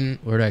fighting,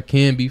 or that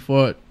can be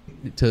fought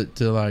to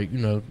like, you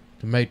know,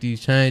 to make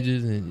these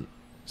changes and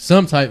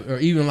some type, or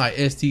even like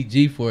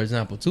STG, for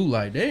example, too.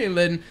 Like, they ain't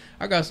letting.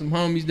 I got some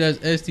homies that's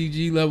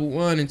STG level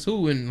 1 and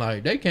 2, and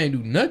like they can't do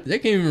nothing. They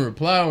can't even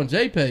reply on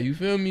JPay. You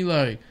feel me?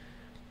 Like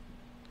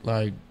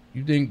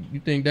you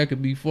think that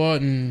could be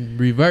fought and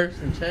reversed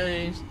and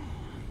changed?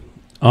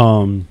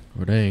 Or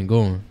they ain't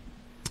going?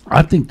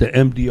 I think the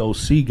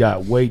MDOC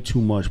got way too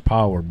much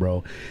power,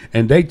 bro.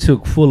 And they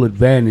took full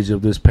advantage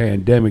of this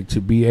pandemic to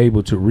be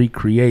able to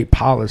recreate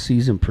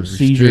policies and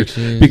procedures.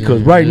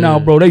 Because right now,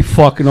 bro, they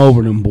fucking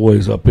over them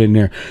boys up in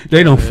there.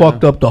 They done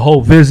fucked up the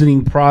whole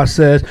visiting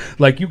process.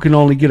 Like, you can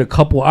only get a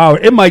couple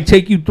hours. It might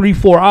take you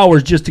 3-4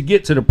 hours just to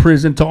get to the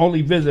prison to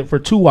only visit for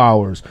 2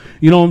 hours.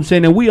 You know what I'm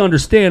saying? And we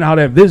understand how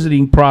that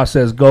visiting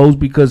process goes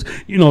because,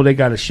 you know, they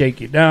got to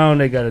shake it down.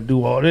 They got to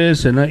do all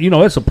this. And, you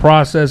know, it's a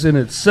process in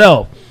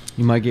itself.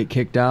 You might get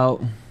kicked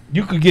out.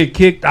 You could get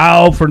kicked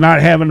out for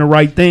not having the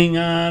right thing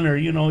on, or,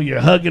 you know,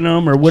 you're hugging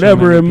them or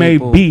whatever it may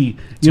be.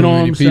 You know what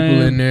I'm saying? Too many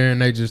people in there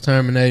and they just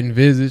terminating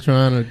visits,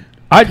 trying to.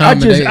 I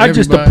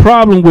just the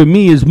problem with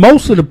me is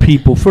most of the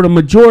people, for the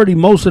majority,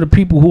 most of the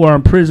people who are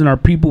in prison are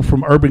people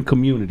from urban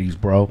communities,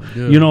 bro.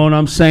 Yeah. You know what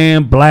I'm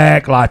saying?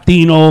 Black,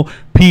 Latino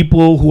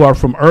people who are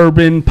from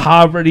urban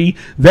poverty.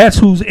 That's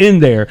who's in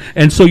there.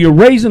 And so you're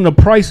raising the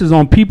prices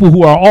on people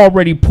who are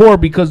already poor,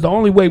 because the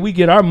only way we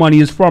get our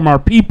money is from our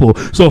people.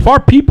 So if our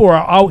people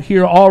are out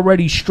here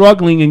already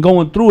struggling and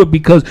going through it,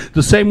 because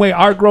the same way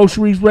our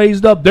groceries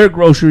raised up, their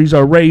groceries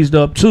are raised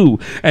up too.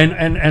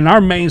 And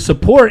our main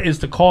support is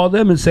to call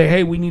them and say,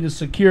 hey, we need a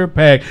secure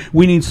pack.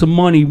 We need some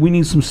money. We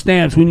need some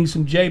stamps. We need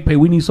some JPay.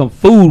 We need some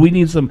food. We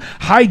need some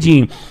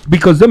hygiene,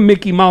 because them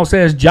Mickey Mouse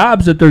ass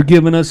jobs that they're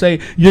giving us, say,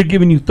 you're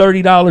giving you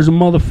 $30 a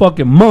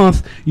motherfucking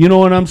month. You know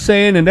what I'm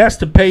saying? And that's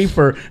to pay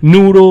for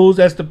noodles.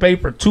 That's to pay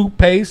for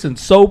toothpaste and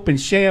soap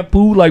and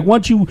shampoo. Like,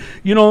 once you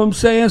know what I'm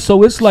saying?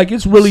 So it's like,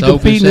 it's really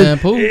soap defeating and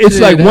shampoo. It's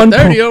shit, like that one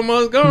 30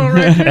 almost gone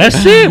right there.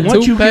 That's it.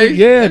 Once you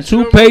get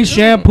toothpaste,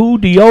 shampoo,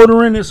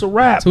 deodorant, it's a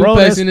wrap, bro.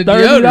 That's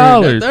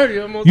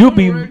 $30. You'll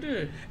be right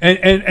there.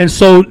 And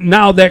so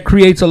now that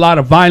creates a lot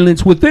of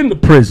violence within the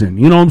prison.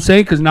 You know what I'm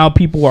saying? Because now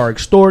people are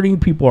extorting,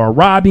 people are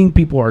robbing,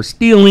 people are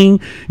stealing.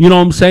 You know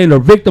what I'm saying? They're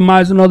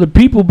victimizing other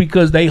people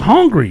because they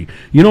hungry.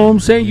 You know what I'm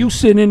saying? You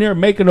sitting in there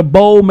making a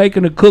bowl,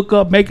 making a cook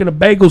up, making a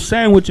bagel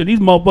sandwich, and these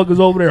motherfuckers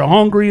over there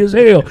hungry as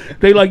hell.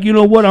 They like, you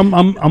know what? I'm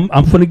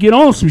finna get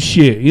on some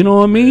shit. You know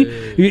what I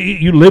mean?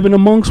 You living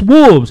amongst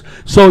wolves.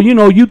 So, you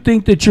know, you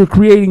think that you're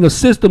creating a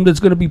system that's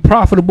going to be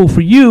profitable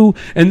for you,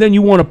 and then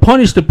you want to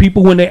punish the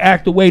people when they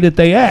act the way that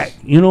they act.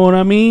 You know what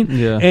I mean?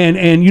 Yeah.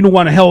 And you don't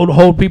want to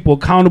hold people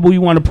accountable.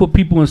 You want to put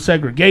people in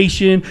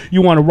segregation.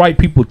 You want to write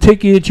people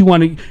tickets. You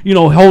want to, you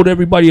know, hold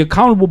everybody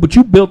accountable. But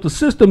you built a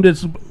system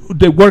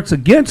that works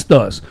against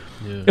us.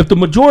 Yeah. If the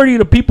majority of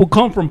the people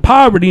come from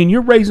poverty, and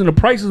you're raising the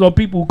prices on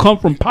people who come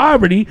from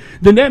poverty,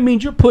 then that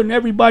means you're putting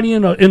everybody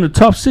in a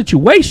tough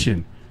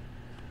situation.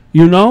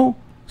 You know?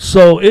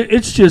 So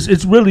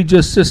it's really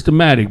just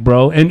systematic,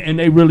 bro, and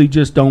they really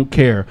just don't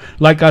care.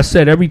 Like I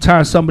said, every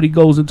time somebody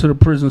goes into the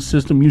prison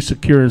system, you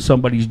securing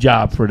somebody's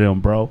job for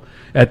them, bro,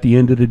 at the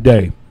end of the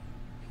day.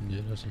 Yeah,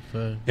 that's a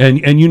fact.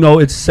 And you know,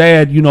 it's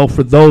sad, you know,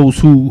 for those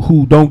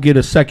who don't get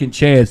a second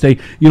chance. They,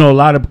 you know, a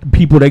lot of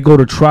people, they go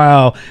to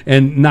trial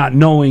and not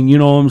knowing, you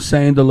know what I'm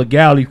saying, the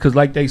legality, because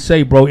like they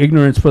say, bro,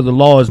 ignorance for the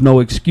law is no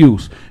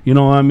excuse. You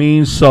know what I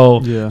mean?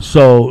 So yeah.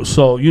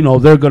 So you know,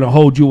 they're gonna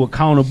hold you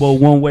accountable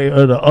one way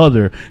or the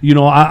other. You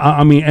know,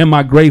 I mean, am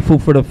I grateful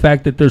for the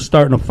fact that they're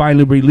starting to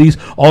finally release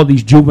all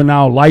these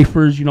juvenile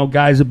lifers? You know,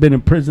 guys have been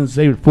in prison since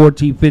they were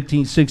 14,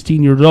 15,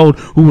 16 years old,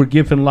 who were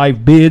given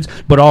life bids,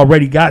 but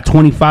already got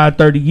 25,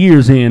 30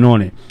 years in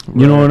on it.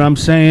 You know what I'm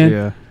saying?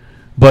 Yeah.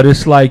 But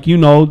it's like, you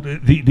know,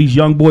 these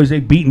young boys,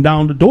 they beating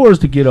down the doors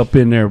to get up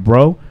in there,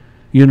 bro.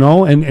 You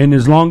know, and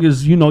as long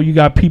as, you know, you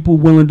got people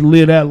willing to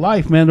live that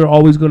life, man, they're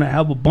always going to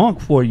have a bunk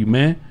for you,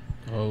 man.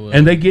 Oh, well.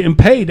 And they getting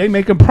paid. They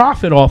making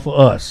profit off of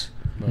us.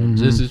 Bro,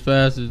 just as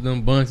fast as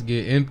them bunks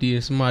get empty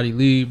and somebody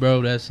leave,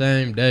 bro, that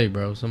same day,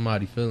 bro,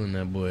 somebody feeling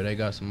that boy. They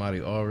got somebody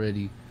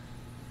already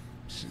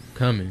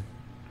coming.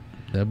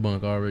 That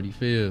bunk already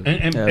filled.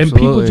 And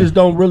people just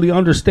don't really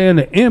understand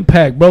the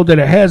impact, bro, that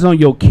it has on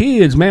your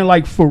kids, man.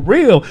 Like, for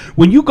real,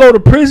 when you go to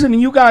prison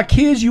and you got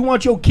kids, you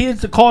want your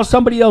kids to call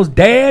somebody else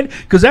dad,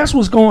 because that's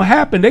what's going to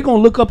happen. They're going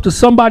to look up to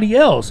somebody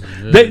else.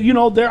 Yeah. They, you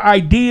know, their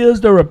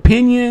ideas, their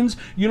opinions,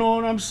 you know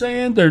what I'm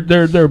saying?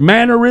 Their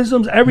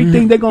mannerisms,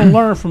 everything they're going to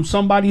learn from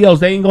somebody else.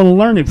 They ain't going to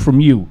learn it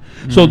from you.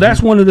 So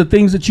that's one of the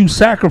things that you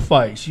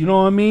sacrifice, you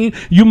know what I mean?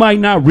 You might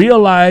not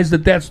realize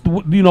that that's,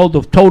 you know,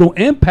 the total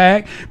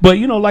impact, but,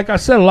 you know, like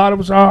I said, a lot of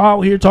us are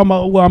out here talking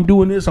about, well, I'm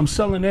doing this, I'm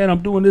selling that,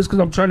 I'm doing this because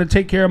I'm trying to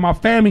take care of my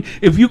family.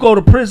 If you go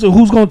to prison,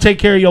 who's going to take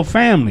care of your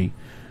family?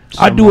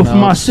 Someone I do it for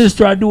my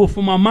sister, I do it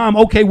for my mom.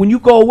 Okay, when you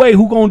go away,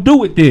 who going to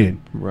do it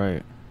then?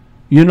 Right.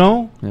 You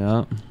know?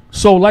 Yeah.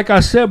 So like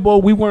I said, boy,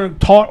 we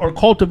weren't taught or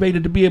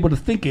cultivated to be able to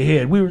think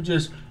ahead. We were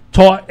just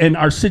taught, and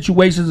our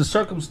situations and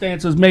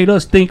circumstances made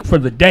us think for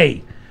the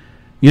day.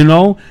 You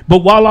know, but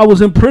while I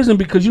was in prison,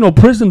 because, you know,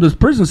 the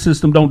prison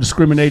system don't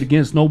discriminate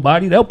against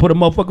nobody. They'll put a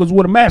motherfuckers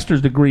with a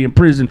master's degree in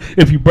prison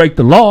if you break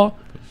the law.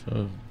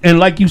 And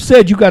like you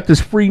said, you got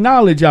this free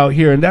knowledge out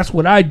here, and that's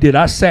what I did.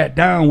 I sat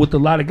down with a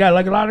lot of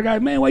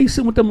guys, man, why you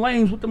sitting with them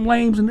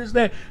lames and this,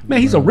 that? Man,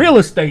 he's a real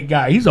estate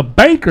guy. He's a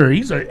banker.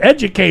 He's an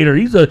educator.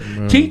 He's a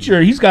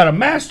teacher. He's got a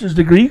master's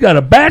degree. He got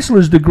a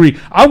bachelor's degree.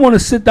 I want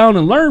to sit down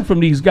and learn from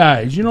these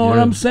guys. You know what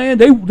I'm saying?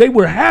 They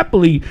were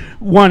happily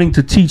wanting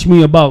to teach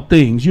me about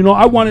things. You know,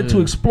 I wanted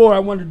to explore. I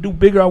wanted to do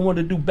bigger. I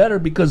wanted to do better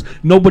because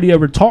nobody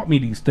ever taught me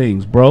these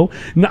things, bro.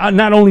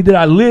 Not only did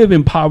I live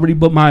in poverty,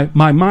 but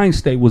my mind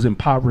state was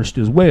impoverished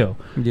as well.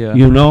 Yeah,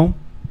 you know.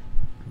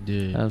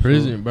 Yeah,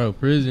 prison,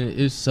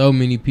 it's so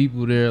many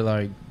people there.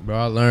 Like, bro,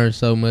 I learned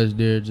so much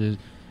there, just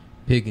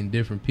picking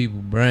different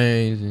people's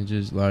brains, and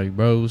just like,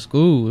 bro, it was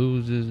cool. It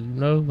was just, you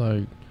know,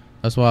 like,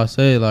 that's why I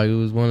say, like, it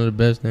was one of the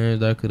best things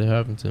that could have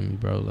happened to me,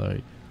 bro.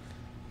 Like,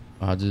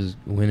 I just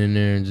went in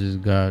there and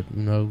just got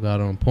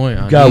on point.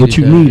 You got what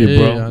you needed,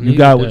 bro. You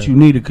got what you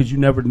needed, because you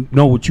never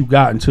know what you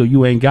got until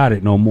you ain't got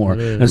it no more.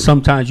 Yeah. And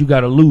sometimes you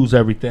got to lose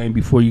everything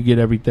before you get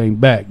everything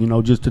back, you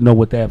know, just to know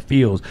what that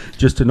feels,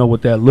 just to know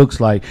what that looks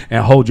like,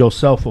 and hold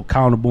yourself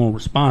accountable and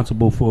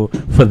responsible for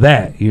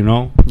that, you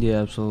know?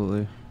 Yeah,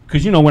 absolutely.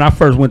 Because, you know, when I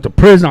first went to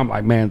prison, I'm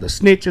like, man, the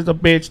snitch is a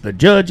bitch, the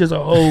judge is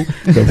a hoe,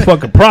 the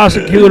fucking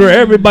prosecutor,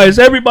 it's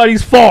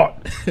everybody's fault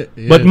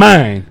but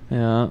mine.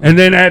 Yeah. And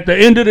then at the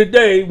end of the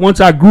day, once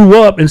I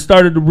grew up and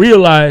started to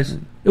realize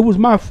it was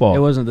my fault. It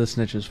wasn't the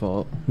snitch's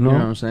fault. No. You know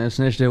what I'm saying?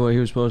 Snitch did what he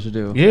was supposed to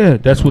do. Yeah,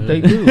 that's what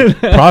they do.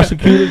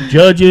 Prosecutors,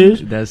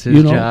 judges. That's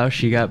his job.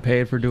 She got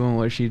paid for doing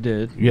what she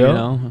did. Yeah. You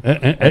know,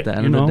 at the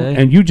end of the day.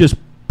 And you just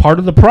part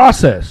of the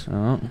process.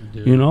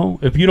 You know,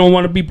 if you don't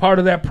want to be part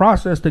of that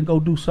process, then go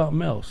do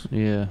something else.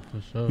 Yeah,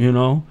 for sure. You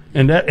know,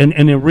 and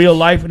in real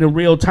life and in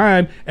real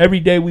time, every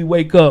day we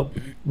wake up,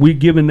 we're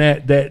given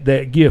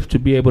that gift to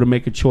be able to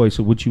make a choice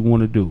of what you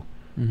want to do.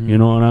 You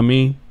know what I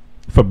mean?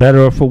 For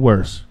better or for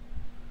worse.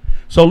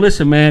 So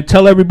listen, man,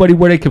 tell everybody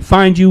where they can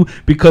find you,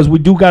 because we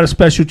do got a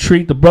special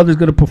treat. The brother's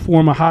going to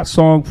perform a hot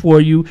song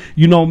for you.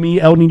 You know me,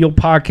 El Nino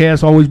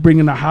Podcast, always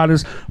bringing the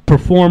hottest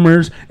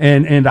performers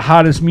and the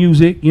hottest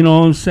music, you know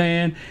what I'm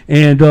saying?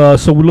 And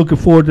so we're looking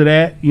forward to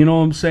that, you know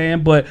what I'm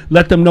saying? But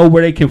let them know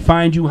where they can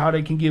find you, how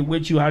they can get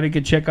with you, how they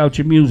can check out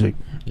your music.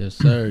 Yes,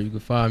 sir. You can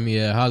find me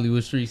at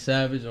Hollywood Street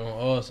Savage on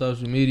all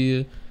social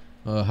media,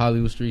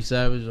 Hollywood Street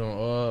Savage on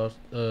all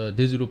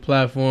digital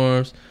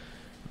platforms.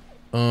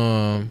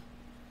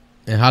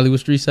 And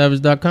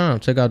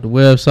HollywoodStreetSavage.com. Check out the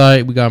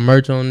website. We got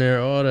merch on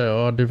there,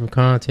 all different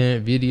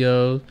content,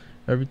 videos,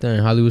 everything.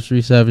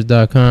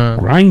 HollywoodStreetSavage.com.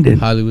 Grinding.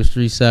 Hollywood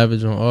Street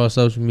Savage on all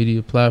social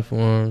media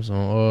platforms, on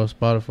all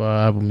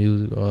Spotify, Apple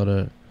Music, all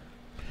that.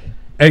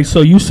 Hey,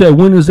 so you said,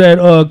 when is that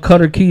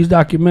Cutter Keys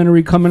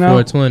documentary coming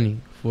out?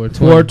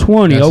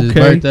 420. That's okay. his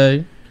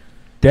birthday.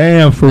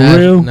 Damn, for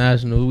real?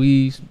 National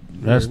Weed.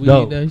 That's weed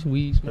dope. Day,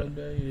 weed smoke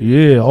day.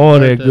 Yeah, all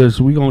that good.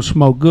 So we gonna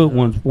smoke good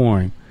ones for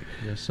him.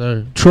 Yes,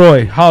 sir.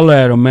 Troy, holla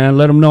at him, man.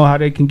 Let them know how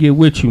they can get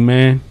with you,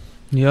 man.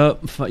 Yep.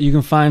 You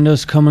can find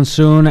us coming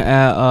soon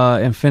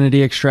at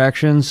Infinity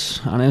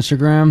Extractions on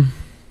Instagram.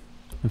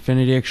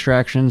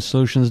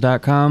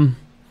 InfinityExtractionSolutions.com.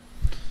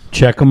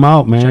 Check them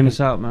out, man. Check us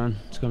out, man.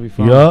 It's going to be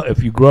fun. Yeah,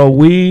 if you grow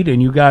weed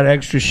and you got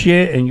extra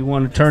shit and you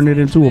want to turn it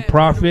into a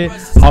profit,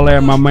 holla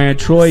at my man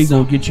Troy. He's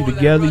going to get you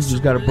together. You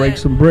just got to break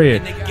some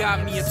bread.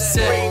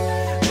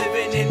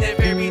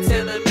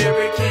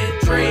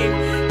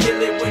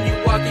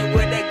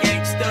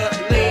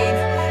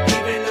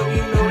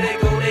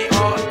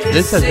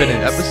 This has been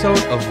an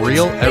episode of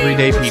Real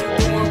Everyday People,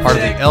 part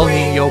of the El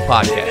Nino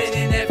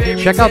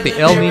Podcast. Check out the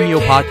El Nino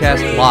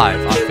Podcast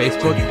live on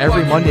Facebook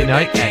every Monday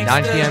night at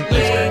 9 p.m.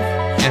 Eastern.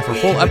 And for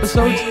full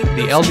episodes,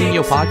 the El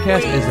Nino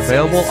Podcast is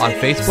available on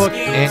Facebook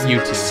and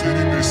YouTube.